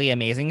been really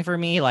amazing for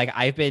me. Like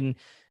I've been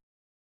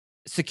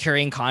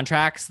securing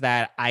contracts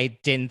that I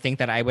didn't think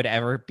that I would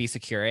ever be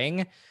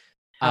securing.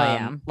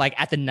 Yeah. Like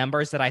at the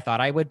numbers that I thought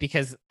I would,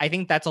 because I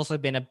think that's also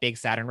been a big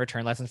Saturn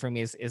return lesson for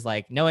me is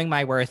like knowing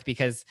my worth,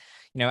 because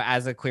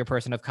as a queer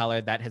person of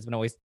color, that has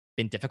always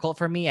been difficult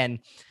for me. And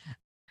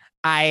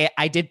I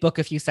did book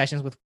a few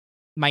sessions with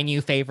my new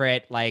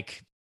favorite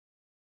like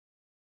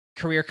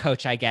career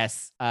coach, I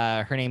guess.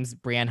 Her name's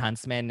Brianne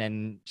Huntsman,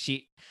 and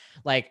she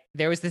like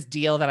there was this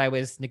deal that I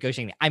was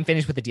negotiating. I'm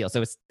finished with the deal,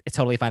 so it's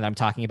totally fine that I'm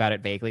talking about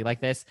it vaguely like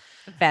this.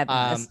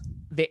 Fabulous.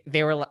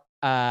 They were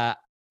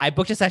I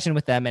booked a session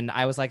with them and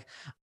I was like,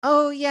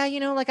 oh yeah,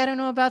 like I don't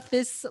know about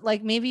this,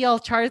 like maybe I'll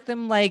charge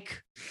them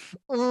like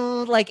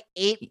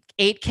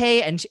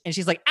 8K, and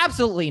she's like,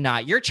 absolutely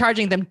not, you're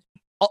charging them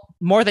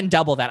more than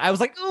double that. I was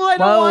like, oh, I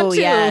don't want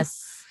to.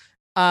 Yes.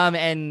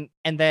 And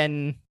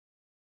then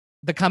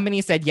the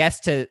company said yes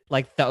to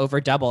like the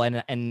over double,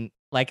 and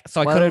like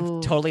so I could have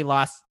Whoa. totally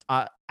lost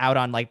out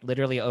on like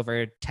literally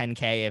over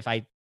 10K if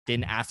I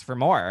didn't ask for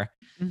more.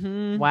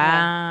 Mhm.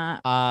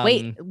 Wow.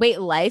 Wait,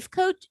 life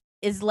coach?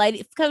 Is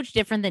life coach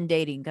different than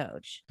dating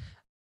coach?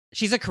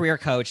 She's a career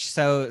coach,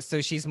 so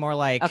she's more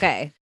like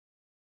Okay.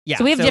 yeah.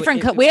 So we have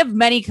different. We have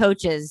many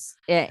coaches.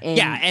 In,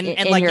 and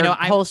in like your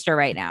I'm holster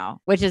right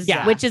now, which is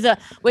Yeah. which is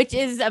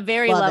a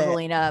very Love it.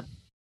 leveling up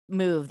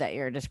move that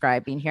you're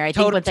describing here. I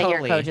think with the hair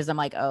Totally. coaches, I'm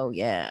like, oh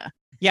yeah.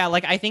 Yeah,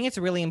 like I think it's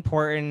really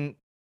important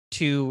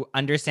to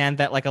understand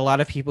that like a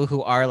lot of people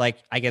who are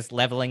like, I guess,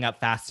 leveling up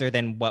faster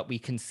than what we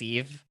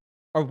conceive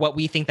or what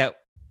we think that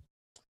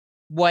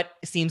what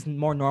seems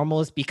more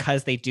normal is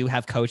because they do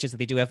have coaches,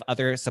 they do have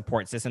other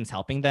support systems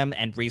helping them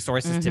and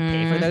resources to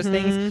pay for those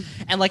things.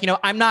 Mhm. And like,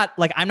 I'm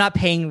not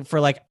paying for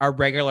like a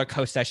regular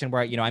coach session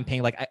where, I'm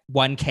paying like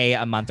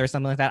 1K a month or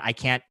something like that. I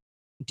can't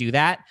do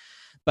that.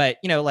 But,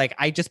 like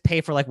I just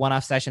pay for like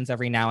one-off sessions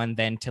every now and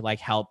then to like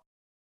help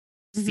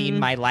see Mhm.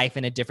 my life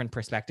in a different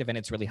perspective. And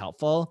it's really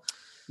helpful.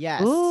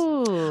 Yes.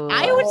 Ooh.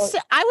 I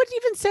would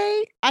even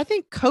say I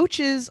think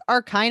coaches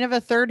are kind of a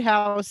third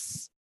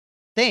house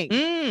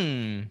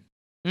thing.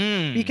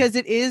 Because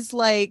it is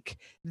like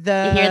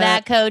the You hear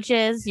that,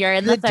 coaches? You're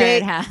in the third day-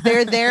 house.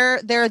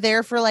 they're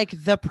there for like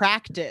the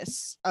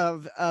practice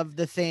of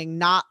the thing,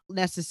 not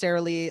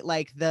necessarily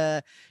like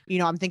the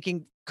I'm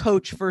thinking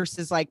coach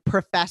versus like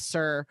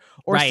professor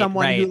or Right,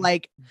 someone who right.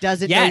 like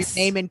doesn't know your Yes.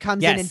 name and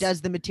comes in and Yes.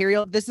 does the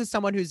material. This is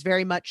someone who's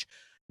very much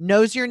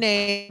knows your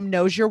name,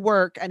 knows your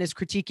work, and is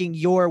critiquing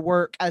your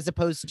work as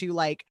opposed to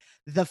like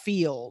the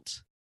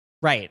field.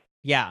 Right.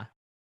 Yeah.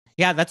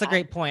 Yeah, that's a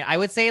great point. I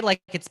would say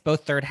like it's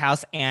both third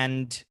house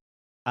and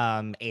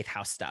eighth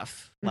house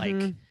stuff. Like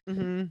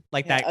Mhm.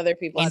 like Yeah, that other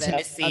people's stuff.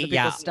 intimacy, Other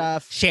yeah. people's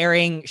stuff.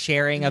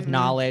 sharing of Mhm.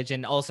 knowledge,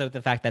 and also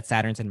the fact that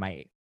Saturn's in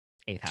my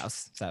eighth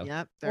house. So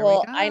Yep. There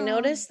Well, we go. I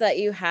noticed that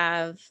you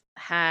have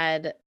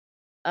had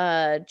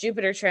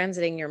Jupiter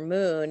transiting your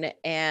moon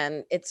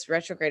and it's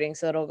retrograding,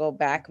 so it'll go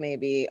back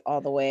maybe all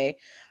the way.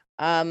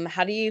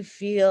 How do you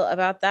feel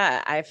about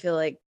that? I feel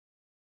like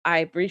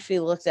I briefly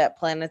looked at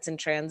planets in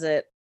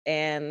transit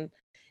and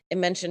it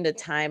mentioned a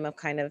time of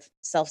kind of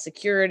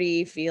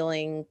self-security,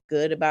 feeling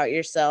good about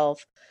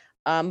yourself,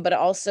 but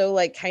also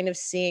like kind of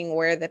seeing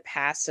where the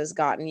past has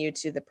gotten you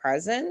to the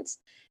present.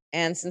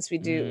 And since we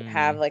do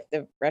have like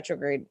the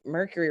retrograde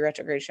Mercury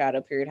retrograde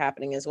shadow period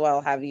happening as well,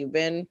 have you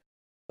been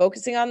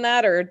focusing on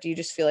that, or do you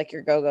just feel like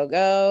you're go, go,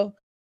 go?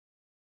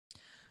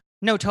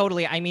 no,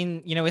 totally. I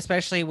mean,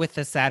 especially with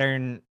the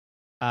Saturn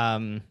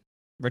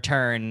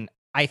return,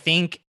 I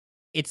think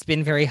it's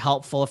been very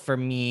helpful for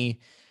me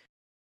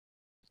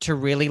to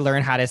really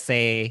learn how to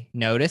say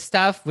no to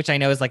stuff, which I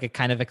know is like a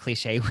kind of a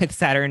cliche with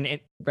Saturn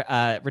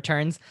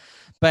returns,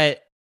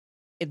 but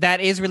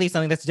that is really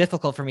something that's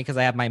difficult for me because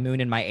I have my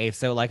moon in my eighth.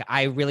 So like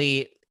I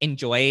really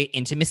enjoy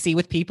intimacy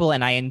with people,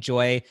 and I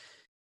enjoy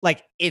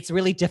like, it's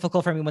really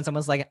difficult for me when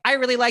someone's like, I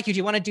really like you. Do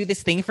you want to do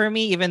this thing for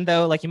me? Even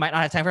though like you might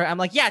not have time for it. I'm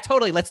like, yeah,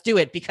 totally. Let's do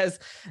it. Because,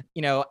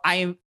 you know,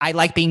 I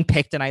like being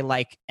picked and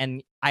I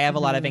have a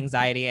lot of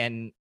anxiety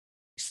and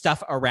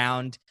stuff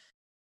around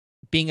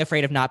being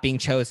afraid of not being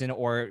chosen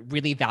or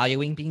really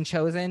valuing being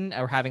chosen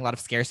or having a lot of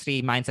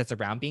scarcity mindsets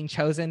around being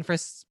chosen for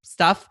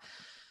stuff.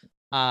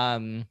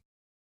 But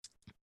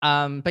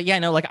yeah,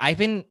 no, like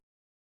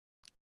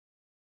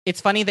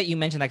it's funny that you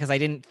mentioned that because I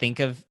didn't think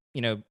of,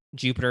 you know,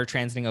 Jupiter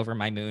transiting over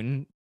my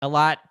moon a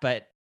lot,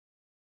 but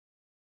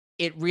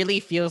it really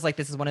feels like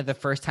this is one of the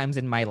first times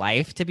in my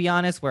life, to be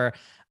honest, where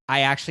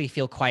I actually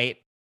feel quite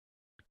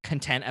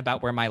content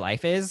about where my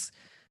life is.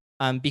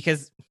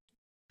 Because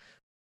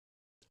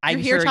I'm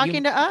You're here sure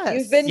talking to us.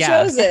 You've been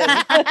Yeah. chosen.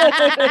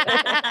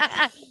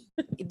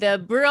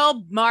 The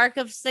real mark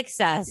of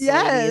success,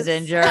 Yes. ladies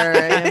and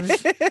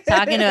germs.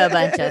 Talking to a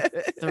bunch of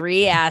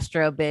 3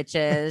 astro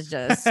bitches,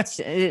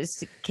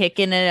 just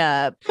kicking it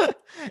up.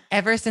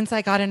 Ever since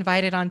I got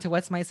invited onto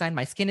What's My Sign,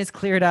 my skin is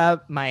cleared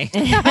up. My We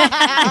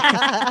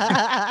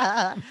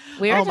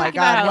were oh my talking about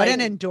god, how, what like,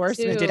 an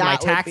endorsement! dude, did my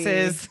that would be.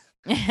 taxes.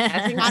 I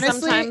think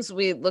Honestly- sometimes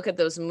we look at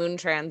those moon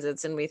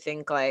transits and we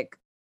think like,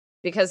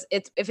 because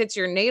if it's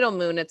your natal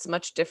moon, it's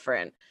much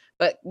different.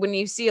 But when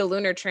you see a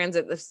lunar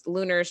transit, this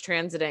lunar is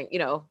transiting, you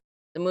know,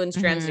 the moon's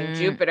transiting Mhm.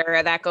 Jupiter,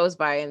 that goes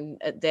by in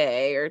a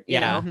day or, you Yeah.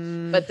 know,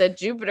 Mhm. but the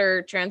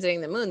Jupiter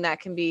transiting the moon,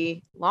 that can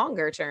be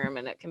longer term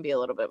and it can be a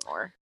little bit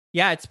more.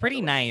 Yeah, it's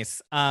pretty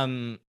nice.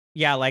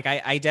 Yeah, like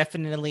I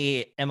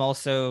definitely am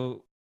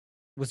also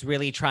was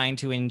really trying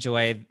to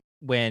enjoy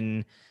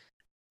when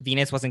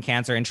Venus was in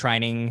Cancer and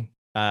trining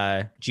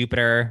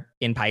Jupiter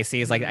in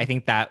Pisces. Like I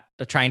think that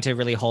trying to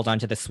really hold on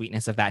to the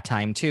sweetness of that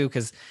time too,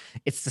 because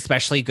it's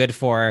especially good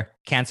for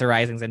Cancer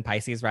risings and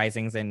Pisces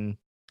risings, and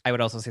I would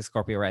also say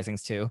Scorpio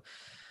risings too.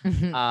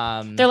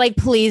 They're like,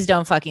 please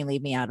don't fucking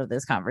leave me out of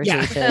this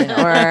conversation,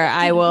 Yeah. or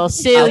I will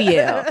sue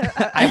you.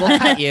 I will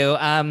cut you.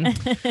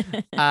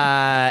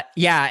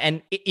 Yeah,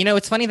 and you know,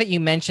 it's funny that you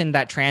mentioned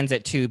that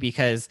transit too,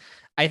 because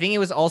I think it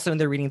was also in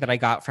the reading that I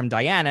got from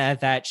Diana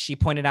that she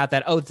pointed out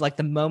that, oh, it's like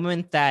the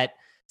moment that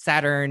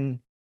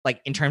Saturn,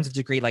 like in terms of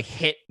degree, like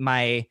hit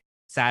my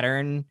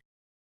Saturn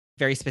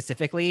very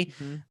specifically,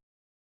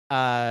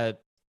 Mhm.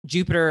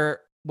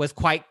 Jupiter was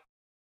quite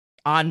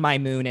on my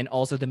moon, and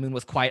also the moon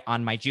was quite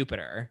on my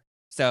Jupiter.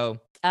 So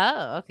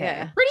Oh, okay.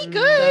 Yeah. pretty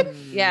good.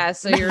 Mm. Yeah.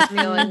 So you're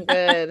feeling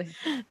good.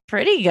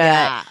 Pretty good.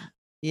 Yeah.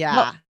 Yeah.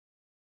 Well,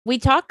 we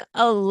talk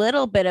a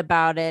little bit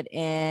about it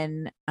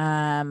in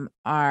our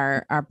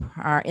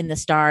In the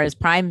Stars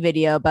Prime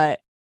video, but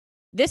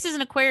this is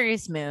an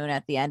Aquarius moon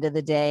at the end of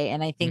the day,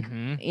 and I think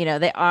Mhm. you know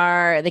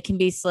they can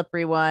be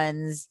slippery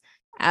ones.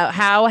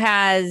 How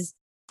has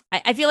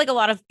I feel like a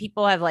lot of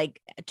people have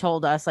like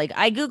told us like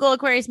I Google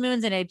Aquarius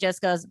moons and it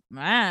just goes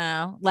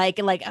wow, like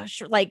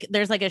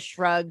there's like a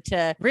shrug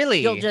to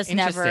Really, You'll just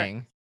never-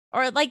 interesting.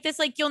 or like this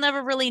like you'll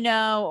never really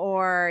know,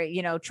 or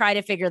you know, try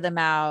to figure them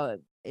out.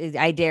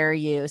 I dare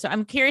you. So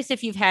I'm curious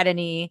if you've had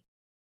any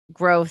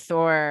growth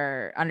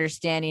or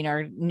understanding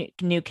or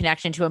new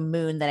connection to a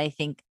moon that I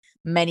think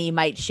many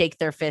might shake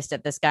their fist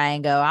at the sky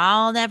and go,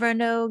 I'll never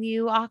know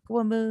you,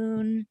 Aqua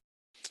Moon.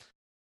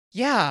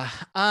 Yeah.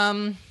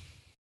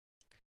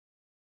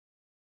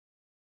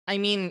 I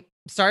mean,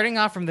 starting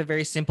off from the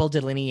very simple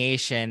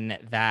delineation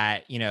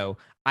that, you know,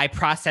 I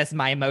process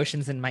my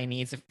emotions and my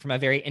needs from a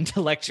very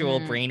intellectual,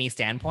 brainy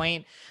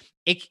standpoint.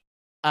 It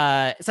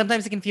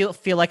sometimes it can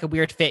feel like a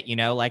weird fit, you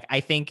know, like I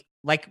think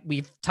like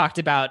we've talked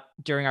about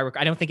during our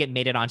I don't think it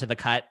made it onto the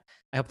cut.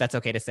 I hope that's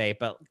okay to say,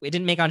 but it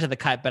didn't make onto the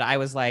cut, but I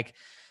was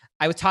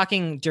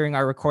talking during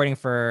our recording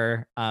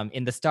for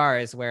In the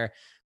Stars, where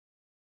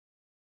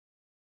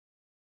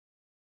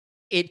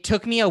it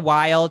took me a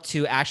while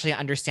to actually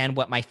understand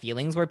what my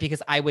feelings were,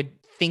 because I would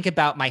think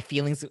about my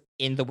feelings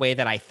in the way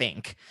that I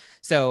think.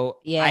 So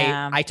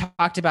Yeah. I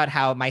talked about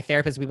how my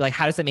therapist would be like,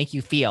 how does it make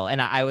you feel?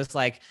 And I was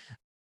like,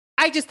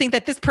 I just think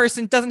that this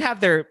person doesn't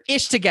have their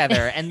ish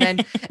together. And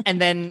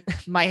then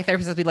my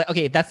therapist would be like,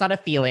 okay, that's not a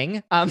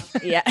feeling.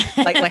 Yeah.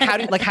 like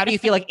how do you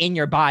feel like in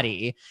your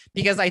body?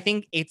 Because I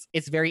think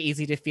it's very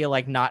easy to feel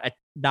like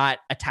not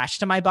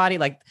attached to my body.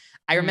 Like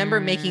I remember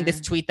making this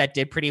tweet that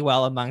did pretty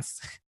well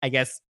amongst, I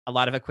guess, a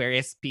lot of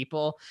Aquarius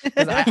people.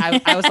 'Cause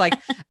I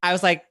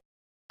was like,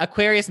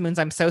 Aquarius moons,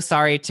 I'm so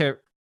sorry to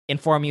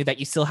inform you that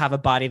you still have a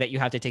body that you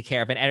have to take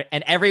care of,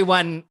 and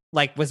everyone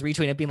like was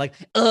retweeting it, being like,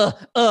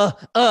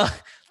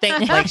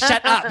 like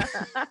shut up.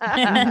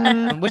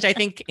 Which I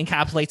think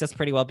encapsulates us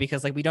pretty well,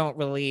 because like we don't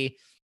really,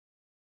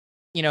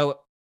 you know,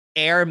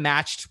 air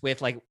matched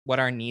with like what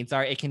our needs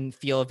are. It can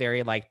feel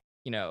very like,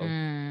 you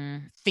know,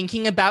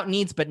 thinking about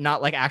needs, but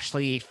not like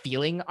actually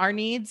feeling our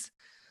needs.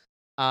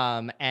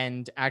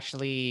 And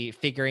actually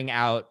figuring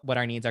out what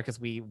our needs are, because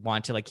we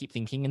want to like keep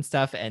thinking and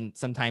stuff. And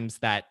sometimes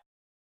that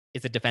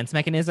is a defense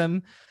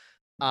mechanism.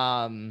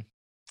 I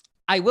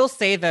will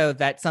say though,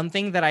 that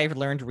something that I've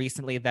learned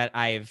recently that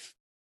I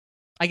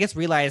guess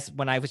realized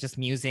when I was just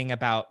musing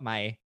about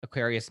my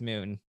Aquarius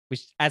moon,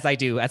 which as I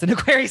do as an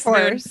Aquarius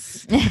moon,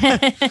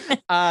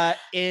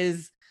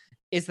 is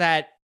is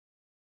that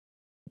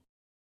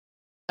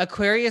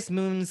Aquarius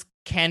moons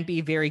can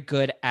be very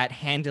good at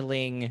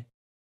handling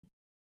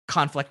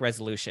conflict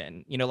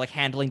resolution, like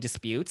handling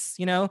disputes,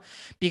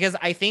 because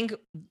I think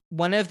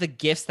one of the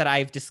gifts that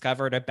I've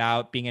discovered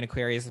about being an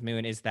Aquarius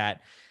moon is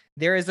that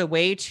there is a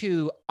way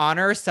to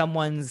honor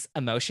someone's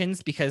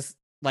emotions, because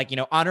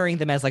honoring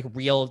them as like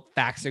real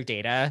facts or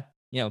data,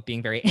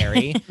 being very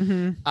airy,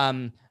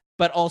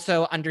 but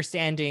also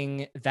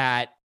understanding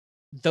that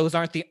those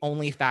aren't the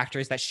only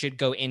factors that should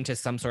go into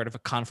some sort of a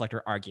conflict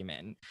or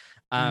argument.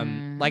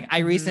 Like I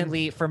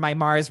recently, for my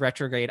Mars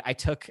retrograde, I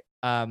took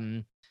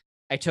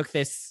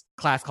this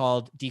class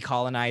called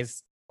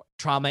Decolonize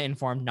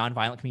Trauma-Informed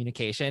Nonviolent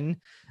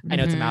Communication. I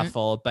know it's a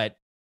mouthful, but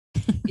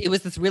it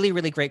was this really,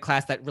 really great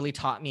class that really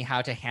taught me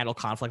how to handle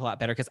conflict a lot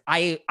better, because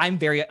I'm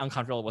very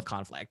uncomfortable with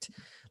conflict.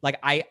 Like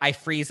I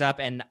freeze up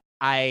and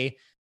I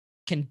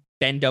can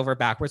bend over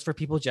backwards for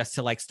people just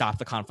to like stop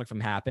the conflict from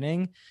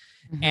happening.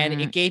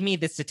 And it gave me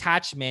this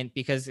detachment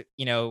because,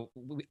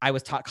 I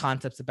was taught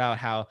concepts about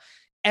how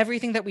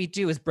everything that we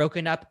do is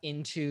broken up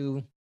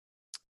into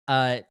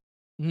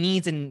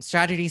needs and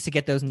strategies to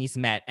get those needs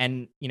met.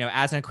 And,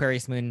 as an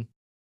Aquarius moon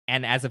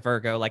and as a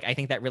Virgo, like I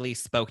think that really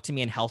spoke to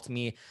me and helped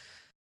me.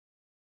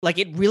 Like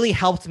it really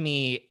helped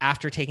me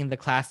after taking the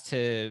class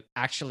to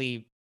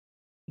actually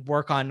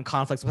work on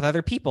conflicts with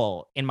other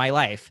people in my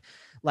life.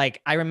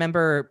 Like I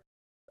remember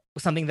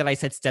something that I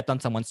said stepped on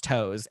someone's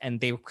toes, and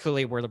they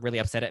clearly were really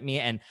upset at me.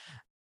 And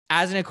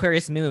as an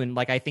Aquarius moon,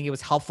 like I think it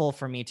was helpful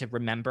for me to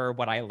remember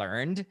what I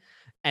learned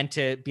and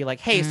to be like,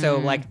 hey, so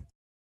like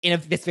in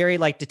this very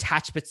like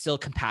detached but still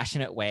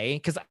compassionate way,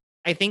 because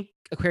I think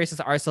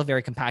Aquariuses are still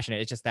very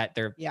compassionate. It's just that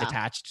they're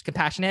detached,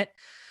 compassionate.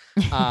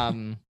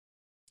 I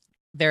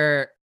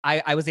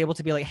was able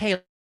to be like,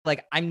 hey,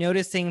 like I'm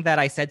noticing that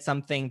I said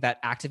something that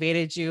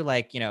activated you,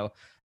 like,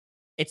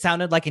 it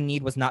sounded like a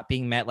need was not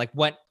being met. Like,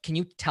 what can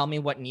you tell me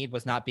what need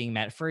was not being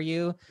met for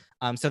you?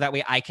 So that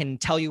way I can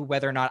tell you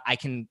whether or not I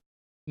can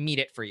meet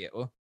it for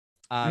you.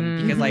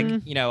 Because like,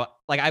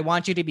 like I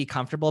want you to be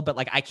comfortable, but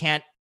like I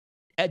can't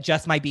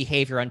adjust my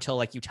behavior until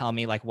like you tell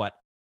me like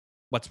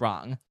what's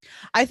wrong.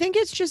 I think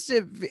it's just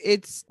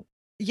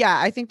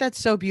I think that's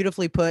so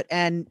beautifully put.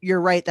 And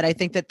you're right that I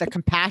think that the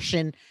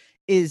compassion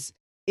is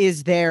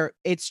there.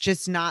 It's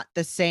just not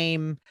the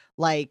same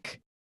like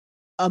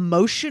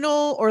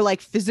emotional or like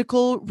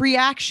physical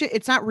reaction.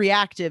 It's not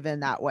reactive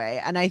in that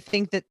way. And I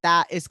think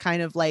that is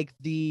kind of like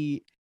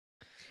it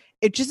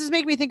just is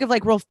making me think of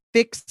like real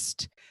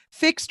fixed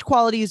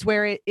qualities,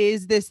 where it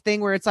is this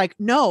thing where it's like,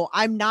 no,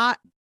 I'm not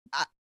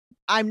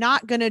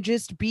going to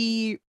just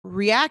be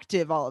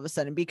reactive all of a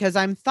sudden because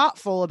I'm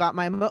thoughtful about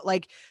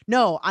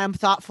no, I'm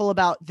thoughtful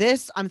about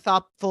this. I'm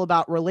thoughtful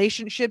about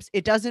relationships.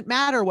 It doesn't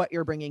matter what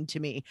you're bringing to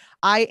me.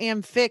 I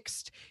am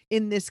fixed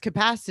in this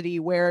capacity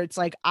where it's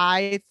like,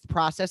 I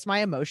process my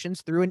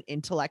emotions through an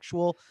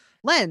intellectual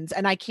lens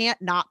and I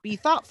can't not be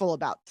thoughtful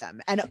about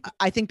them. And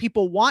I think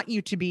people want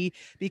you to be,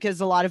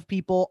 because a lot of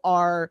people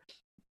are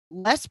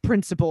less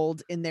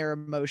principled in their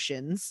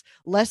emotions,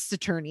 less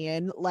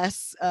Saturnian,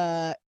 less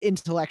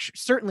intellectual,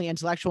 certainly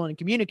intellectual and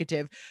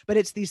communicative, but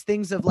it's these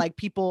things of like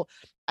people,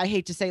 I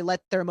hate to say, let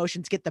their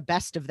emotions get the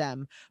best of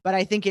them. But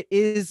I think it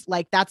is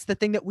like, that's the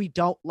thing that we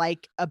don't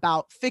like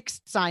about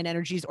fixed sign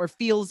energies, or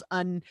feels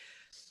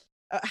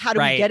how do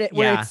we get it?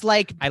 Where it's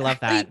like, I love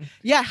that.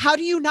 How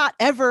do you not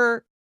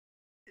ever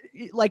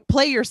like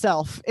play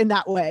yourself in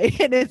that way?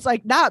 And it's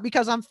like, not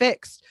because I'm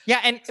fixed.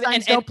 Yeah. And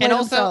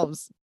also,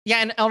 yeah,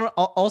 and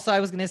also I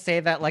was going to say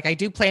that like I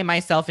do play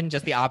myself in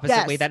just the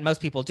opposite way that most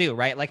people do,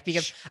 right? Like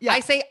because I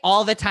say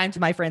all the time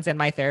to my friends and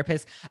my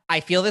therapist, I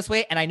feel this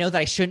way and I know that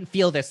I shouldn't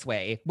feel this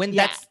way, when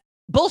that's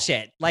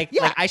bullshit. Like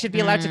I should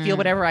be allowed to feel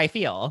whatever I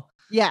feel.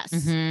 Yes.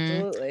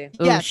 Absolutely.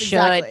 Ooh, yes,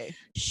 exactly.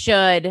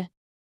 Should.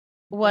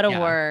 What a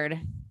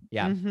word.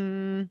 Yeah.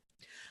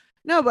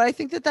 No, but I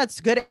think that that's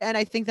good. And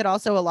I think that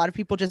also a lot of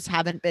people just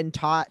haven't been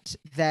taught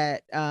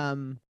that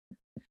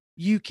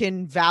you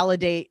can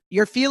validate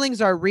your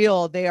feelings are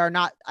real. They are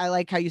not, I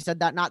like how you said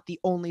that, not the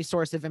only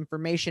source of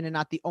information and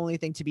not the only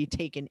thing to be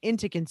taken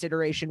into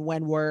consideration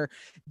when we're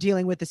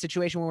dealing with the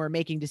situation, when we're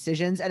making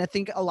decisions. And I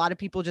think a lot of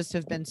people just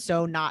have been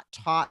so not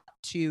taught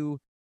to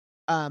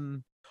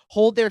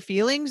hold their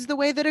feelings the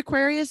way that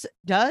Aquarius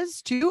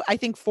does too. I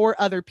think for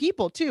other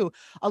people too,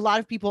 a lot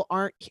of people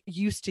aren't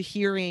used to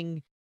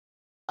hearing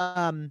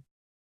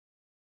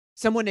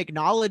someone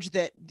acknowledge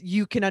that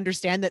you can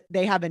understand that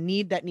they have a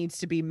need that needs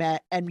to be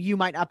met, and you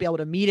might not be able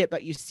to meet it,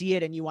 but you see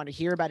it and you want to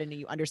hear about it and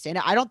you understand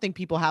it. I don't think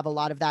people have a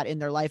lot of that in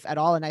their life at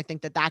all. And I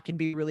think that that can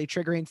be really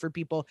triggering for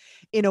people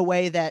in a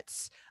way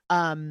that's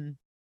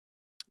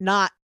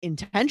not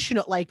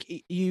intentional. Like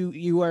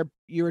you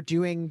are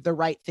doing the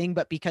right thing,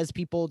 but because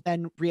people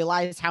then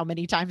realize how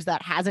many times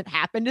that hasn't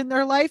happened in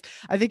their life,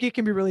 I think it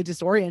can be really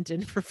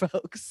disorienting for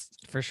folks.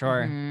 For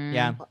sure.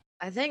 Yeah.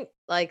 I think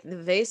like the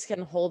vase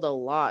can hold a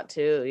lot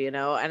too,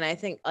 and I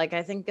think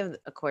of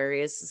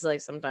Aquarius is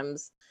like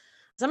sometimes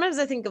sometimes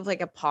I think of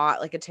like a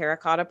pot, like a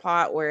terracotta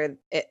pot where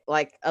it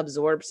like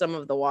absorbs some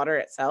of the water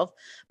itself.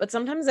 But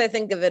sometimes I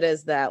think of it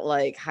as that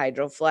like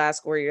hydro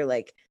flask where you're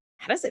like,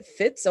 how does it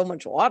fit so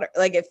much water?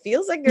 Like it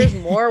feels like there's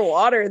more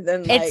water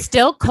than like It's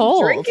still I'm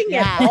cold. drinking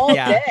Yeah. it all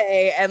Yeah.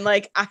 day. And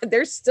like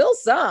there's still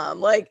some.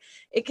 Like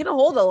it can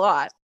hold a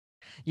lot.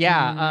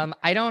 Yeah.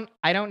 I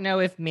don't know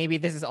if maybe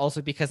this is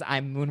also because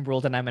I'm moon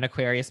ruled and I'm an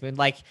Aquarius moon.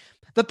 Like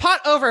the pot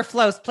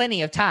overflows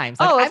plenty of times.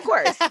 Like, Of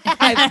course.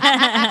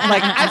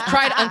 I've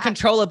cried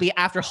uncontrollably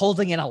after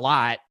holding in a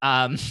lot.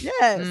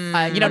 Yes.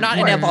 Not in a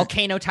course.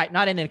 volcano type,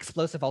 not in an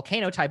explosive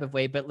volcano type of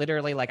way, but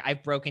literally like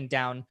I've broken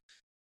down,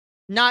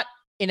 not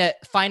in a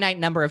finite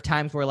number of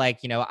times where like,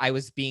 I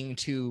was being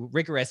too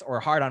rigorous or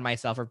hard on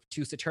myself or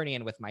too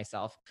Saturnian with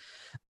myself.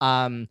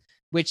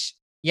 Which,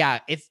 yeah,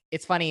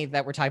 it's funny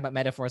that we're talking about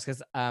metaphors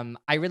because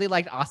I really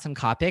liked Austin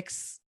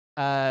Kopic's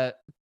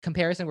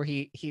comparison where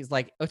he's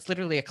like, oh, it's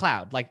literally a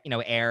cloud, like,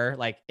 air,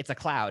 like it's a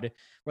cloud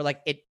where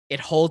like it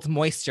holds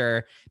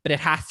moisture, but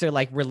it has to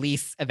like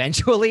release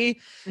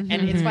eventually.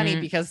 And it's funny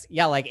because,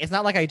 yeah, like it's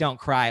not like I don't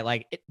cry,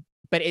 like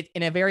but it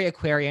in a very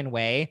Aquarian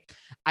way.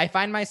 I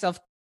find myself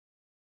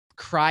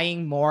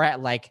crying more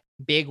at like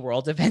big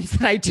world events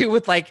than I do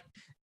with like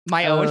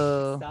my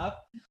own stuff.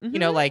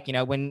 Like,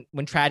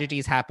 when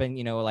tragedies happen,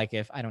 like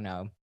if I don't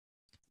know,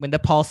 when the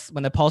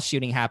pulse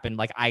shooting happened,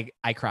 like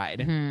I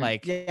cried.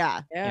 Like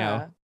Yeah.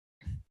 Yeah.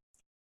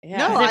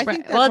 No, I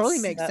think that totally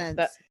makes sense.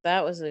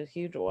 That was a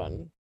huge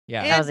one.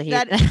 yeah. That was a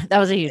huge. That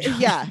was a huge.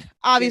 Yeah,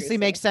 obviously Seriously.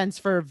 makes sense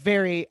for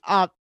very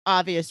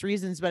obvious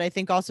reasons, but I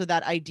think also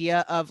that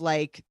idea of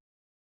like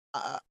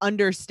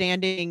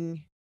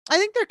understanding, I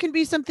think there can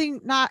be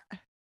something not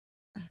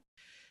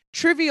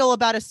trivial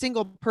about a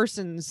single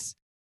person's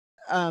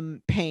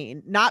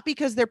pain, not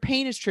because their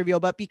pain is trivial,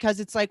 but because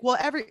it's like, well,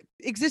 every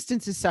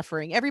existence is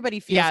suffering, everybody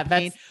feels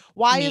pain.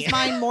 Why me. is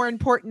mine more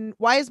important?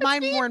 Why is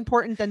mine more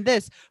important than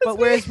this? But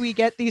whereas we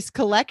get these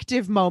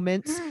collective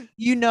moments,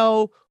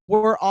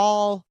 we're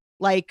all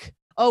like,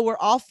 oh, we're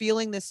all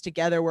feeling this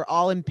together, we're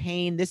all in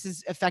pain, this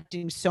is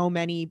affecting so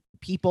many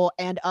people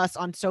and us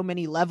on so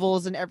many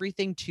levels and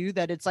everything too,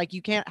 that it's like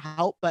you can't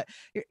help but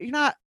you're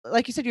not,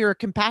 like you said,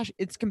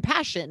 it's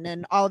compassion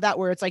and all of that,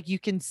 where it's like you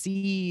can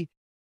see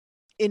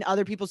in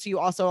other people, so you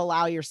also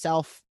allow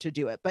yourself to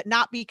do it, but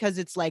not because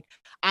it's like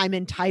I'm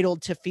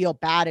entitled to feel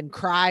bad and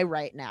cry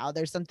right now.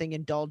 There's something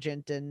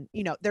indulgent and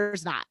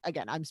there's not.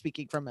 Again, I'm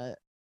speaking from a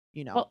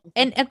Well,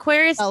 and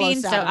Aquarius fellow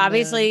being so Saturn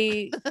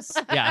obviously,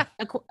 Yeah.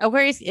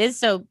 Aquarius is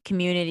so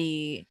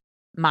community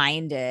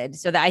minded,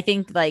 so that I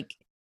think like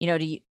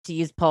to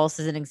use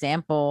Pulse as an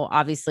example,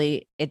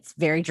 obviously it's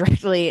very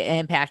directly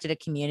impacted a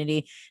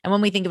community. And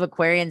when we think of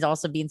Aquarians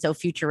also being so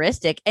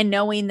futuristic and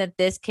knowing that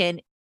this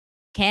can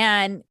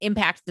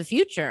impact the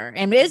future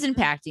and is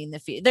impacting the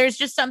future, there's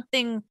just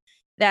something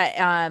that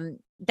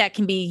that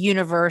can be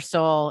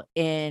universal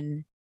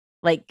in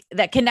like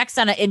that connects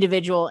on an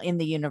individual in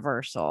the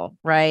universal,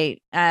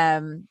 right?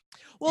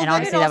 well, And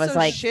obviously that was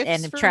like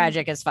and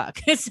tragic as fuck.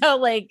 So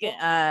like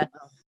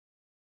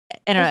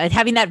I don't know,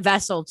 having that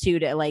vessel too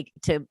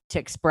to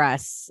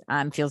express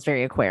feels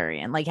very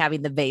Aquarian, like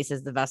having the vase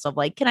as the vessel of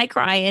like, can I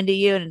cry into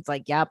you? And it's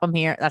like, yep, I'm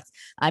here,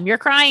 I'm your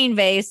crying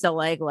vase, so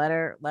like let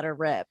her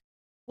rip.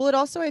 Well, it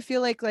also, I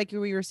feel like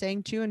we were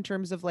saying too, in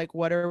terms of like,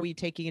 what are we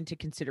taking into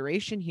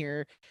consideration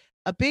here?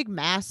 A big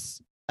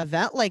mass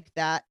event like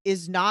that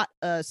is not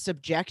a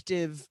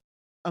subjective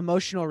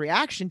emotional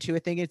reaction to a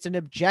thing. It's an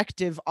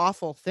objective,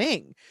 awful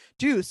thing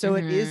too. So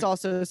it is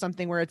also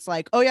something where it's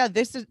like, oh yeah,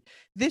 this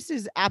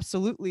is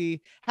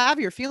absolutely, have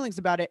your feelings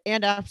about it.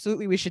 And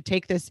absolutely, we should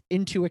take this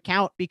into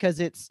account because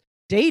it's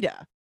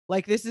data.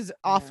 Like this is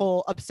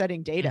awful,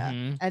 upsetting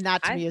data. And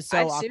that to me is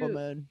so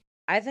Aquamoon.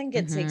 I think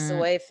it takes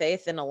away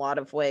faith in a lot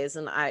of ways.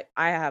 And I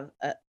have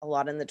a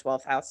lot in the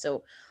 12th house.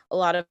 So a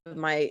lot of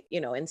my,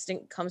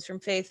 instinct comes from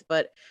faith.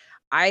 But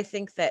I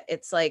think that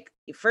it's like,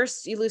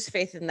 first you lose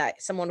faith in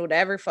that someone would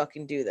ever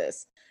fucking do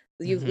this.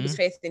 You lose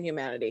faith in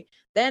humanity.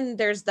 Then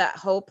there's that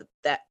hope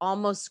that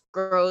almost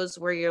grows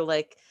where you're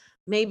like,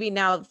 maybe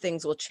now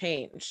things will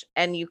change.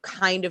 And you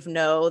kind of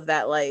know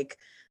that like,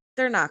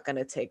 they're not going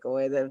to take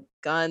away the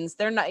guns.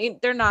 They're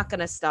not going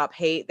to stop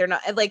hate. They're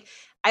not like,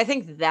 I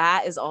think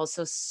that is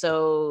also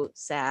so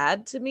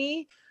sad to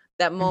me.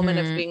 That moment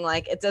of being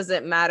like, it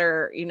doesn't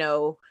matter,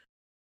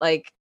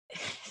 like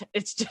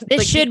it's just this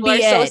like, should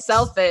be so it.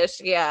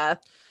 selfish. Yeah.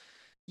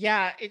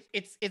 Yeah,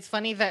 it's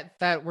funny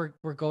that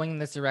we're going in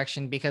this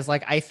direction because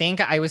like I think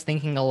I was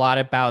thinking a lot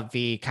about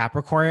the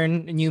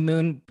Capricorn new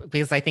moon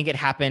because I think it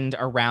happened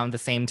around the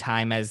same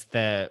time as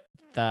the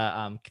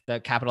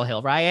Capitol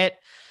Hill riot.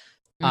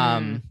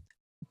 I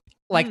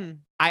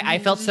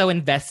felt so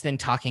invested in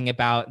talking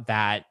about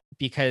that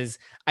because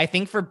I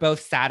think for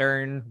both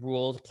Saturn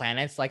ruled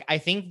planets, like I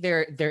think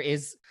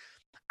there's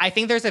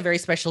a very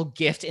special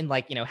gift in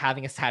like,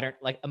 having a Saturn,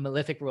 like a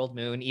malefic ruled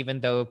moon,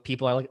 even though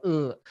people are like,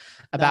 ugh,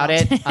 about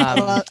it.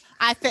 Well,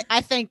 I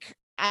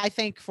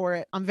think for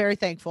it. I'm very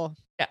thankful.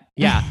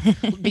 Yeah.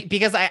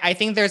 Because I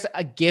think there's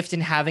a gift in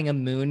having a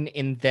moon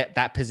in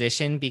that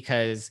position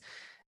because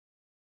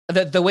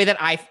the way that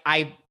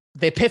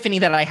the epiphany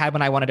that I had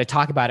when I wanted to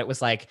talk about it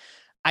was like,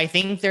 I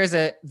think there's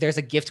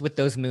a gift with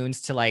those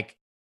moons to like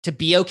to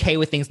be okay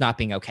with things not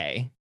being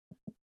okay,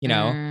 you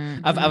know,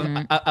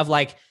 Mhm. of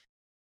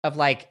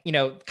like you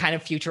know, kind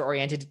of future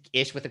oriented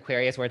ish with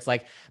Aquarius, where it's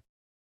like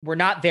we're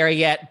not there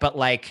yet, but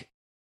like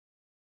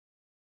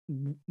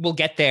we'll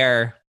get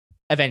there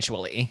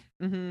eventually,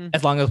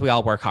 as long as we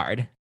all work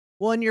hard.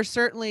 Well, and you're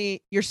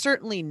certainly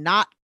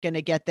not going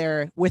to get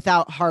there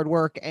without hard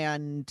work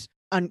and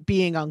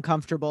being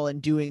uncomfortable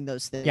and doing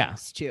those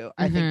things too.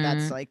 I think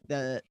that's like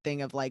the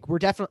thing of like, we're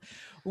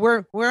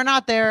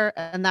not there,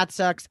 and that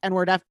sucks. And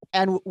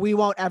and we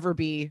won't ever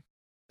be.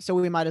 So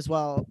we might as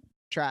well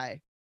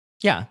try,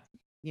 Yeah.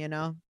 you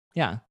know?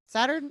 Yeah.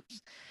 Saturn.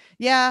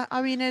 Yeah.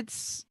 I mean,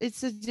 it's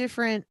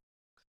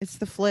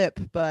the flip,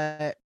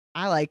 but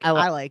I like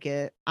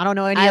it. I don't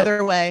know any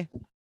other way.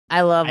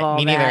 I love all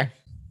me that.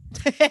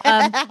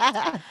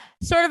 neither.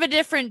 Sort of a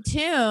different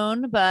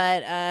tune,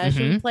 but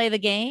should we play the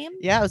game?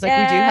 Yeah, I was like, we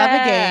do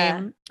have a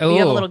game. We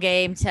have a Ooh. little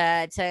game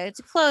to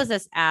close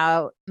us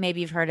out.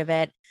 Maybe you've heard of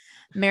it.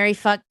 Marry,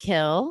 fuck,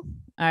 kill.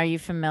 Are you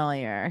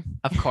familiar?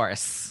 Of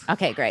course.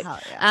 Okay, great. Oh,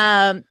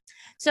 yeah.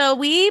 So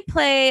we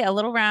play a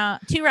little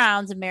two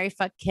rounds of Marry,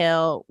 fuck,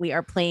 kill. We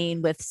are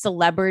playing with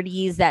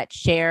celebrities that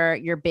share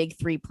your big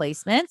three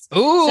placements.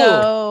 Ooh.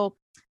 So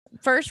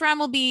first round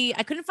will be,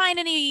 I couldn't find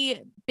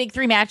any big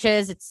three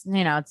matches. It's,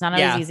 you know, it's not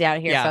always easy out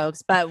here,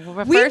 folks. But we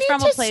first need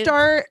round we'll to play.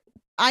 start.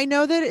 I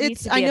know that Needs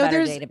it's. to be I a know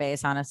better there's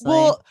database, honestly.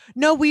 Well,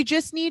 no, we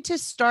just need to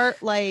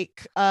start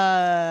like.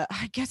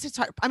 I guess it's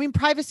hard. I mean,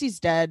 privacy's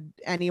dead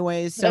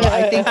anyways. So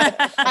I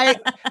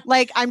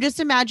think I'm just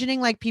imagining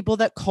like people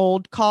that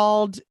cold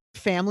called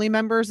family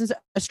members and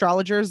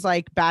astrologers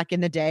like back in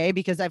the day,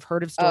 because I've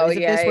heard of stories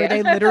of this where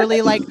they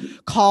literally like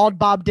called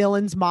Bob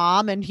Dylan's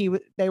mom and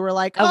they were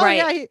like,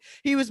 yeah,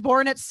 he was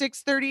born at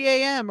 6:30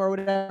 a.m. or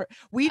whatever.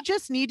 We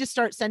just need to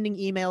start sending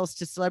emails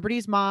to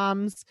celebrities'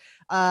 moms,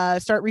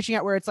 start reaching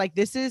out where it's like,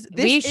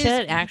 we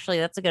should actually,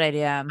 that's a good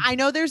idea. I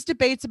know there's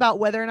debates about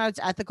whether or not it's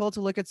ethical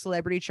to look at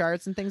celebrity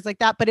charts and things like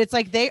that, but it's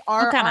like they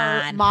are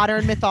our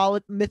modern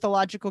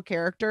mythological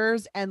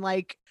characters, and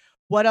like,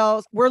 what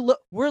else?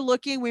 We're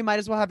looking. We might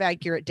as well have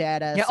accurate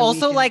data. Yeah. So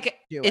also, like,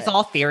 it's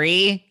all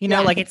theory. You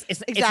know, like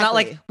it's not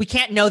like we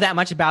can't know that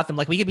much about them.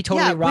 Like we could be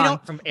totally wrong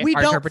from our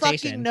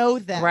interpretation. Fucking know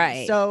them,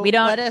 right? So we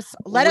don't let us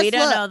don't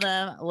know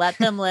them. Let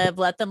them live.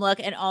 Let them look.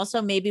 And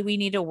also, maybe we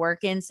need to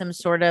work in some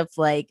sort of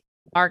like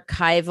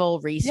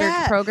archival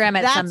research program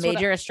at some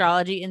major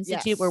astrology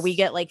institute where we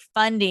get like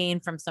funding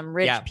from some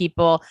rich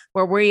people,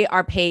 where we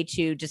are paid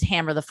to just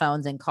hammer the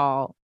phones and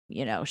call,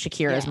 you know,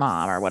 Shakira's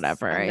mom or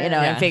whatever, you know,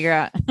 and figure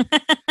out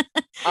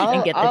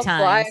and get the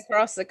time. I'll fly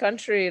across the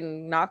country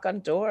and knock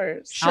on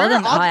doors. Sure.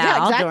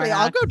 Exactly.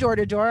 I'll go door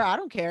to door. I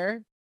don't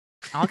care.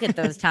 I'll get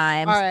those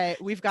times. All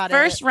right. We've got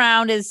first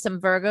round is some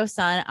Virgo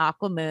Sun,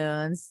 Aqua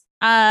Moons.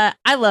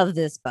 I love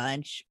this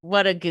bunch.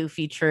 What a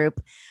goofy troop.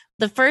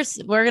 The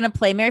first, we're going to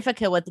play Marry, fuck,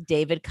 kill with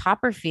David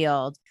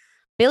Copperfield,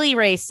 Billy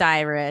Ray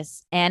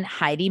Cyrus, and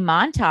Heidi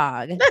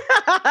Montag.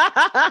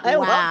 I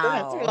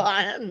love this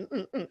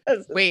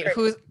one. Wait,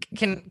 who's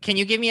can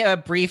you give me a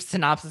brief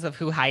synopsis of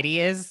who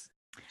Heidi is?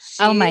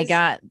 Oh my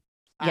God.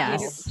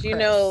 Yes. Do you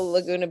know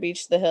Laguna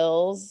Beach, The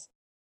Hills?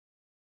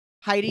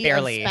 Heidi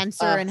Barely. and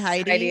Spencer and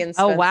Heidi. Heidi and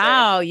Spencer. Oh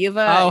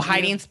wow,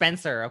 Heidi and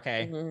Spencer.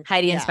 Okay,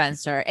 Heidi and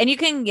Spencer, and you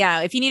can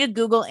if you need a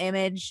Google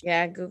image,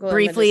 Google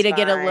briefly to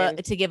get a look,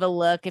 to give a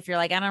look. If you're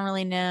like, I don't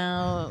really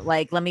know,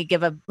 like let me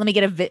get a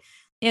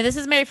this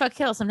is Marry, fuck,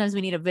 kill. Sometimes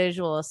we need a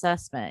visual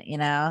assessment, you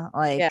know,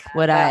 like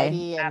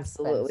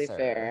absolutely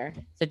fair.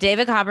 So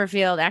David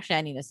Copperfield. Actually,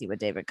 I need to see what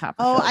David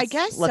Copperfield. I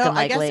guess so.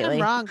 I guess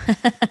I'm wrong.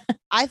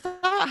 I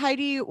thought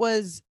Heidi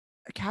was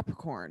a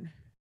Capricorn.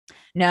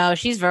 No,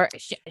 she's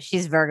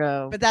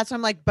Virgo. But that's what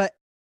I'm like. But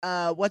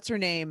what's her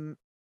name?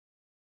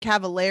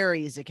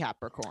 Cavallari is a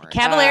Capricorn.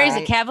 Cavallari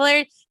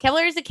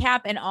is a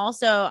Cap, and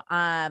also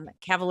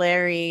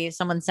Cavallari.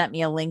 Someone sent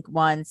me a link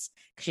once.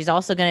 She's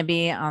also going to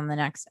be on the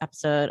next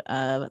episode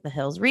of The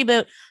Hills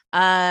reboot.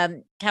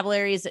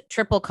 Cavallari is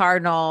triple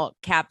cardinal,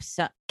 Cap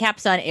Sun,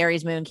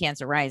 Aries Moon,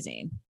 Cancer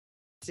rising.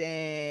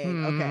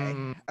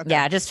 Dang. Okay.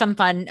 Yeah, just some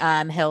fun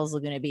Hills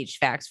Laguna Beach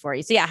facts for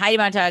you. So yeah, Heidi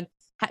Montag,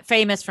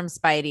 famous from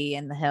Spidey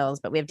and The Hills,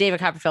 but we have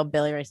David Copperfield,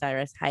 Billy Ray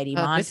Cyrus, Heidi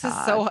Montag. This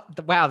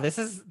is wow. This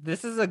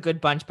is a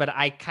good bunch, but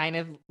I kind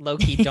of low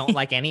key don't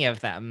like any of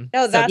them.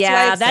 No, that's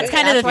that's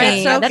kind of the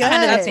thing.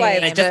 That's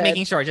why just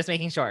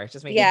making sure.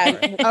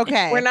 Yeah.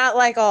 Okay. We're not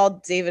like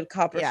all David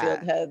Copperfield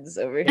heads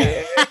over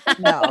here.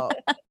 No.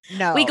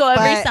 We go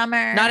every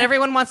summer. Not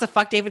everyone wants to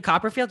fuck David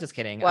Copperfield. Just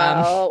kidding.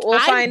 Well, we'll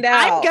find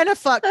out. I'm gonna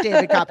fuck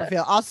David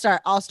Copperfield. I'll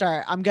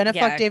start. I'm gonna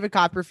fuck David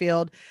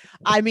Copperfield.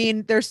 I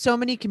mean, there's so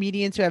many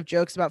comedians who have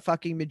jokes about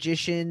fucking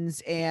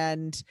magicians,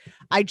 and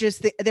I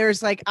just think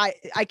there's like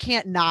I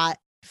can't not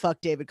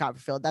fuck David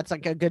Copperfield. That's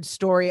like a good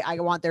story. I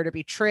want there to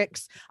be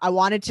tricks. I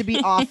want it to be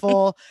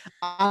awful.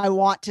 I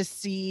want to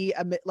see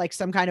like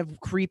some kind of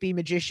creepy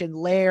magician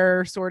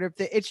lair sort of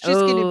thing. It's just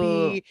going to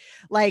be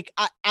like,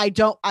 I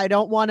don't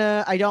want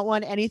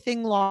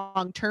anything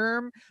long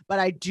term, but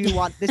I do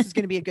want, this is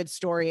going to be a good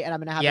story and I'm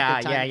going to have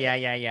a good time.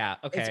 Yeah.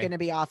 Okay. It's going to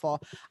be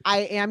awful. I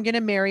am going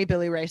to marry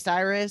Billy Ray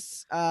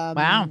Cyrus.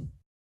 Wow.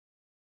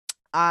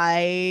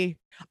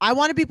 I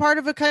want to be part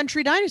of a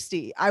country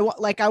dynasty. I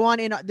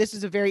want in. This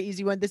is a very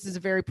easy one. This is a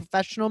very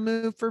professional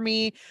move for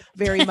me.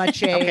 Very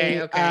much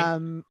a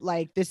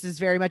like this is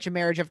very much a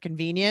marriage of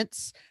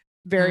convenience.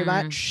 Very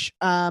much.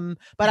 But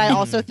I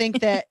also think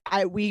that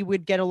we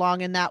would get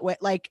along in that way.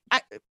 Like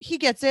he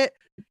gets it.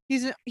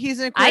 He's an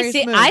Aquarius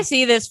moon. I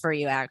see this for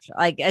you actually.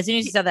 Like as soon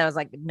as you said that, I was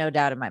like, no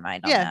doubt in my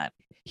mind on that.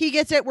 He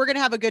gets it. We're going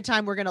to have a good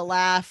time. We're going to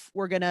laugh.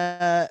 We're going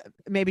to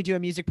maybe do a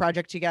music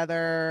project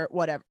together,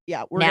 whatever.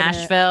 Yeah. We're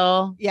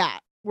Nashville.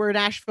 We're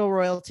Nashville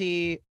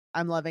royalty.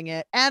 I'm loving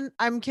it. And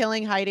I'm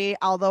killing Heidi.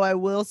 Although I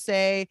will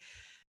say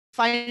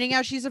finding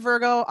out she's a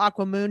Virgo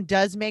Aqua Moon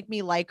does make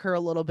me like her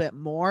a little bit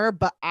more,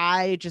 but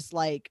I just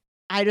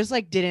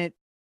didn't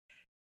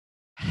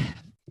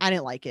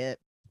like it.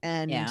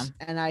 And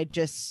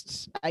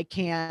I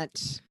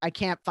can't,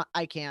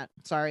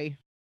 sorry.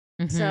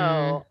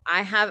 So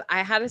I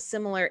had a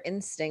similar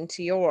instinct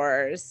to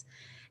yours,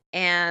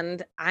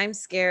 and I'm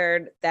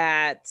scared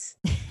that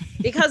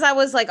because I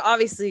was like,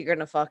 obviously you're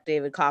gonna fuck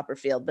David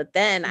Copperfield, but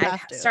then I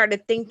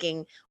started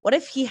thinking, what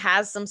if he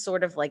has some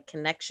sort of like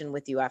connection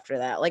with you after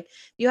that? Like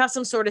you have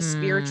some sort of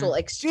spiritual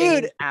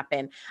exchange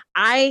happen.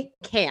 I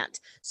can't.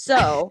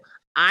 So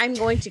I'm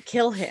going to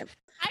kill him.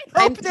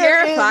 I'm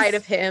terrified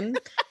of him,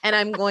 and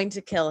I'm going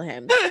to kill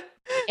him.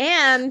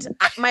 And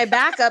my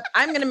backup,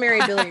 I'm going to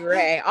marry Billy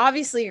Ray.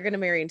 Obviously, you're going to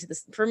marry into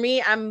this. For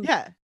me, I'm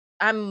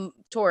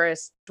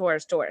Taurus.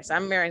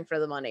 I'm marrying for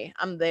the money.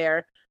 I'm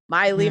there.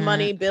 Miley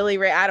money, Billy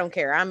Ray. I don't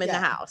care. I'm in the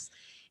house.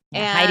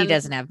 And Heidi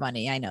doesn't have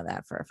money. I know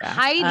that for a fact.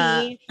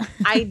 Heidi,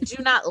 I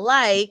do not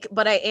like,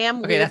 but I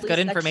am. Okay, that's good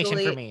information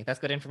for me. That's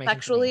good information.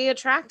 Sexually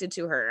attracted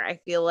to her. I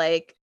feel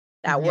like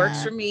that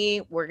works for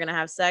me. We're going to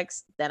have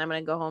sex. Then I'm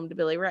going to go home to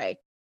Billy Ray.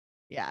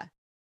 Yeah.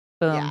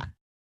 Boom. Yeah.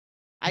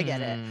 I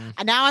get it.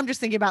 And now I'm just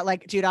thinking about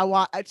like, dude, I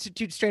want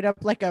to straight up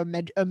like a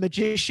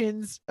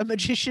magician's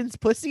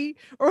pussy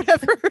or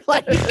whatever.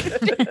 Like,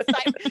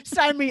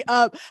 sign me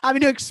up.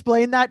 Having to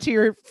explain that to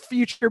your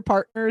future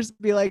partners.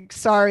 Be like,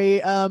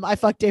 sorry, I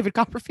fucked David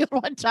Copperfield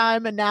one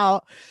time, and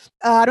now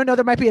I don't know.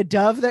 There might be a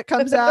dove that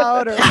comes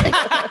out, or like,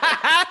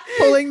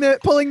 pulling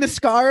the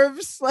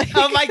scarves. Like,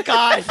 oh my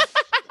god.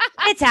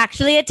 It's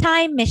actually a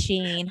time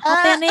machine.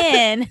 Hopping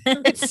in.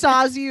 It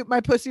saws you.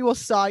 My pussy will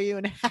saw you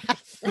in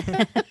half.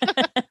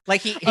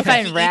 Like he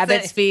find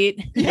rabbit's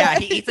feet. Yeah,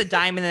 he eats a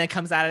diamond and then it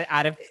comes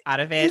out of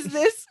it. Is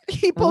this?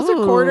 He pulls a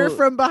quarter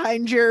from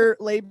behind your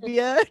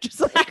labia,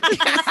 just like.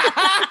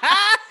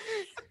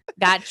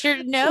 Got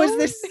your nose.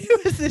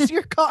 Was this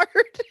your card?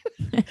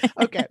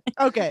 Okay.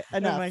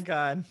 Enough. Oh my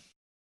god,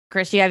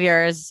 Chris, you have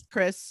yours.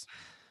 Chris.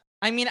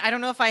 I mean, I don't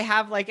know if I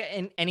have like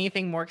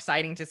anything more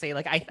exciting to say.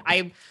 Like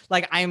I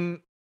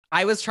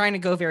was trying to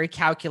go very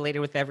calculated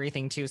with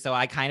everything too, so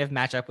I kind of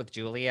match up with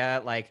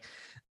Julia. Like,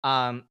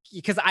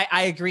 because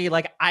I agree.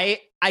 Like Are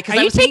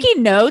you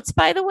taking notes,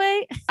 by the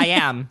way? I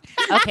am.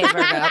 Okay,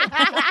 Virgo.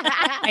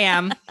 I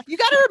am. You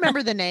got to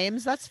remember the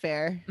names. That's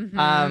fair.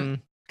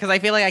 Because I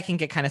feel like I can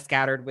get kind of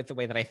scattered with the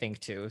way that I think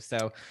too.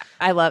 So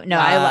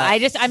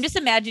I'm just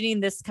imagining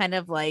this kind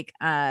of like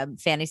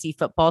fantasy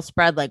football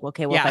spread. Like,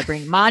 okay, well, if I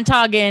bring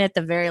Montauk in at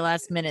the very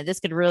last minute,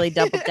 this could really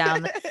double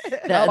down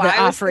the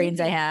offerings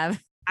I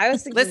have. I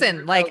was thinking,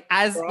 listen, like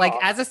as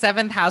a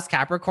seventh house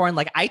Capricorn,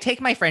 like I take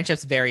my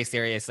friendships very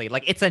seriously.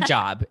 Like it's a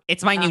job.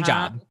 It's my new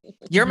job.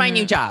 You're my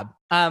new job.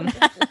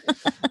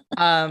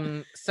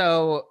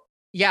 So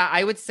yeah,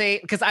 I would say,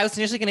 because I was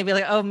initially going to be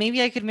like, oh,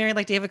 maybe I could marry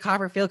like David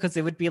Copperfield because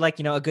it would be like,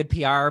 a good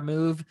PR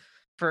move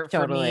for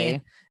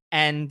me.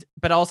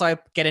 But also I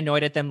get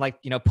annoyed at them,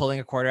 like,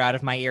 pulling a quarter out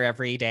of my ear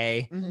every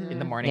day in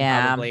the morning,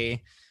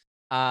 probably.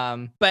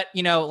 But,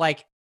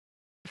 like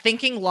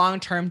thinking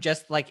long-term,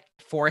 just like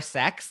for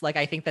sex, like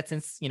I think that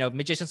since,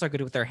 magicians are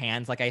good with their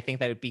hands, like I think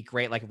that would be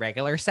great, like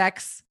regular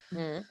sex.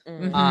 But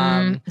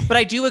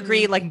I do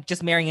agree, like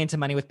just marrying into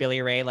money with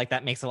Billy Ray, like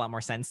that makes a lot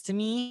more sense to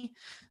me.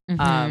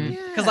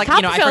 Because like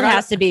Copperfield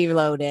has to be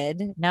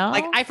loaded. No,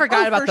 like I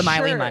forgot about the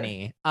Miley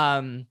money.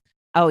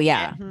 Oh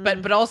yeah,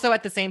 but also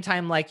at the same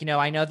time, like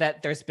I know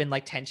that there's been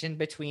like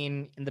tension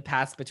in the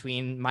past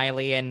between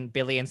Miley and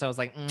Billy, and so I was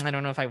like, I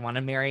don't know if I want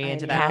to marry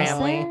into that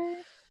family.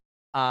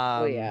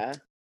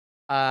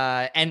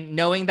 And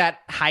knowing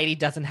that Heidi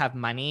doesn't have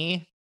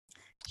money,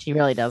 she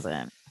really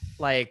doesn't.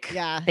 Like,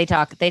 they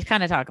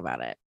kind of talk about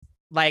it.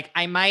 Like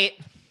I might.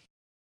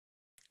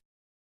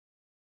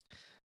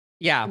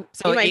 Yeah,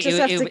 so you might just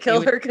have to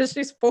kill her because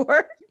she's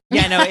poor.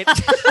 Yeah, no.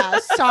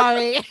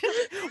 Sorry. You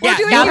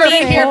heard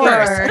it here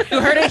first. You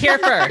heard it here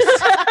first.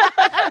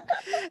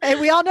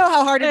 And we all know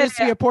how hard it is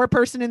to be a poor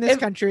person in this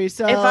country.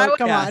 So if I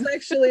was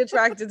sexually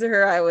attracted to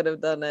her, I would have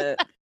done it.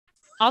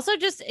 Also,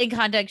 just in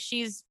context,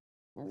 she's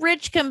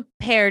rich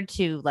compared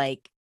to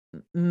like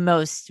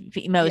most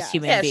Yes.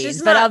 human Yeah, beings.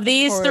 she's But not of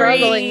these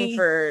struggling three,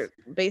 for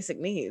basic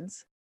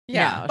needs.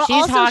 Yeah. no, But she's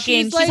also hawking.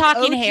 she's She's like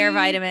hawking hair OG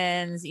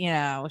vitamins. You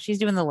know, she's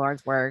doing the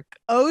Lord's work.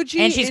 OG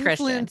And she's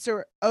Christian.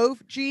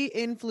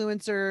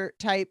 influencer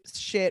type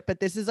shit, but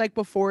this is like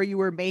before you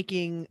were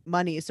making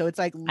money, so it's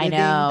like I living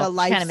know.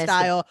 the She kinda missed it.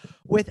 lifestyle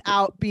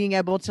without being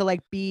able to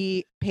like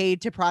be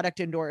paid to product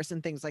endorse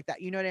and things like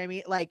that. You know what I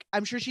mean? Like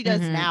I'm sure she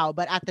does Mhm. now,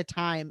 but at the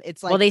time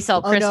it's like Well, they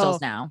sell oh,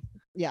 crystals no. now.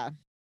 Yeah.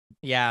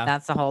 Yeah.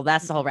 That's the whole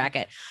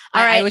racket.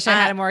 All I right. wish I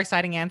had a more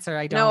exciting answer.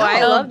 I don't. No, I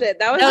No. loved it.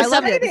 That was No, I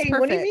loved it. It's exciting.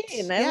 What do you perfect.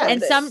 mean? I Yeah. loved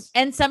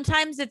and it.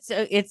 sometimes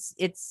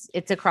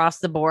it's across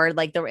the board.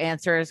 Like the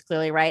answer is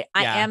clearly right.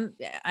 Yeah.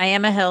 I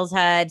am a Hills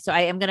head, so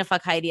I am gonna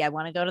fuck Heidi. I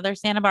want to go to their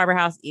Santa Barbara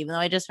house, even though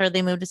I just heard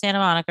they moved to Santa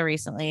Monica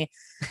recently.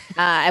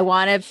 I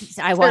want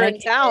They're in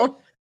to. town.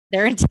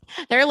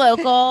 They're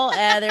local.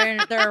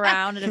 They're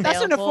around and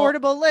That's an available.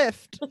 affordable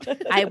lift.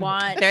 I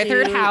want Their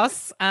third to-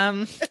 house.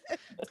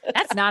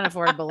 That's not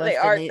affordable. They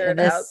lift are in third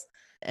this house.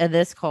 in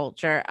this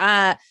culture.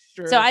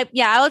 True. So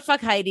I would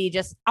fuck Heidi.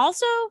 Just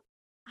also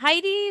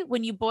Heidi,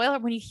 when you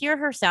hear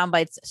her sound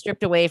bites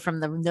stripped away from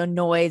the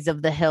noise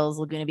of the Hills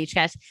Laguna Beach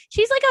cast,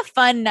 she's like a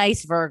fun,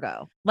 nice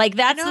Virgo. Like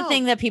that's the know.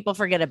 thing that people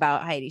forget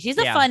about Heidi. She's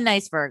a Yeah. fun,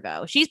 nice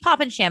Virgo. She's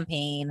popping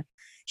champagne.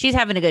 She's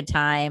having a good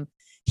time.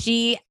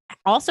 She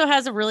also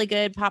has a really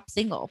good pop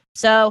single.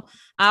 So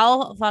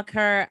I'll fuck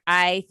her.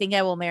 I think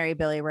I will marry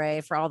Billy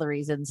Ray for all the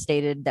reasons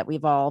stated that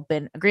we've all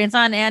been agreeing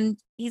on. And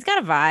he's got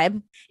a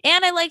vibe.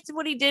 And I liked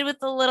what he did with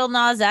the Little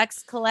Nas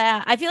X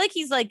collab. I feel like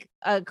he's like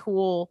a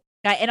cool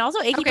guy. And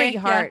also Achy Okay, Breaky yeah,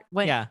 Heart.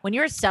 yeah. When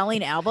you're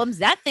selling albums,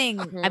 that thing,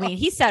 I mean,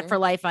 he's set for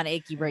life on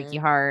Achy Breaky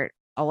Heart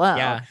alone.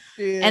 Yeah.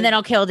 Dude. And then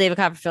I'll kill David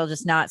Copperfield,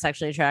 just not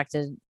sexually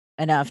attracted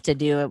enough to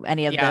do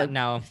any of Yeah. the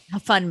No.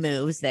 fun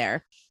moves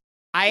there.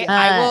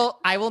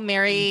 I will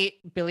marry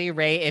Billy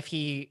Ray if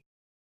he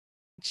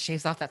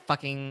shaves off that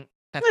fucking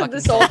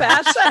The soul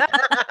patch.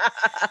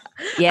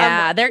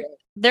 Yeah, I'm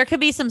there could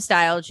be some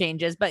style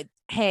changes, but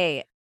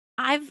hey,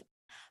 I've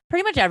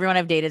pretty much everyone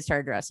I've dated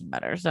started dressing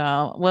better,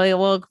 so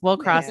we'll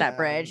cross that Yeah.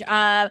 bridge.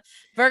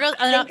 Virgo,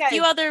 I a think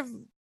few other.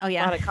 Oh Not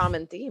yeah. a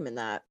common theme in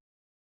that.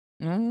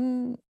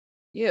 Mm,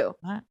 You.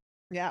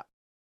 yeah.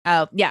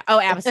 oh yeah. Oh,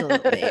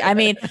 absolutely. I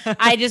mean,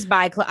 I just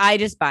buy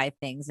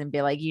things and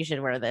be like, you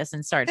should wear this,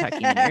 and start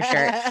tucking in your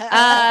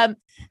shirt.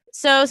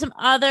 So some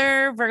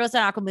other Virgos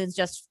and Aquamoons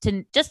just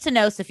to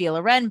know: Sophia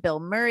Loren, Bill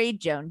Murray,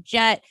 Joan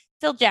Jett,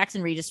 Phil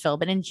Jackson, Regis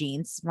Philbin, and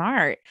Jean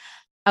Smart.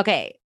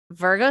 Okay,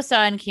 Virgo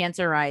Sun,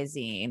 Cancer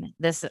Rising.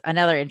 This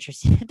another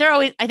interesting. They're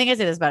always. I think I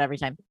say this about every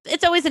time.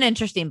 It's always an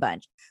interesting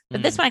bunch,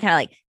 but this one I kind of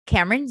like.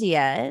 Cameron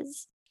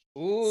Diaz,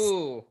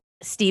 Ooh.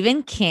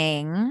 Stephen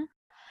King,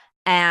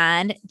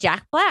 and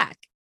Jack Black.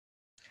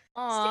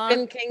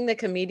 Stephen King, the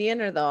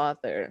comedian or the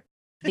author?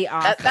 The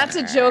author. That's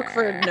a joke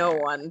for no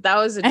one. That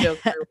was a joke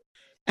for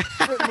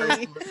For me.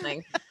 person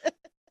listening.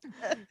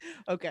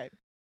 Okay.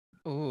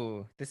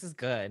 Ooh. This is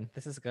good.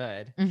 This is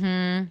good.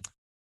 Mm-hmm.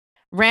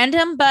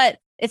 Random, but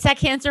it's that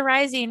Cancer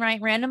Rising,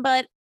 right? Random,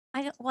 but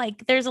I don't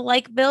like. There's a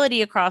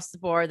likability across the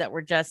board that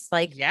we're just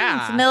like,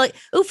 Yeah. familiar.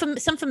 Ooh,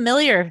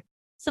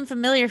 some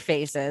familiar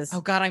faces. Oh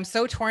God, I'm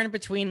so torn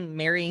between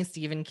marrying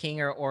Stephen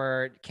King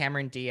or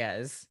Cameron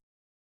Diaz.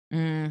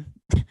 Mm.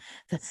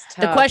 It's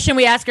The tough. question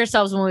we ask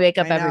ourselves when we wake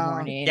up I every know.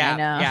 morning. Yeah. I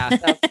know. Yeah.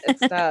 It's tough.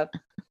 It's tough.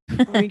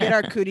 When we get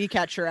our cootie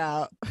catcher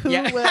out.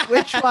 Yeah.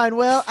 Which one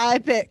will I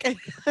pick?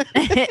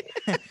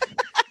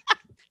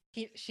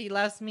 She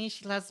loves me.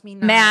 She loves me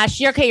not. Mash,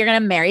 you're okay. You're gonna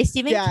marry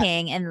Stephen Yeah.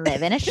 King and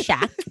live in a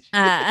shack.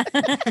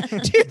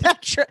 Dude,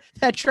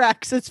 that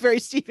tracks. It's very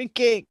Stephen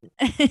King.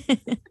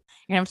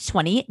 You're gonna have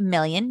 20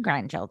 million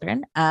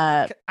grandchildren.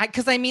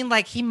 Because I mean,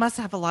 like, he must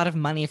have a lot of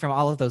money from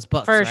all of those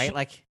books, For right? sure.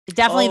 Like,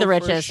 Definitely the Oh,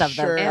 for richest of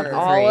them. sure. And of the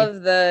all three.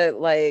 of the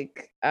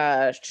like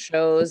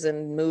shows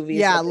and movies.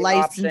 Yeah, that they've optioned.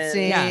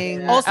 licensing. yeah.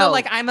 Yeah. Also, Oh.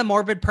 like, I'm a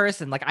morbid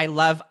person. Like, I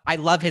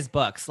love his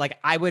books. Like,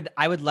 I would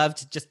love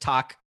to just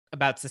talk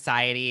about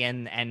society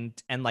and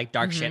like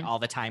dark shit Mhm. all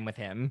the time with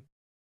him.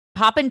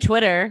 Poppin'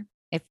 Twitter,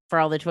 if for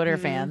all the Twitter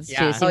Mhm. fans, Yeah.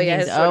 too. Oh, Stephen Oh yeah,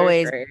 King's his Twitter's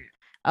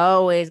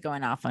always great.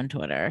 going off on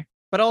Twitter.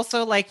 But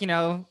also, like,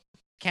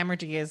 Cameron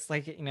Diaz,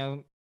 like,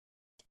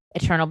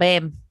 Eternal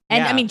Babe.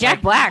 And I Yeah, mean Jack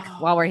like- Black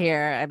while we're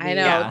here. I mean,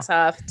 know, Yeah.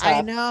 tough. I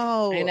tough.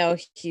 know. I know,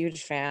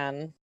 huge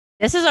fan.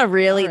 This is this is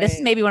Alright.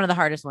 maybe one of the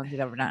hardest ones we've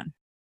ever done.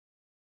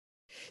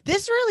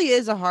 This really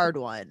is a hard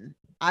one.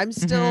 I'm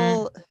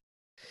still.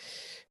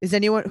 Is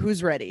anyone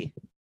who's ready?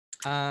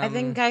 I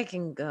think I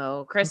can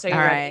go. Chris, are you All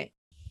ready? right.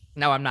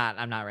 No, I'm not.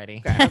 I'm not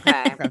ready.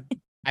 Okay.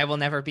 I will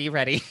never be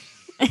ready.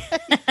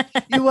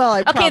 You will.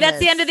 I Okay, that's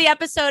the promise. end of the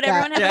episode.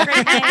 Yeah. Everyone have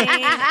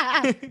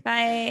a great night.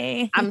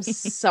 Bye. I'm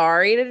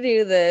sorry to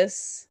do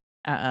this,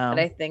 Uh but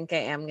I think I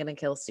am gonna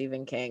kill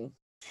Stephen King.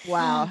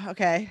 Wow.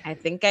 Okay. I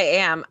think I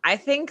am. I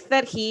think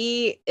that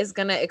he is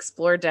gonna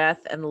explore death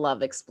and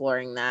love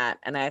exploring that,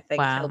 and I think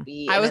Wow. he'll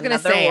be. I in was gonna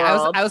another say.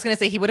 world. I was gonna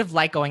say he would have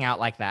liked going out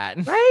like that.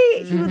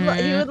 right. He would. He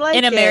Mhm. would like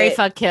in a Mary it.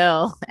 fuck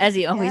kill, as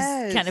he always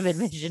kind of Yes.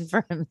 envisioned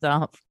for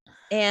himself.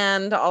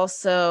 And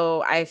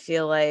also, I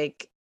feel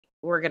like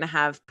we're going to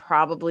have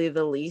probably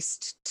the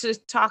least to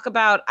talk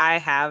about. I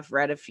have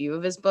read a few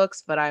of his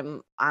books, but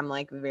I'm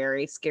like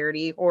very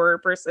scaredy horror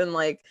person.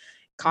 Like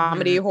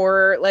comedy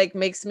horror like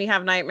makes me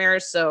have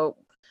nightmares. So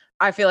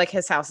I feel like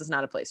his house is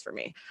not a place for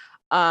me.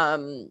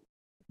 I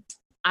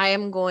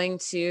am going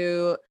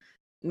to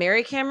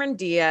marry Cameron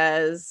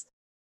Diaz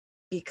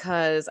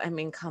because I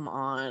mean, come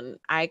on,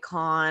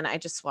 icon. I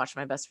just watched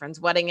My Best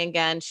Friend's Wedding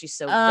again. She's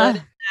so good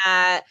at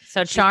that.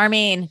 So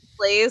charming.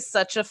 Plays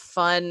such a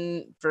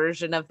fun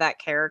version of that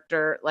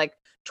character, like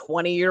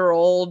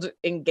 20-year-old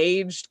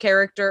engaged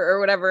character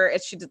or whatever.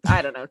 It's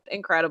I don't know,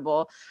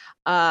 incredible.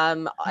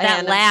 That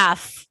and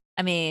laugh.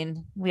 I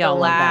mean, we the all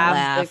love that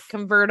laugh, the laugh.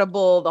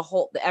 convertible,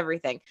 the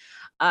everything.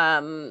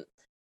 And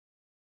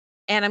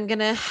I'm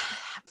gonna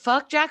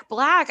fuck Jack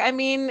Black. I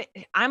mean,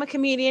 I'm a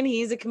comedian.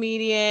 He's a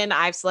comedian.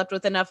 I've slept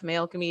with enough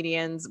male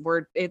comedians.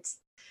 It's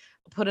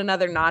put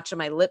another notch in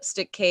my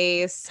lipstick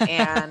case,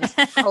 and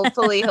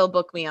hopefully he'll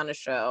book me on a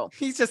show.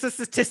 He's just a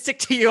statistic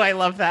to you. I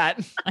love that.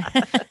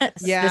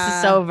 Yeah. This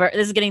is so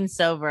this is getting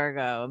so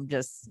Virgo. I'm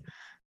just,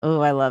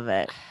 oh, I love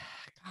it.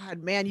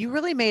 God, man, you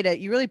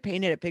really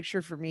painted a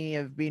picture for me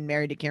of being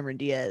married to Cameron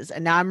Diaz.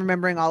 And now I'm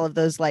remembering all of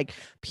those like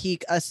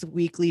peak Us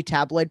Weekly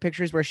tabloid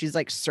pictures where she's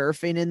like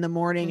surfing in the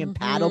morning and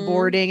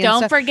paddleboarding. And Don't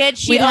stuff. forget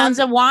she owns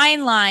a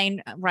wine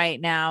line right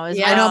now.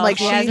 Yeah, I know, I'm like,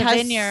 she she has a has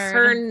vineyard.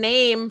 Her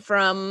name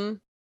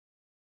from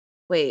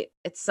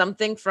it's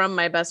something from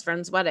My Best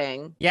Friend's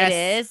Wedding. Yes.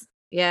 It is.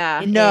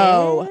 Yeah.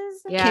 No.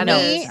 Is? Yeah, no,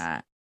 Kimmy? it's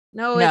not.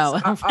 No, No.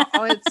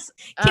 it's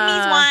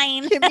Kimmy's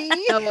wine. Kimmy?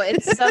 No,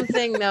 it's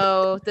something.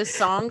 No, the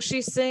song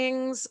she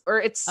sings, or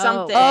it's Oh.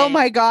 something. Oh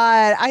my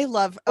God. I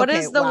love What okay,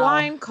 is the wow.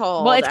 wine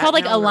called? Well, it's called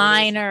like Now I'm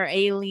Align amazing. or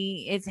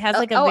Aileen. It has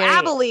like a very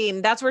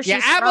Abilene. That's where she's Yeah,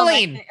 from.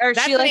 Abilene. Or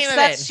That's she the like name of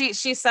says it.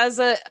 she says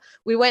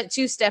we went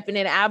two-stepping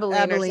in Abilene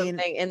or Abilene.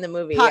 something in the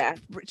movie. Po- Yeah,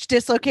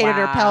 dislocated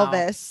her Wow.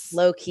 pelvis.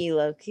 low key.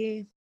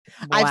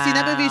 I've seen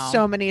that movie Wow.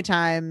 so many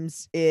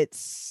times.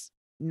 It's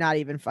not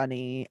even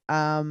funny.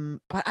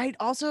 But I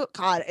also,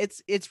 God,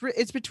 it's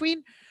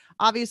between,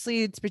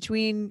 obviously it's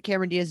between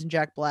Cameron Diaz and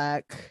Jack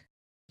Black.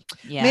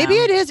 Yeah. Maybe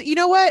it is. You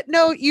know what?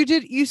 No,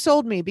 you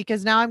sold me,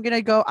 because now I'm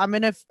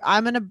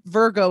gonna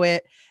Virgo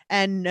it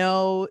and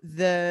know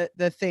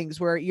the things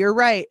where you're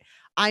right.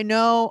 I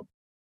know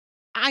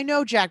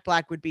Jack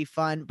Black would be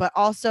fun, but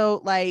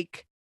also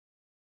like,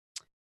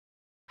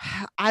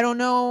 I don't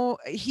know.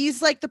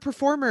 He's like the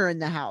performer in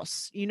the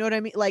house. You know what I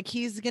mean? Like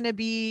he's gonna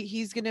be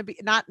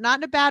not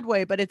in a bad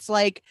way, but it's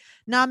like,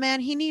 nah, man,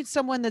 he needs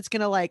someone that's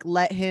gonna like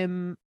let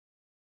him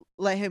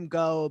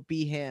go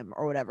be him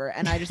or whatever.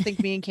 And I just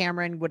think me and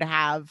Cameron would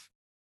have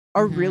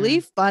a really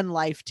fun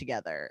life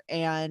together.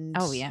 And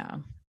Oh yeah.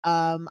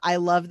 I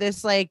love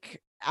this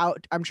like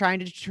I'm trying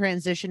to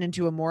transition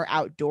into a more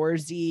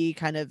outdoorsy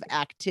kind of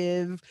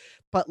active,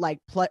 but like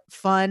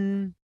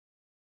fun,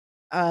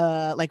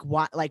 like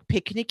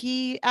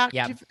picnicky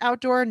active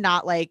outdoor,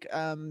 not like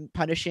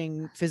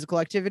punishing physical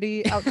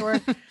activity outdoor.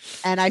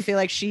 And I feel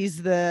like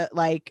she's the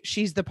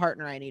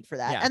partner I need for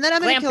that. Yeah. And then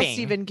I'm gonna kill Glamping.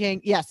 Stephen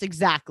King. Yes,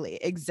 exactly.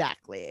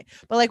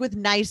 But like with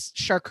nice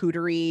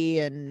charcuterie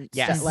and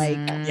Yes. stuff, like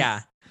Mhm.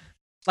 Yeah.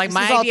 Like This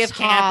my is all idea of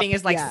camping top-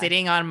 is like yeah.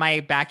 sitting on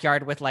my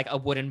backyard with like a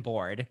wooden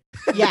board.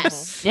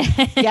 yes.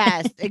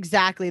 Yes,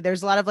 exactly.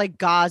 There's a lot of like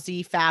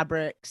gauzy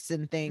fabrics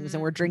and things,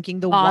 and we're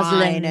drinking the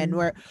wine, and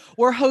Muslin.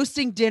 we're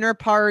hosting dinner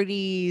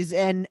parties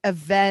and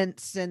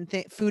events and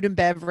food and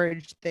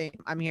beverage thing.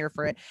 I'm here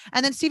for it.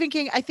 And then Stephen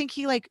King, I think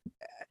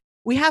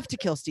we have to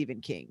kill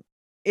Stephen King.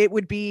 It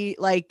would be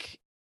like,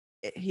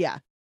 yeah,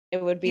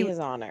 It would be He- his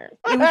honor.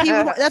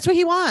 that's what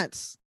he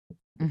wants.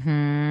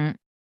 Mhm.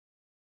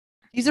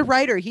 He's a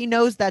writer. He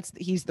knows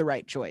he's the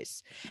right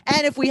choice.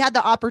 And if we had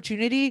the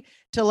opportunity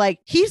to like,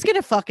 he's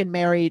gonna fucking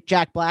marry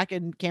Jack Black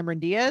and Cameron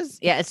Diaz.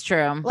 Yeah, it's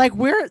true. Like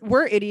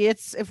we're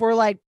idiots if we're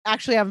like,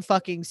 actually I'm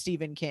fucking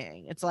Stephen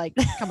King. It's like,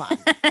 come on.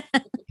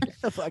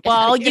 Get the fuck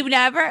Well, outta here. you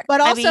never.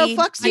 But I also mean,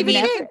 fuck you Stephen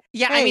never- King.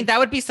 Yeah, Hey. I mean that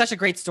would be such a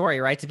great story,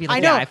 right? To be like, I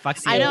know. yeah, I fuck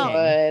Stephen know. King.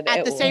 Would. At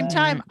It the same would.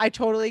 time, I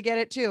totally get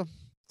it too.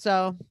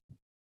 So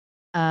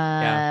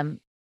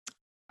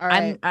all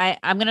right.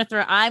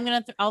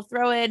 I'll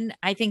throw in,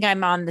 I think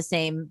I'm on the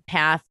same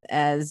path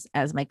as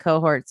my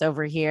cohorts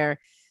over here.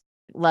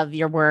 Love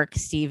your work,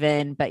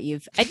 Steven, but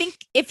I think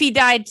if he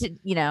died to,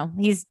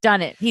 he's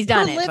done it. He's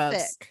done it, folks.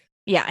 Prolific.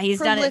 Yeah, he's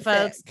done it,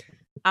 folks.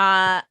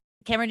 Prolific.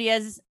 Cameron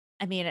Diaz,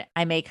 I mean,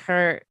 I make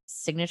her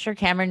signature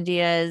Cameron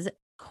Diaz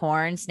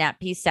corn snap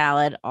pea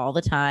salad all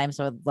the time.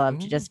 So I'd love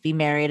to just be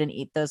married and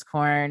eat those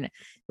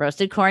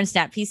roasted corn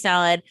snap pea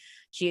salad.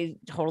 She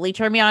totally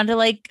turned me on to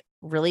like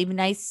really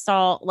nice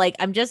salt. Like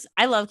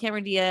I love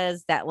Cameron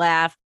Diaz, that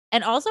laugh.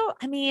 And also,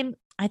 I mean,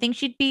 I think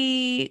she'd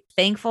be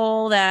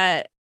thankful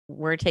that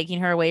we're taking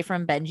her away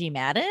from Benji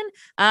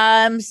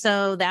Madden.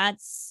 So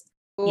that's,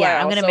 Who yeah,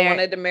 I I'm gonna also marry-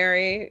 wanted to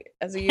marry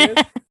as a youth.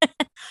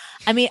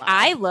 I mean,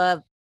 I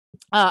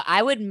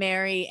would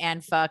marry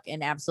and fuck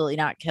and absolutely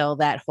not kill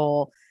that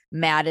whole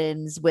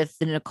Madden's with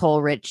the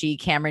Nicole Richie,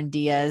 Cameron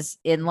Diaz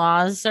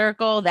in-laws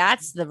circle.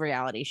 That's the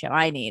reality show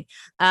I need.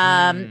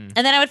 And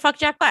then I would fuck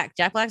Jack Black.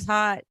 Jack Black's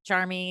hot,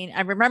 charming.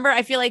 I remember,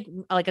 I feel like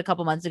a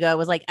couple months ago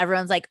was like,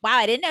 everyone's like, wow,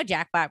 I didn't know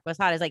Jack Black was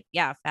hot. I was like,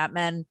 yeah, fat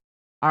men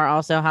are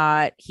also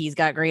hot. He's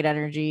got great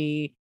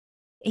energy.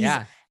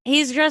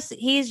 He's just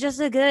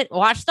a good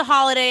watch. The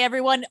Holiday,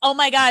 everyone. Oh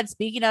my God.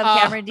 Speaking of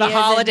Cameron Diaz The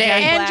Holiday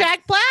and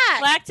Jack Black.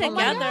 Black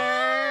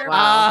together.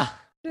 Wow.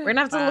 We're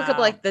gonna have to look up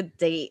like the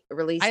date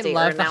release I date.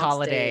 love or The announced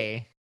Holiday.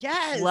 date.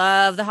 Yes.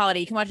 Love The Holiday.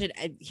 You can watch it.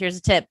 Here's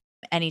a tip.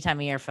 Any time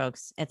of year,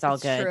 folks. It's all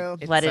It's good. true.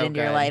 Let It's it so into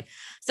your good. life.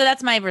 So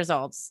that's my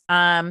results.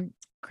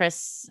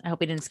 Chris, I hope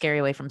we didn't scare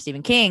you away from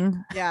Stephen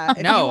King. Yeah. If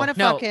you No, want to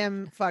no.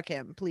 fuck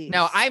him, please.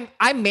 No,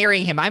 I'm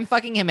marrying him. I'm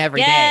fucking him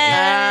every day.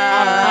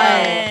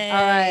 Yay!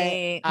 All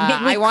right.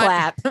 Make me I want-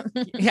 clap.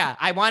 Yeah,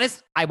 I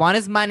want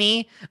his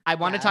money. I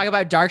want to talk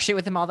about dark shit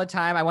with him all the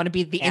time. I want to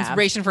be the Yeah.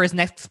 inspiration for his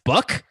next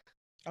book.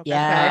 Okay.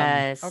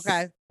 Yes.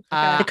 Okay.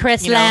 The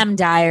Chris you know, Lamb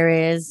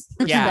Diaries.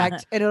 Yeah.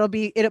 Respect. And it'll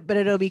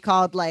be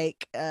called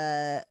like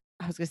I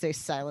was gonna say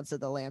Silence of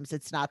the Lambs.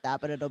 It's not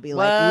that, but it'll be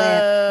like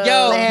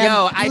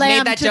Yo, I've lamb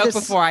made that to joke the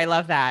before. I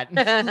love that.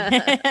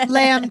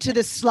 lamb to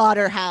the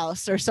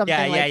slaughterhouse or something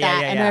Yeah, like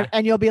yeah, that. yeah.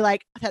 And you'll be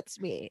like, that's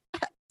me.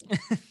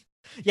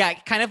 Yeah,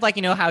 kind of like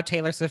how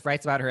Taylor Swift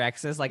writes about her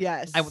exes, like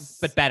Yes.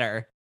 but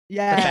better.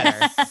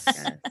 Yes.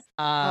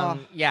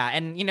 Yeah,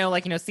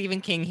 and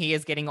Stephen King, he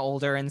is getting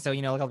older, and so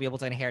I'll be able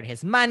to inherit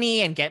his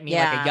money and get me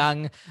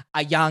like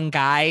a young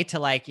guy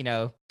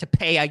to to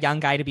pay a young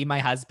guy to be my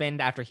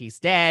husband after he's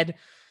dead.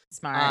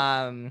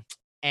 Smart.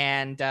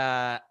 And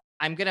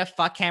I'm gonna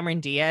fuck Cameron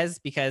Diaz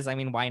because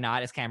why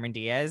not? It's Cameron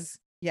Diaz.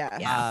 Yeah.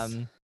 Yes.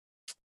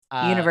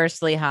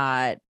 Universally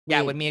hot.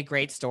 Yeah, would be a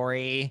great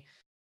story.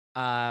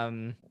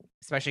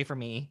 Especially for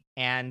me.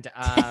 And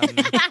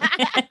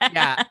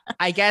I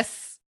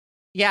guess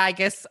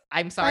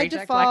I'm sorry,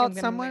 Jack Black. default, I'm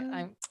gonna, someone-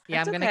 I'm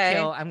That's gonna okay.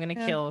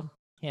 kill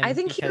him. I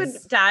think he would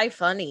because- die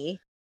funny.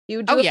 He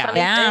would do Oh, a yeah. funny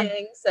Yeah.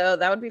 thing, so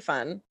that would be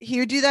fun. He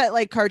would do that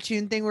like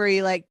cartoon thing where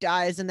he like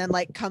dies and then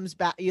like comes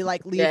back. You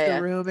like leave Yeah, the yeah.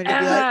 room and he'd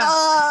be like,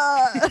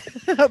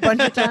 a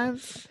bunch of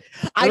times.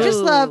 I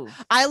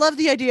love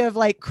the idea of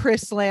like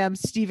Chris Lamb,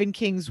 Stephen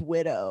King's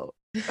widow.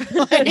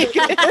 Like-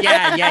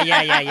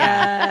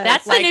 yeah.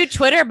 That's the new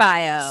Twitter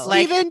bio.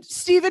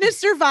 Stephen is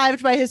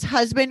survived by his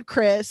husband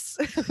Chris.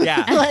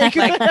 Yeah. Like-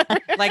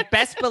 Like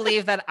best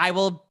believe that I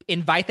will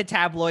invite the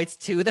tabloids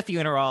to the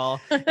funeral.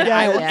 And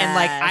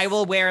Yes. I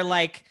will wear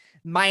like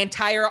my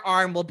entire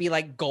arm will be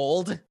like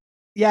gold,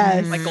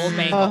 Yes. like gold Mm.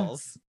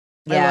 bangles.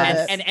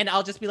 Yes. And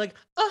I'll just be like,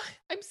 oh,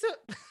 I'm so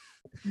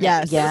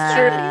Yes.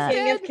 Yeah.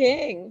 King of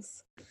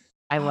Kings.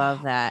 I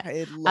love that.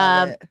 I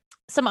love it.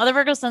 Some other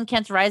Virgo Sun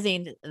Cancer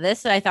Rising.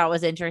 This I thought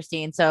was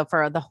interesting. So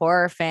for the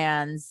horror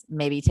fans,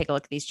 maybe take a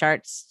look at these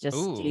charts. Just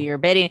do Ooh. your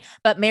bidding.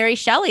 But Mary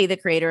Shelley, the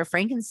creator of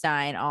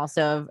Frankenstein,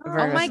 also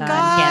Virgo my Sun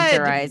God.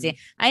 Cancer Rising.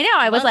 I know.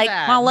 I was Love like,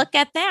 that. well, look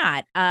at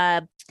that.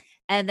 And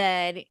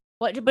then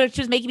but she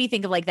was making me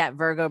think of like that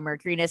Virgo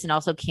Mercuryness and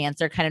also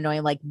Cancer, kind of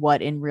knowing like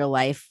what in real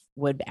life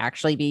would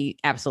actually be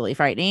absolutely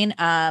frightening.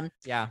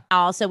 yeah.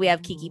 Also, we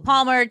have Kiki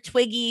Palmer,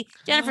 Twiggy,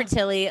 Jennifer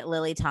Tilly,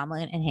 Lily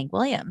Tomlin, and Hank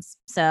Williams.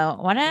 So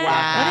what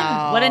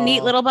a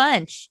neat little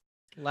bunch.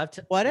 Love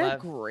to What a love-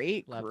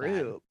 great love that.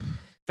 group.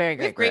 Very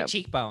We have great great group.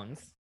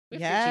 cheekbones. We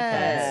have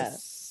great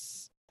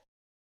cheekbones.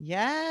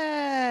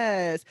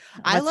 Yes.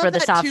 I That's love where the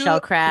that soft too. shell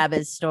crab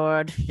is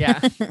stored. Yeah.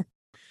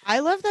 I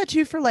love that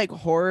too for like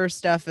horror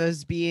stuff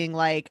as being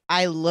like,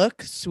 I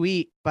look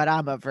sweet, but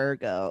I'm a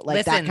Virgo. Like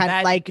Listen, that kind that-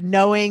 of like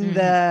knowing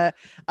the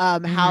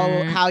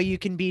Mhm. how you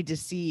can be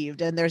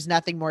deceived. And there's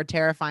nothing more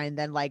terrifying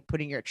than like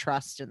putting your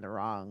trust in the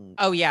wrong.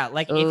 Oh yeah,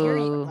 like if you're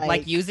Ooh.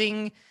 like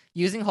using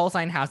whole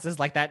sign houses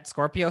like that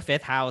Scorpio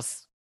 5th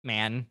house,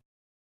 man.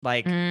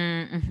 Like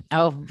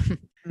Oh,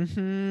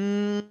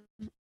 Mm-hmm.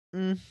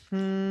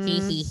 Mm-hmm. hee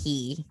hee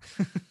hee.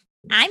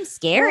 I'm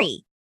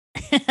scary.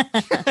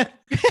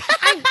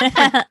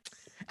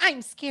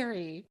 I'm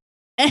scary.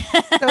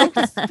 So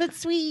but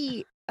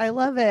sweet. I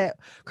love it.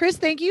 Chris,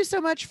 thank you so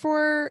much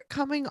for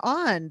coming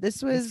on.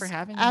 This was for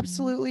having me.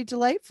 absolutely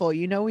delightful.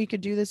 You know, we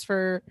could do this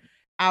for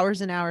hours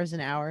and hours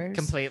and hours.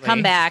 Completely.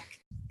 Come back.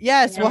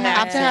 Yes, we'll Come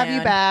have back to have you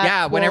soon. back.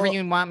 Yeah, whenever We'll-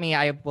 you want me,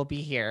 I will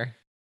be here.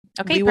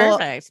 Okay, We will-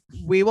 perfect.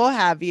 we will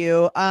have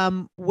you.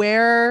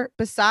 Where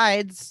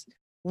besides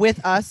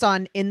with us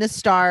on In the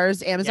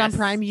Stars, Amazon Yes.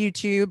 Prime,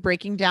 YouTube,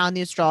 breaking down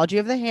the astrology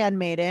of the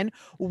handmaiden,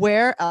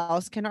 where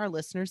else can our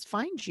listeners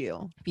find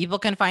you? People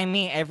can find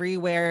me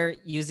everywhere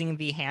using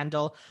the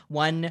handle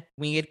One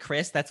Winged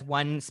Chris. That's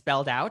one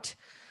spelled out.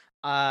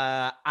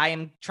 I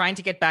am trying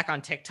to get back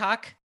on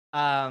TikTok.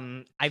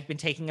 I've been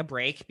taking a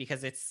break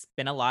because it's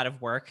been a lot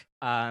of work.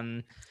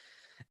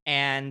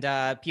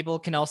 And people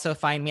can also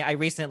find me. I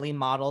recently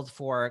modeled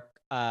for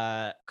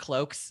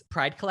Cloak's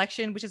Pride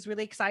collection, which is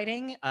really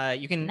exciting.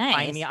 You can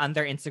find me Nice. on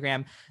their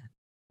Instagram.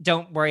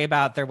 Don't worry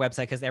about their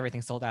website because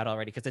everything's sold out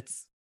already because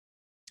it's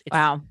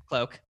Wow.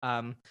 Cloak.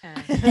 But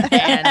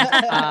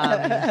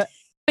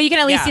But you can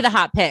at least Yeah. see the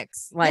hot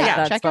pics. Like Yeah,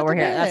 that's check what out we're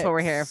the here. That's what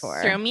we're here pics.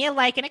 for. Throw me a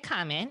like and a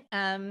comment.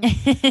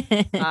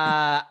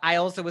 I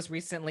also was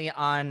recently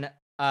on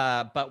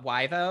But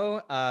Why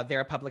Though?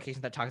 They're a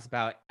publication that talks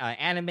about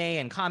anime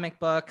and comic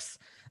books,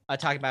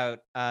 talking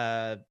about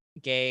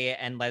gay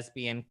and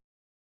lesbian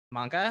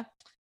manga.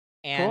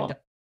 And Cool.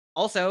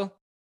 also,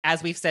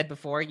 as we've said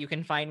before, you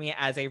can find me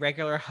as a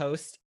regular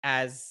host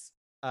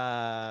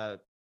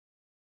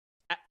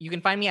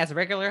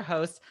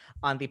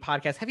on the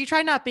podcast. Have you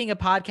tried not being a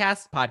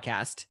podcast?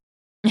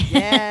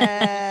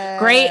 Yes.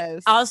 Great.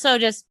 Also,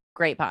 just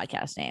great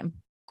podcast name.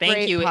 Thank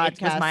Great you. It was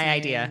podcast my name.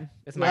 idea.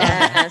 It's my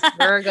idea. Yes,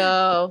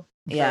 Virgo.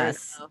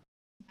 Yes. Virgo.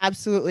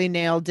 Absolutely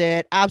nailed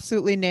it.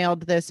 Absolutely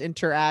nailed this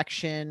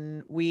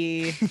interaction.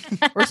 We're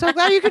so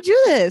glad you could do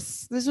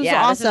this. This was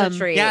Yeah, this is a awesome.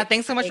 treat. Yeah,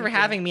 thanks so much Thank for you.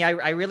 having me.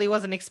 I really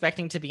wasn't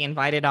expecting to be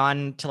invited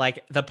on to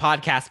like the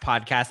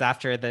podcast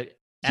after the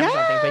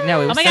Amazon thing, but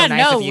no, it was my so God,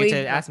 nice no, of you we-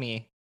 to ask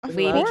me. Of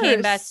We course.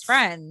 became best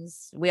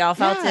friends. We all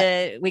felt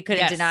it. We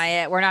couldn't Yes. deny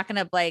it. We're not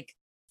gonna like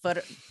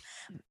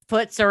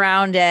foots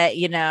around it.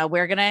 You know,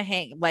 we're gonna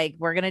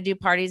we're gonna do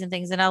parties and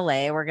things in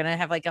LA. We're gonna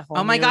have like a whole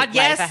Oh my new God, life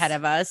yes. ahead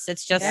of us.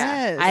 It's just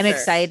Yes. I'm Sure.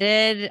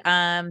 excited.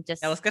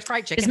 Just Yeah, let's get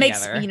fried chicken just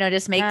makes together.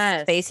 just make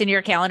Yes. space in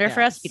your calendar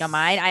for us if you don't Yes.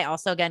 mind. I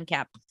also again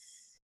cap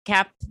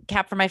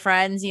for my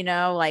friends,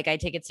 like I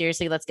take it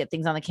seriously. Let's get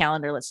things on the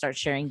calendar. Let's start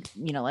sharing,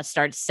 let's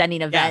start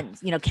sending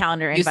events,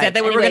 calendar You invites. said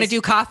that we were going to Anyways, do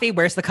coffee.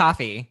 Where's the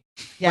coffee?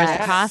 where's Yes.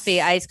 the coffee?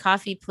 Iced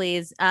coffee,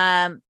 please.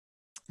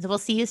 So we'll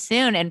see you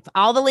soon. And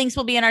all the links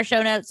will be in our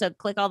show notes. So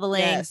click all the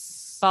links.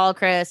 Yes. Follow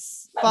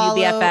Chris, Follow,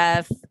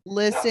 UBFF,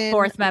 Listen.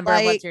 fourth member.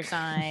 like, What's your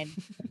sign?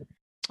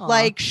 Aw.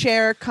 like,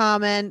 share,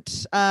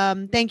 comment.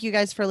 Thank you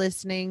guys for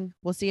listening.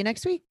 We'll see you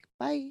next week.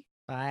 Bye.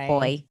 Bye.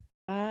 boy.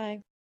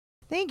 Bye.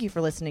 Thank you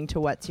for listening to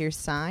What's Your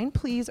Sign.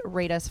 Please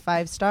rate us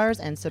 5 stars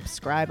and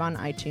subscribe on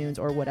iTunes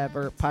or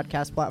whatever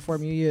podcast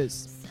platform you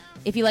use.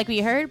 If you like what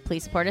you heard,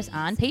 please support us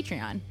on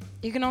Patreon.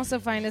 You can also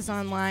find us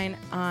online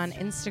on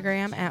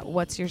Instagram at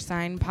What's Your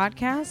Sign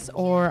Podcast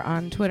or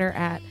on Twitter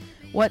at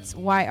What's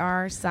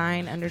YR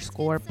sign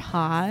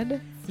 _pod.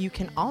 You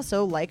can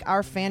also like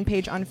our fan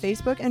page on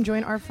Facebook and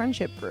join our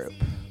friendship group.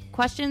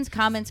 Questions,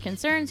 comments,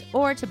 concerns,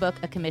 or to book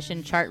a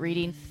commission chart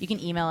reading, you can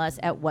email us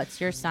at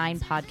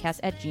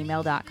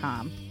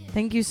what'syoursignpodcast@gmail.com.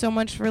 Thank you so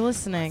much for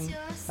listening.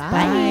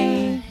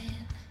 Bye.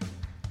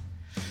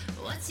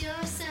 What's your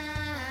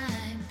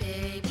sign,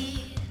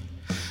 baby?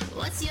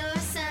 What's your